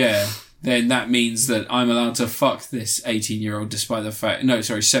law. Then that means that I'm allowed to fuck this 18-year-old despite the fact... No,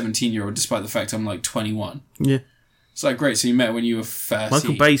 sorry, 17-year-old despite the fact I'm 21. Yeah. It's great, so you met when you were 30.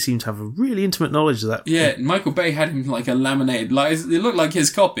 Michael Bay seemed to have a really intimate knowledge of that. Yeah, Michael Bay had him a laminated... it looked like his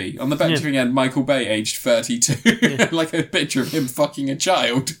copy. On the back of the had Michael Bay aged 32. Like a picture of him fucking a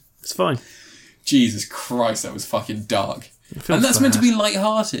child. It's fine. Jesus Christ, that was fucking dark. And that's meant to be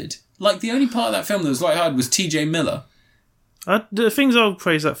light-hearted. The only part of that film that was light-hearted was TJ Miller. The things I'll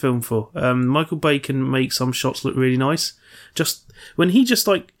praise that film for, Michael Bay can make some shots look really nice. Just when he's just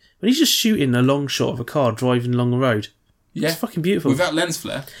shooting a long shot of a car driving along the road, it's fucking beautiful without lens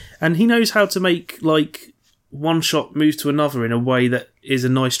flare. And he knows how to make one shot move to another in a way that is a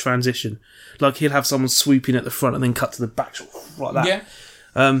nice transition. Like, he'll have someone swooping at the front and then cut to the back, like that.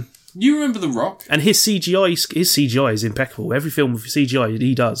 Yeah. You remember The Rock? And his CGI is impeccable. Every film with CGI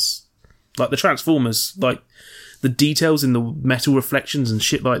he does. Like, the Transformers, like, the details in the metal reflections and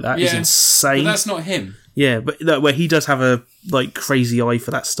shit like that is insane. But that's not him. Yeah, but where he does have a, like, crazy eye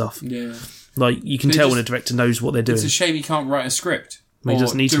for that stuff. Yeah. Like, you can tell when a director knows what they're doing. It's a shame he can't write a script. He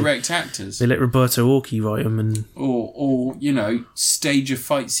doesn't need direct actors. They let Roberto Orci write them, and or stage a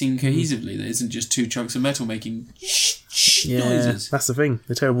fight scene cohesively. That isn't just two chunks of metal making noises. That's the thing.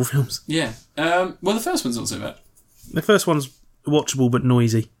 They're terrible films. Yeah. Well, the first one's not so bad. The first one's watchable but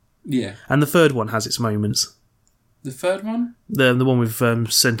noisy. Yeah. And the third one has its moments. The third one? The one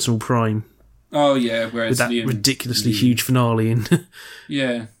with Sentinel Prime. Oh yeah, where it's with that ridiculously huge finale and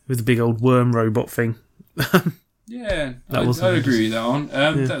with the big old worm robot thing. Yeah, I'd agree with that one.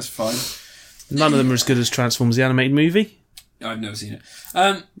 That's fine. None of them are as good as Transformers the animated movie. I've never seen it.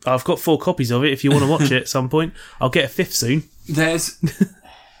 I've got 4 copies of it if you want to watch it at some point. I'll get a 5th soon.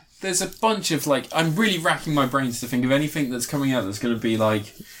 There's a bunch of, like, I'm really racking my brains to think of anything that's coming out that's going to be,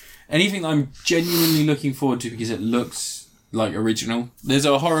 like, anything that I'm genuinely looking forward to because it looks, like, original. There's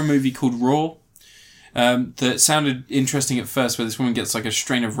a horror movie called Raw. That sounded interesting at first, where this woman gets like a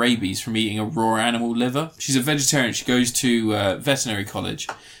strain of rabies from eating a raw animal liver. She's a vegetarian. She goes to veterinary college,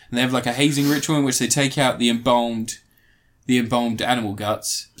 and they have like a hazing ritual in which they take out the embalmed animal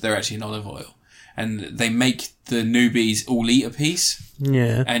guts. They're actually in olive oil, and they make the newbies all eat a piece.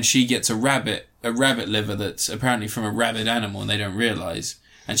 Yeah. And she gets a rabbit liver that's apparently from a rabid animal, and they don't realise.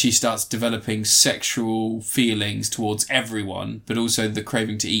 And she starts developing sexual feelings towards everyone, but also the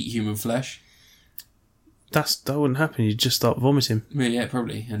craving to eat human flesh. That wouldn't happen. You'd just start vomiting. Yeah,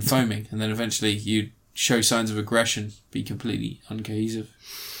 probably. And foaming. And then eventually you'd show signs of aggression, be completely uncohesive.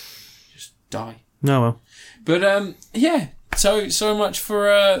 Just die. No, well. But, yeah. So much for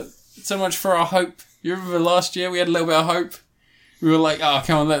our hope. You remember last year we had a little bit of hope? We were like, oh,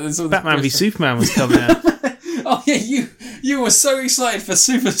 come on, let this all... Batman v Superman was coming out. Oh, yeah, you were so excited for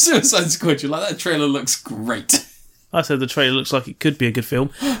Suicide Squad. You're like, that trailer looks great. I said the trailer looks like it could be a good film.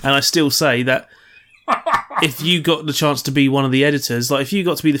 And I still say that if you got the chance to be one of the editors, like if you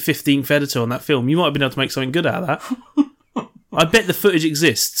got to be the 15th editor on that film, you might have been able to make something good out of that. I bet the footage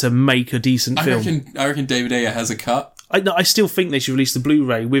exists to make a decent film. I reckon David Ayer has a cut. I still think they should release the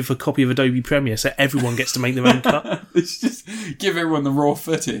Blu-ray with a copy of Adobe Premiere so everyone gets to make their own cut. Just give everyone the raw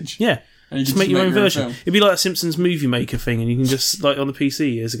footage. Yeah. And you just make your own version. It'd be like a Simpsons Movie Maker thing, and you can just, like on the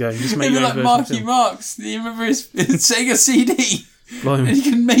PC years ago, just make your own version. Marky Marks. Do you remember his Sega CD? Blimey. And you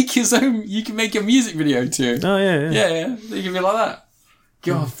can make you can make a music video too. Oh, yeah. Yeah. You can be like that.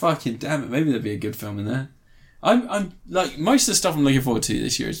 God, fucking damn it. Maybe there'd be a good film in there. I'm like, most of the stuff I'm looking forward to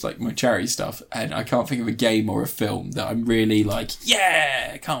this year is like my charity stuff, and I can't think of a game or a film that I'm really like,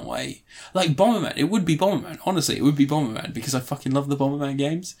 yeah, can't wait. Like Bomberman. It would be Bomberman. Honestly, it would be Bomberman because I fucking love the Bomberman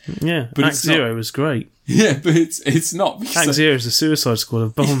games. Yeah, but Act Zero was great. Yeah, but it's not. Act Zero is the Suicide Squad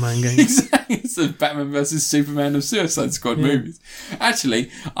of Bomberman games. Exactly. It's the Batman vs Superman of Suicide Squad movies.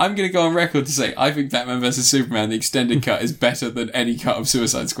 Actually, I'm going to go on record to say I think Batman vs Superman, the extended cut, is better than any cut of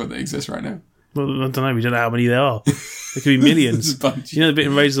Suicide Squad that exists right now. Well, I don't know. We don't know how many there are. There could be millions. You know the bit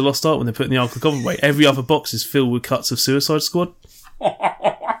in Raiders of the Lost Ark when they put in the Ark of the Covenant? Wait, every other box is filled with cuts of Suicide Squad.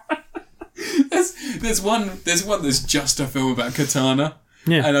 There's one that's just a film about Katana.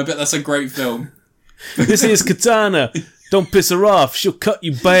 Yeah. And I bet that's a great film. This is Katana. Don't piss her off. She'll cut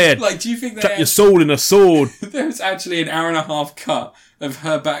you bad. Like, do you think trap your soul in a sword? There's actually an hour-and-a-half cut of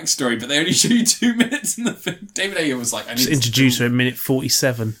her backstory, but they only show you 2 minutes in the film. David Ayer was like, I need just introduce her at minute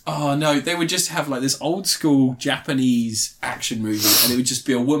 47. Oh no, they would just have like this old school Japanese action movie, and it would just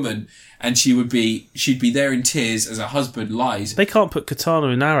be a woman, and she'd be there in tears as her husband lies. They can't put Katana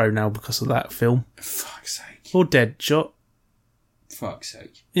in Arrow now because of that film. Fuck's sake. Or Deadshot. Fuck's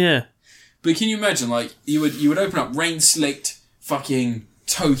sake. Yeah. But can you imagine, like, you would open up rain-slicked fucking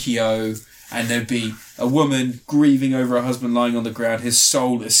Tokyo, and there'd be a woman grieving over her husband lying on the ground, his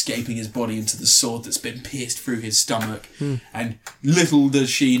soul escaping his body into the sword that's been pierced through his stomach. And little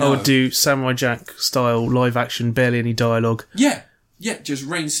does she know... I would do Samurai Jack style live action, barely any dialogue. Yeah, just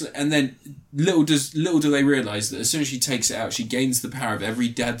and then little do they realise that as soon as she takes it out, she gains the power of every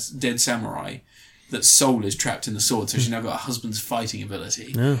dead samurai. That soul is trapped in the sword, so she's now got a husband's fighting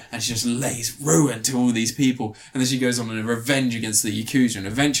ability. Yeah. And she just lays ruin to all these people. And then she goes on a revenge against the Yakuza, and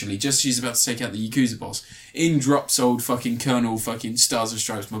eventually, just as she's about to take out the Yakuza boss, in drops old fucking Colonel fucking Stars and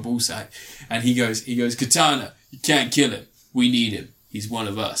Stripes Mabulsak. And he goes, Katana, you can't kill him. We need him. He's one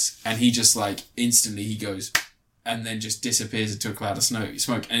of us. And he just like, instantly he goes, and then just disappears into a cloud of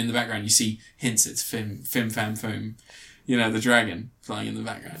smoke. And in the background you see hints it's Fim Fam Foom. You know, the dragon flying in the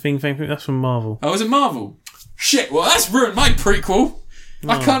background. Thing, that's from Marvel. Oh, was it Marvel? Shit, well, that's ruined my prequel.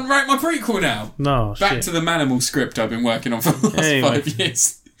 I can't write my prequel now. No, Back shit. to the Manimal script I've been working on for the last 5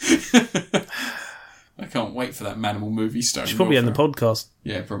 years. I can't wait for that Manimal movie starring. Should probably end the podcast.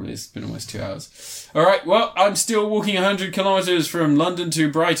 Yeah, probably. It's been almost 2 hours. All right, well, I'm still walking 100 kilometres from London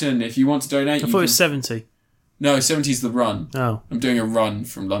to Brighton. If you want to donate... I thought it was 70. No, 70's the run. Oh. I'm doing a run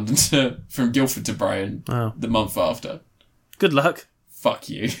from from Guildford to Brighton the month after. Good luck. Fuck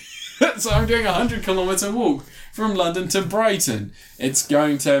you. So I'm doing a 100 kilometre walk from London to Brighton. It's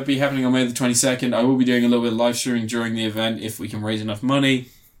going to be happening on May the 22nd. I will be doing a little bit of live streaming during the event if we can raise enough money.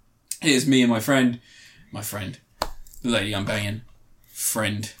 Here's me and my friend, the lady I'm banging,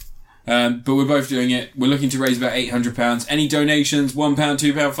 friend. But we're both doing it. We're looking to raise about £800. Any donations, £1,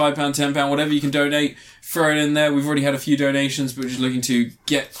 £2, £5, £10, whatever you can donate, throw it in there. We've already had a few donations, but we're just looking to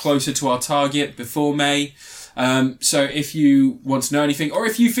get closer to our target before May. So if you want to know anything, or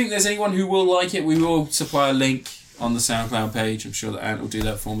if you think there's anyone who will like it, we will supply a link on the SoundCloud page. I'm sure that Ant will do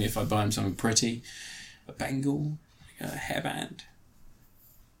that for me if I buy him something pretty. A bangle, a hairband.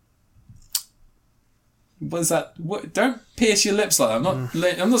 What is that? What? Don't pierce your lips like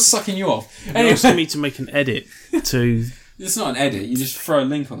that. I'm not sucking you off. Anyway. You asked me to make an edit to... It's not an edit. You just throw a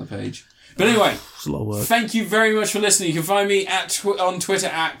link on the page. But anyway, it's a lot of work. Thank you very much for listening. You can find me on Twitter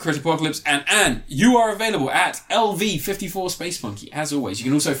at Critapocalypse, and Anne, you are available at LV54 Space Monkey, as always. You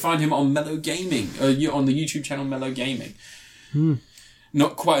can also find him on Mellow Gaming, on the YouTube channel Mellow Gaming.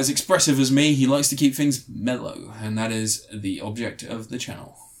 Not quite as expressive as me. He likes to keep things mellow, and that is the object of the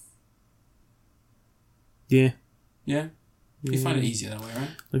channel. Yeah. Yeah? You find it easier that way, right?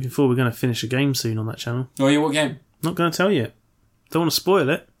 Looking forward, we're going to finish a game soon on that channel. Oh yeah, what game? Not going to tell you. Don't want to spoil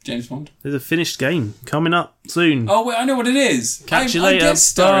it. James Bond. There's a finished game coming up soon. Oh, wait, I know what it is. Catch you later. I guest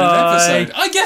star in an episode. I guess